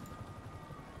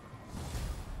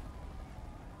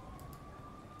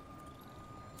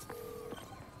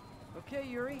 Okay,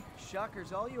 Yuri.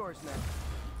 Shocker's all yours now.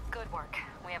 Good work.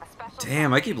 We have a special.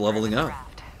 Damn, I keep leveling up.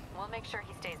 We'll make sure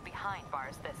he stays behind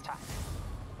bars this time.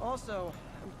 Also,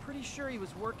 I'm pretty sure he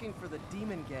was working for the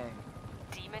Demon Gang.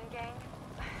 Demon Gang?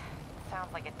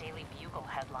 Sounds like a Daily Bugle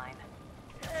headline.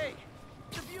 Hey!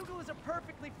 The Bugle is a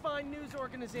perfectly fine news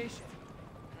organization.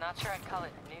 Not sure I'd call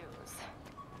it news.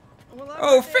 Well,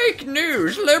 Oh, fake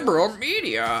news, liberal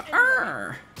media.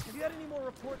 Arr. Have you had any more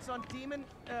reports on demon,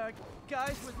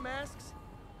 guys with masks?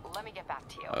 Let me get back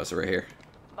to you. Oh, it's right here.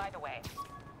 By the way,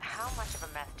 how much of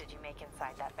a mess did you make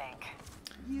inside that bank?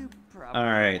 You probably.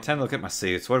 Alright, time to look at my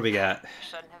suits. What do we got?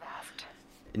 Shouldn't have asked.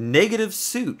 Negative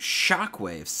suit.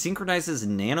 Shockwave. Synchronizes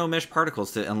nanomesh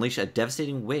particles to unleash a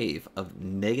devastating wave of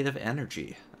negative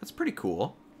energy. That's pretty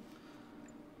cool.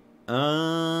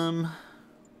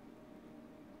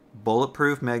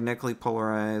 Bulletproof, magnetically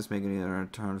polarized, making either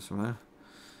terms from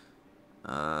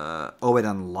oh, it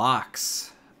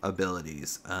unlocks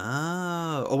abilities.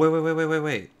 Oh,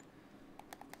 wait.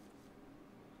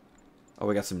 Oh,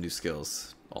 we got some new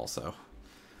skills. also.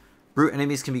 Brute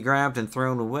enemies can be grabbed and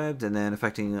thrown and webbed, and then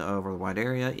affecting over the wide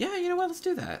area. Yeah, you know what? Let's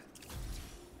do that.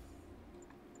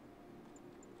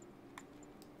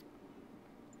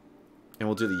 And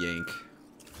we'll do the yank.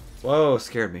 Whoa,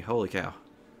 scared me. Holy cow.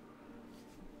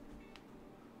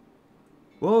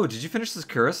 Whoa, did you finish this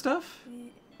Kura stuff?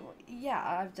 Yeah,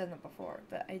 I've done it before,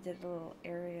 but I did a little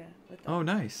area with the Oh,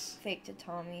 nice. fake to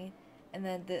Tommy. And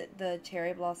then the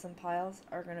cherry blossom piles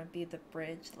are gonna be the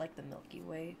bridge, like the Milky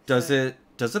Way. Does it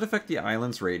affect the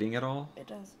island's rating at all? It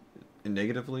does.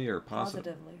 Negatively or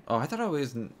positively? Positively. Oh, I thought it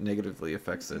always negatively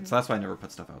affects it. So that's why I never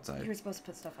put stuff outside. You're supposed to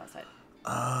put stuff outside.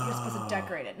 You're supposed to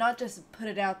decorate it, not just put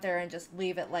it out there and just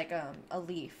leave it like a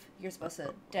leaf. You're supposed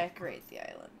to decorate the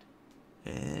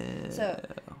island. So,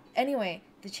 anyway,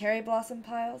 the cherry blossom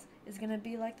piles is gonna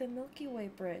be like the Milky Way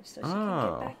bridge, so she can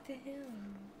get back to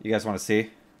him. You guys want to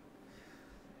see?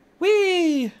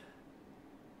 Whee!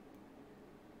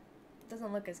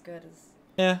 Doesn't look as good as.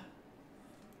 Yeah.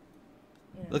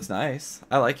 You know. Looks nice.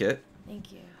 I like it.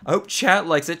 Thank you. I hope chat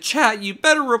likes it. Chat, you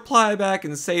better reply back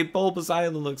and say Bulbous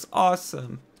Island looks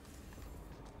awesome.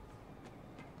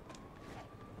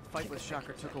 Fight with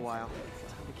Shocker took a while.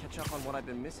 It's time to catch up on what I've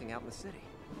been missing out in the city.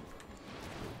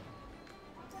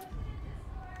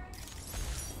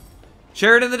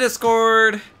 Share it in the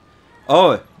Discord.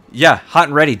 Oh, yeah, hot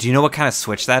and ready. Do you know what kind of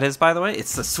Switch that is, by the way?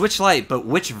 It's the Switch Lite, but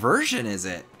which version is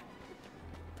it?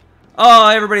 Oh,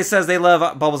 everybody says they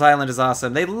love Bulbous Island is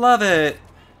awesome. They love it.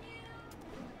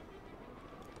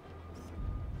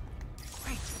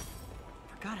 Great.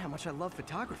 Forgot how much I love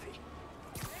photography.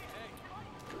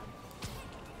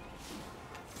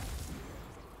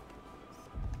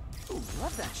 Ooh,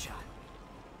 love that shot.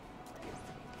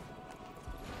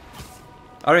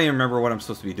 I don't even remember what I'm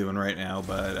supposed to be doing right now,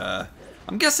 but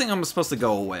I'm guessing I'm supposed to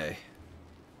go away.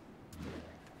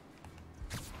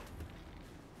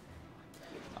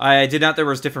 I did not. There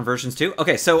was different versions too.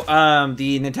 Okay, so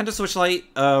the Nintendo Switch Lite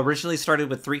originally started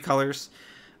with 3 colors.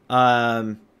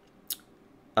 Dark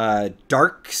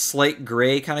slate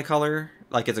gray kind of color,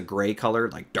 like it's a gray color,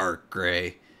 like dark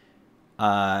gray.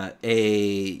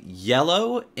 A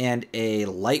yellow and a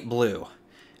light blue.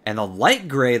 And the light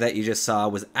gray that you just saw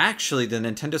was actually the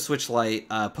Nintendo Switch Lite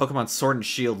Pokemon Sword and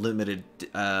Shield limited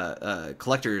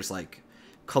collector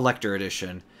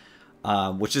edition,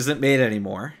 which isn't made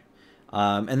anymore.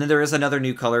 And then there is another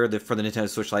new color for the Nintendo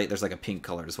Switch Lite. There's like a pink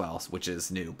color as well, which is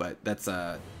new, but that's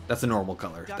a normal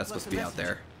color. That's supposed to be out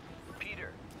there. Peter,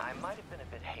 I might have been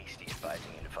a bit hasty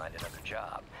advising you to find another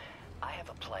job. I have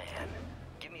a plan.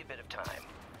 Give me a bit of time.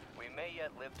 We may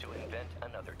yet live to invent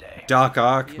another day. Doc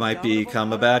Ock might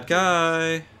become a bad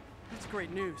guy. That's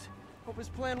great news. Hope his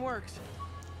plan works.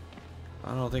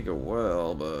 I don't think it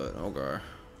will, but okay.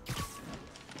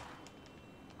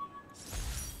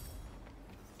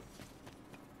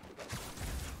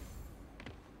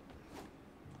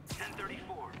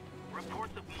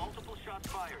 Reports of multiple shots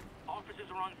fired. Officers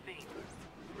are on scene.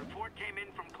 Report came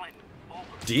in from Clinton. Over.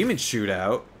 Demon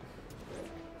shootout.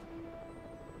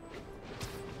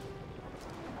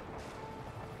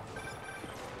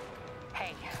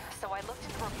 Hey, so I looked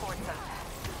into reports of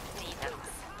demons.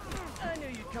 I knew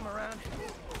you'd come around.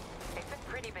 They've been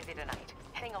pretty busy tonight,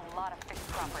 hitting a lot of fixed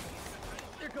properties.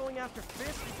 They're going after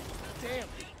Fisk? Damn.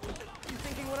 You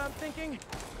thinking what I'm thinking?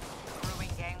 Brewing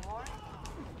gang war?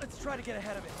 Let's try to get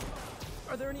ahead of it.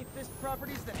 Are there any Fisk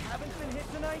properties that haven't been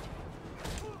hit tonight?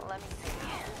 Let me see.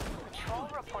 Patrol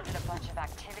reported a bunch of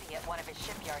activity at one of his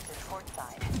shipyards in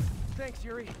Portside. Thanks,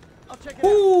 Yuri. I'll check it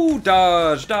Woo!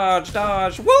 Dodge, dodge,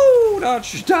 dodge. Woo!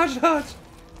 Dodge, dodge, dodge.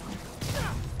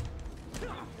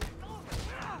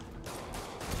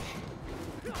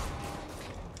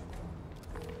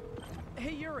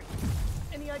 Hey, Yuri.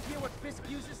 Any idea what Fisk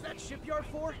uses that shipyard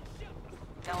for?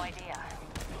 No idea.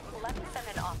 Let me send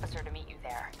an officer to meet you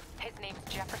there. His name's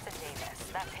Jefferson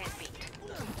Davis. That's his beat.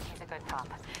 He's a good cop.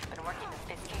 Been working the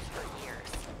Fisk case for years.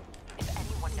 If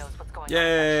anyone knows what's going on...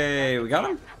 Yay! We got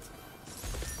him?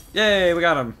 Yay! We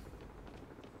got him.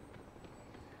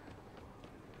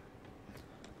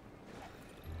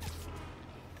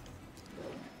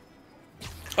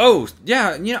 Oh,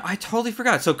 yeah, you know, I totally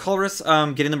forgot. So Colress,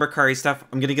 getting the Mercari stuff.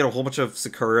 I'm gonna get a whole bunch of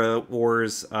Sakura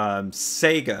Wars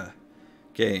Sega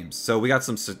games. So we got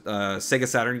some Sega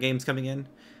Saturn games coming in.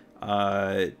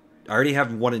 I already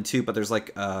have 1 and 2, but there's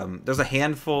like there's a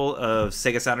handful of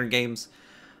Sega Saturn games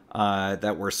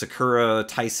that were Sakura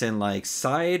Tyson like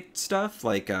side stuff.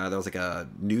 Like there was like a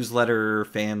newsletter,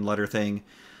 fan letter thing.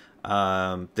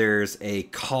 There's a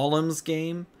Columns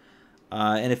game.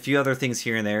 And a few other things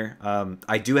here and there.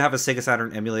 I do have a Sega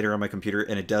Saturn emulator on my computer,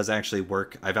 and it does actually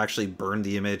work. I've actually burned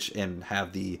the image and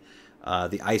have the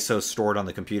the ISO stored on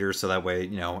the computer, so that way,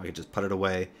 you know, I could just put it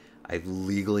away. I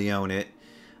legally own it.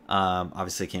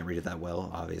 Obviously, I can't read it that well,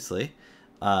 obviously.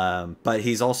 But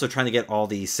he's also trying to get all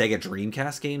the Sega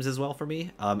Dreamcast games as well for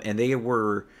me. And they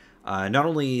were not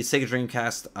only Sega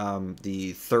Dreamcast,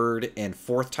 the third and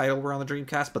fourth title were on the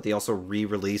Dreamcast, but they also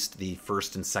re-released the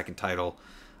first and second title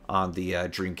on the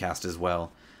Dreamcast as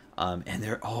well. And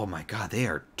they're, oh my god, they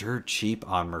are dirt cheap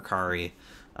on Mercari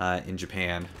in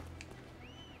Japan.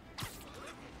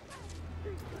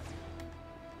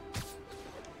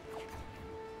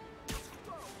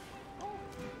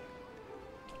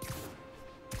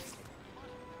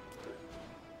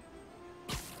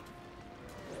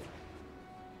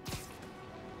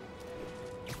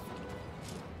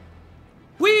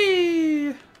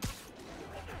 Whee!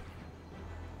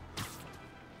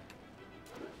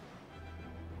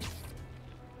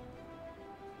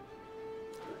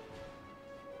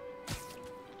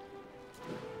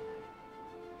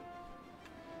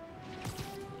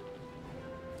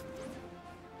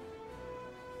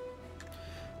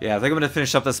 Yeah, I think I'm going to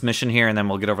finish up this mission here, and then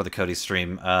we'll get over to Cody's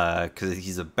stream, because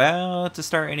he's about to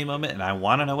start any moment, and I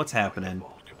want to know what's happening.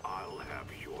 I'll have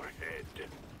your head.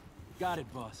 Got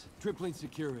it, boss. Tripling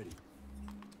security.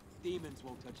 Demons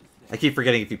won't touch a thing. I keep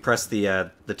forgetting if you press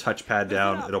the touchpad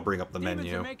down, it'll bring up the Demons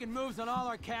menu. are making moves on all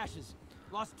our caches.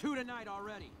 Lost 2 tonight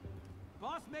already.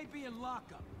 Boss may be in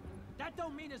lockup. That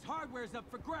don't mean his hardware's up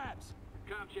for grabs.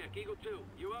 Com check, Eagle 2,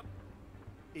 you up?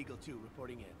 Eagle 2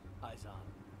 reporting in. Eyes on.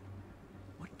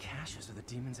 What caches are the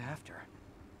demons after?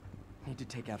 Need to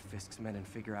take out Fisk's men and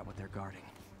figure out what they're guarding.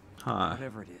 Huh.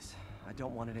 Whatever it is, I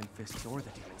don't want it in Fisk's or the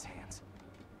demons' hands.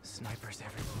 Snipers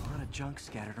everywhere. A lot of junk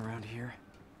scattered around here.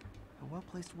 A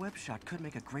well-placed web shot could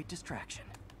make a great distraction.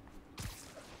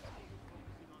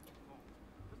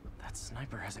 That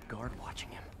sniper has a guard watching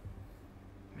him.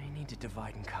 May need to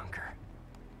divide and conquer.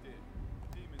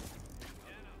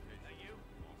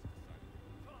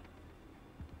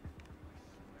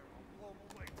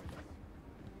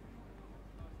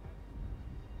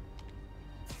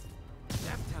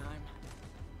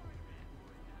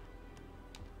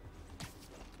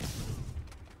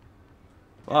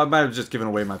 Well, I might have just given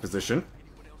away my position.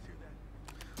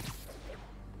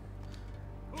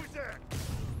 Who's there?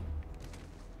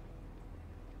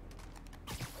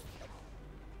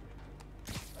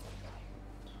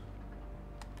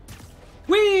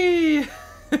 Whee!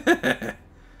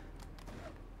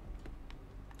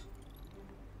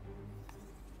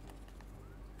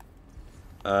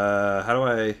 How do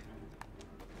I...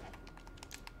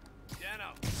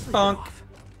 Bonk.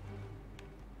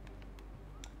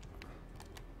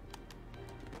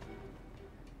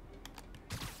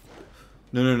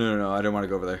 No, I don't want to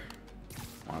go over there.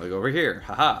 I want to go over here.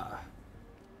 Haha.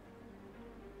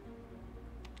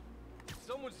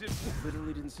 Someone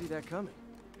literally didn't see that coming.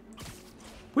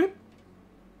 Whip.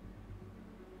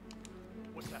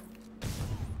 What's that?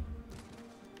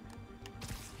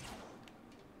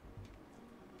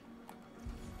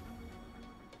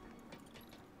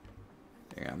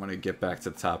 Yeah, I'm gonna get back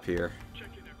to the top here. Check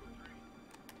in Echo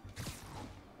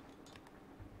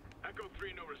 3. Echo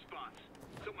 3, no response.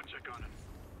 Someone check on him.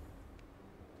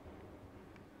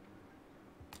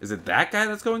 Is it that guy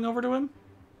that's going over to him?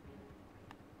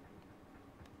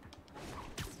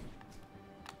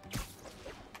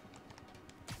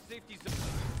 Safety zone.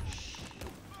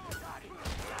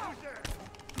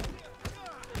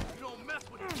 You don't mess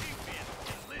with the kingpin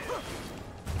and live.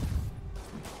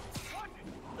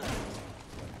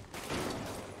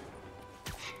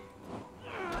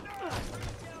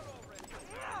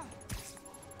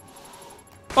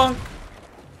 Bonk.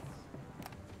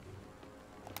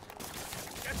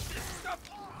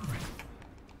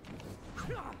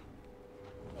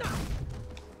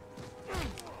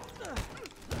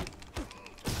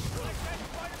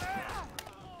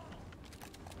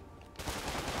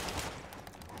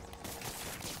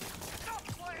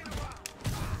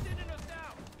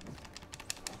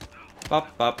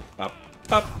 Bop, bop, bop,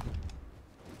 bop.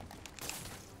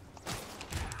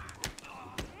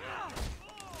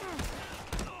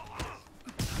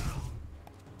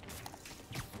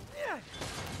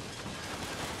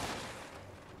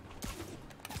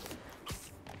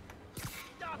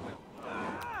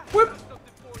 Whoop.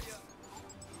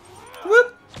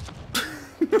 Whoop.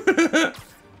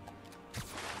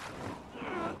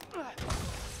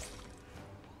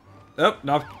 Oh,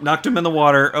 knocked him in the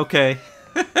water. Okay.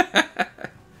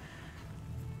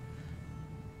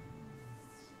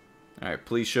 Alright,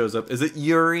 police shows up. Is it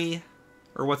Yuri?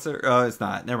 Or what's there? Oh, it's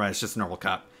not. Never mind, it's just a normal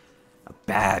cop. A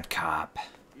bad cop.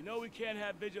 You know we can't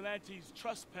have vigilantes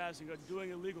trespassing or doing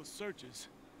illegal searches.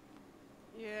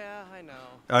 Yeah, I know.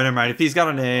 Oh, never mind. If he's got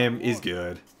a name, he's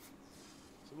good.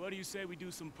 So what do you say we do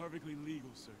some perfectly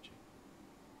legal searching?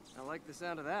 I like the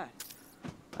sound of that.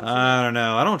 I don't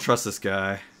know. I don't trust this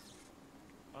guy.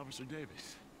 Officer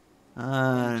Davis. No.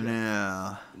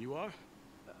 And you are?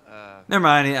 Never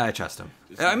mind. Yeah, I trust him.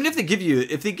 I mean, if they give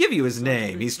you his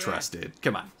name, he's trusted.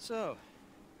 Come on. So,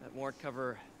 that warrant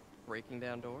cover breaking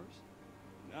down doors?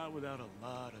 Not without a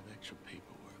lot of extra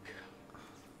paperwork.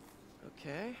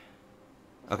 Okay.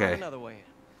 Okay. Another way in.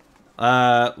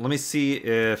 Let me see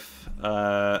if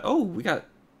we got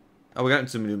into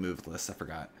some new move lists. I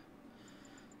forgot.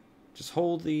 Just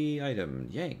hold the item.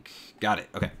 Yank. Got it.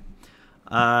 Okay.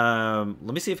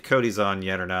 Let me see if Cody's on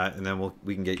yet or not, and then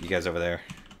we can get you guys over there.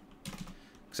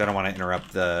 Because I don't want to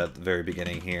interrupt the very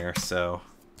beginning here, so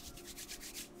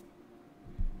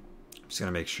I'm just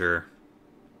gonna make sure.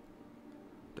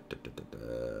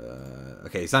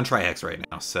 Okay, he's on Trihex right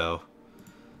now, so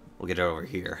we'll get it over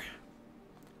here.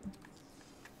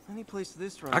 Any place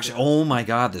this run Actually, down? oh my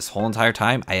god, this whole entire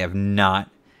time, I have not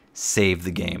saved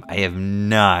the game. I have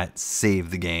not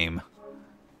saved the game.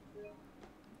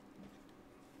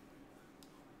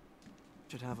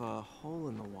 Should have a hole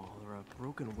in the wall or a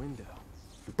broken window.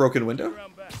 Broken window?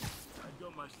 Around back. I'd go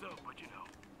myself, but you know,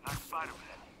 not Spider-Man.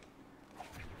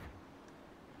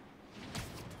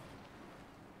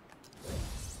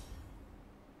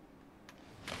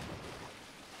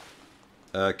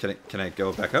 Can I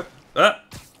go back up? Ah!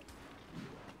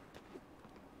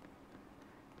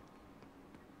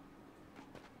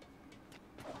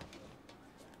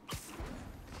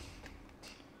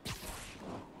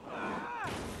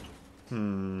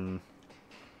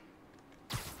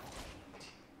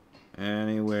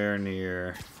 Anywhere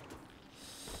near.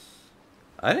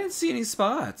 I didn't see any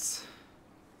spots.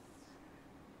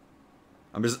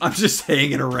 I'm just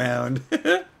hanging around.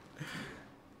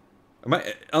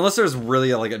 Unless there's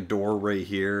really like a door right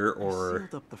here or.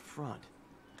 Sealed up the front.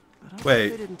 But I Wait.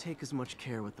 They didn't take as much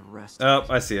care with the rest. Oh,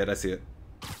 I see it. I see it.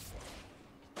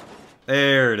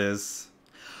 There it is.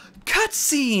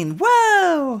 Cutscene!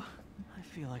 Whoa! I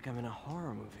feel like I'm in a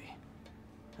horror movie.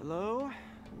 Hello?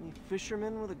 Any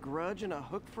fisherman with a grudge and a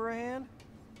hook for a hand?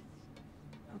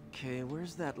 Okay,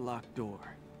 where's that locked door?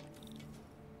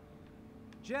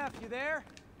 Jeff, you there?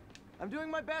 I'm doing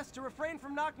my best to refrain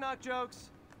from knock-knock jokes.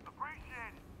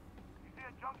 Appreciate it. You see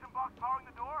a junction box powering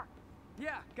the door?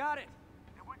 Yeah, got it.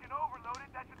 If we can overload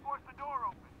it, that should force the door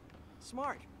open.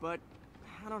 Smart, but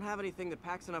I don't have anything that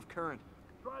packs enough current.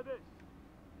 Try this.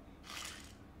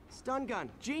 Stun gun,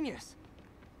 genius!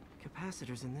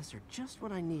 Capacitors in this are just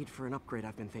what I need for an upgrade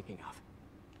I've been thinking of.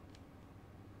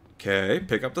 Okay,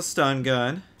 pick up the stun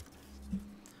gun.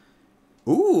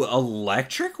 Ooh,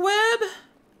 electric web?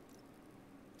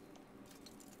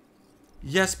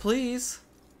 Yes, please.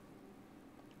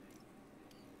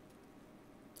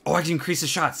 Oh, I can increase the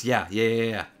shots. Yeah.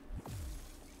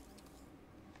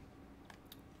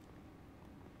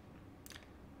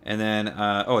 And then,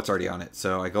 oh, it's already on it.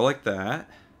 So I go like that.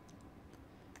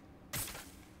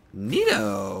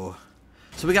 Neato.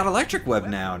 So we got electric web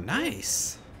now.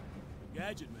 Nice.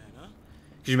 Gadget man, huh?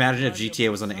 Could you imagine if GTA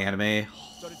was an anime?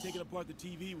 Started taking apart the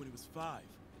TV when he was 5.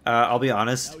 I'll be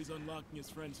honest. Now he's unlocking his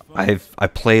friend's phone. I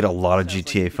played a lot of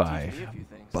GTA 5,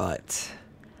 but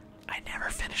I never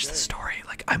finished the story.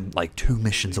 Like I'm like 2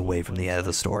 missions away from the end of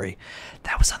the story.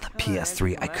 That was on the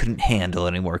PS3. I couldn't handle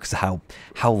it anymore because how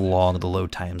long the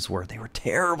load times were. They were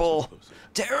terrible.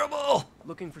 Terrible.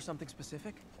 Looking for something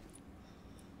specific?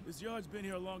 This yard's been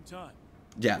here a long time.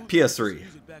 Yeah, PS3.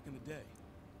 Use it back in the day.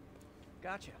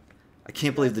 Gotcha. I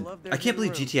can't believe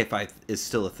GTA 5 is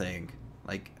still a thing.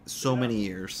 Like so many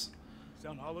years.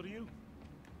 Sound hollow to you?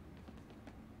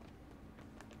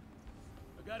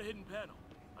 I got a hidden panel,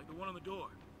 like the one on the door.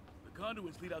 The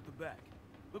conduits lead out the back.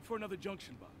 Look for another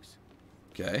junction box.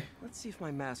 Okay. Let's see if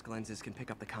my mask lenses can pick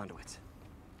up the conduits.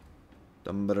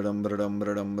 Dum ba dum ba dum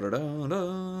ba dum ba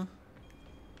da.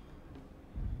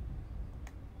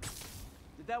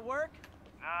 Did that work?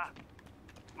 Nah.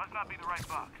 Must not be the right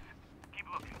box. Keep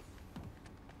looking.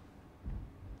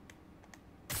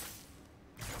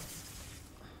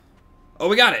 Oh,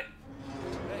 we got it.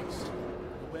 Thanks.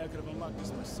 No way I could have unlocked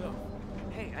this myself.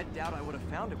 Hey, I doubt I would have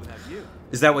found it without you.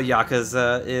 Is that what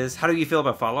Yakuza is? How do you feel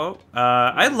about Fallout?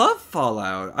 I love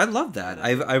Fallout. I love that.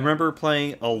 I remember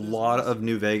playing a lot of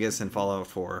New Vegas and Fallout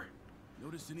 4.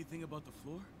 Notice anything about the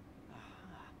floor?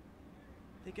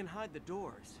 They can hide the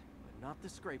doors, but not the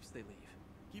scrapes they leave.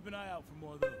 Keep an eye out for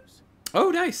more of those.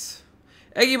 Oh, nice.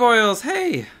 Eggy Boils,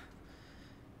 hey.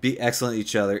 Be excellent to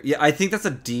each other. Yeah, I think that's a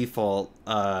default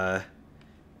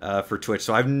for Twitch,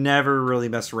 so I've never really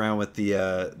messed around with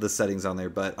the settings on there.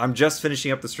 But I'm just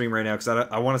finishing up the stream right now because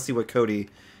I want to see what Cody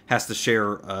has to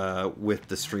share with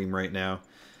the stream right now.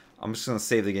 I'm just gonna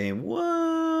save the game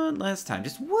one last time,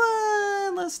 just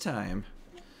one last time,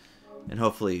 and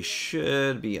hopefully he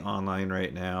should be online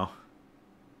right now.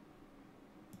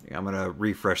 I'm gonna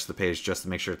refresh the page just to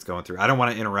make sure it's going through. I don't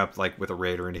want to interrupt like with a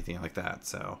raid or anything like that.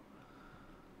 So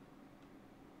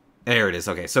there it is.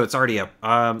 Okay, so it's already up.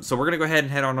 So we're gonna go ahead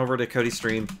and head on over to Cody's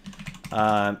stream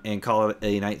and call it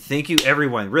a night. Thank you,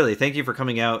 everyone. Really, thank you for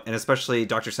coming out, and especially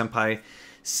Dr. Senpai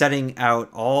setting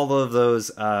out all of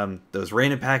those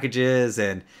random packages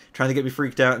and trying to get me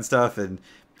freaked out and stuff. And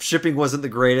shipping wasn't the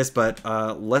greatest, but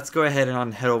let's go ahead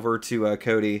and head over to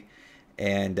Cody.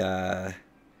 And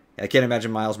I can't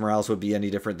imagine Miles Morales would be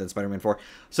any different than Spider-Man 4.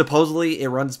 Supposedly, it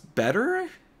runs better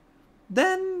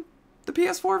than the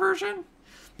PS4 version.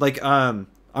 Like, I'm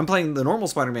playing the normal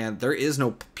Spider-Man. There is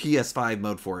no PS5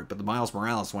 mode for it, but the Miles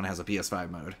Morales one has a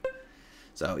PS5 mode.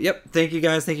 So, yep. Thank you,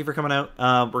 guys. Thank you for coming out.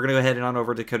 We're going to go ahead and on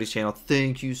over to Cody's channel.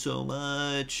 Thank you so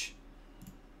much.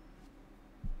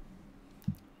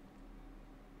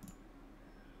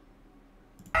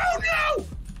 Oh, no!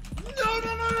 No, no,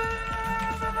 no, no,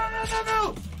 no, no, no, no, no,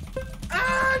 no!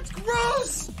 Ah, it's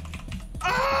gross!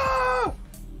 Ah!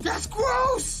 That's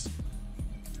gross!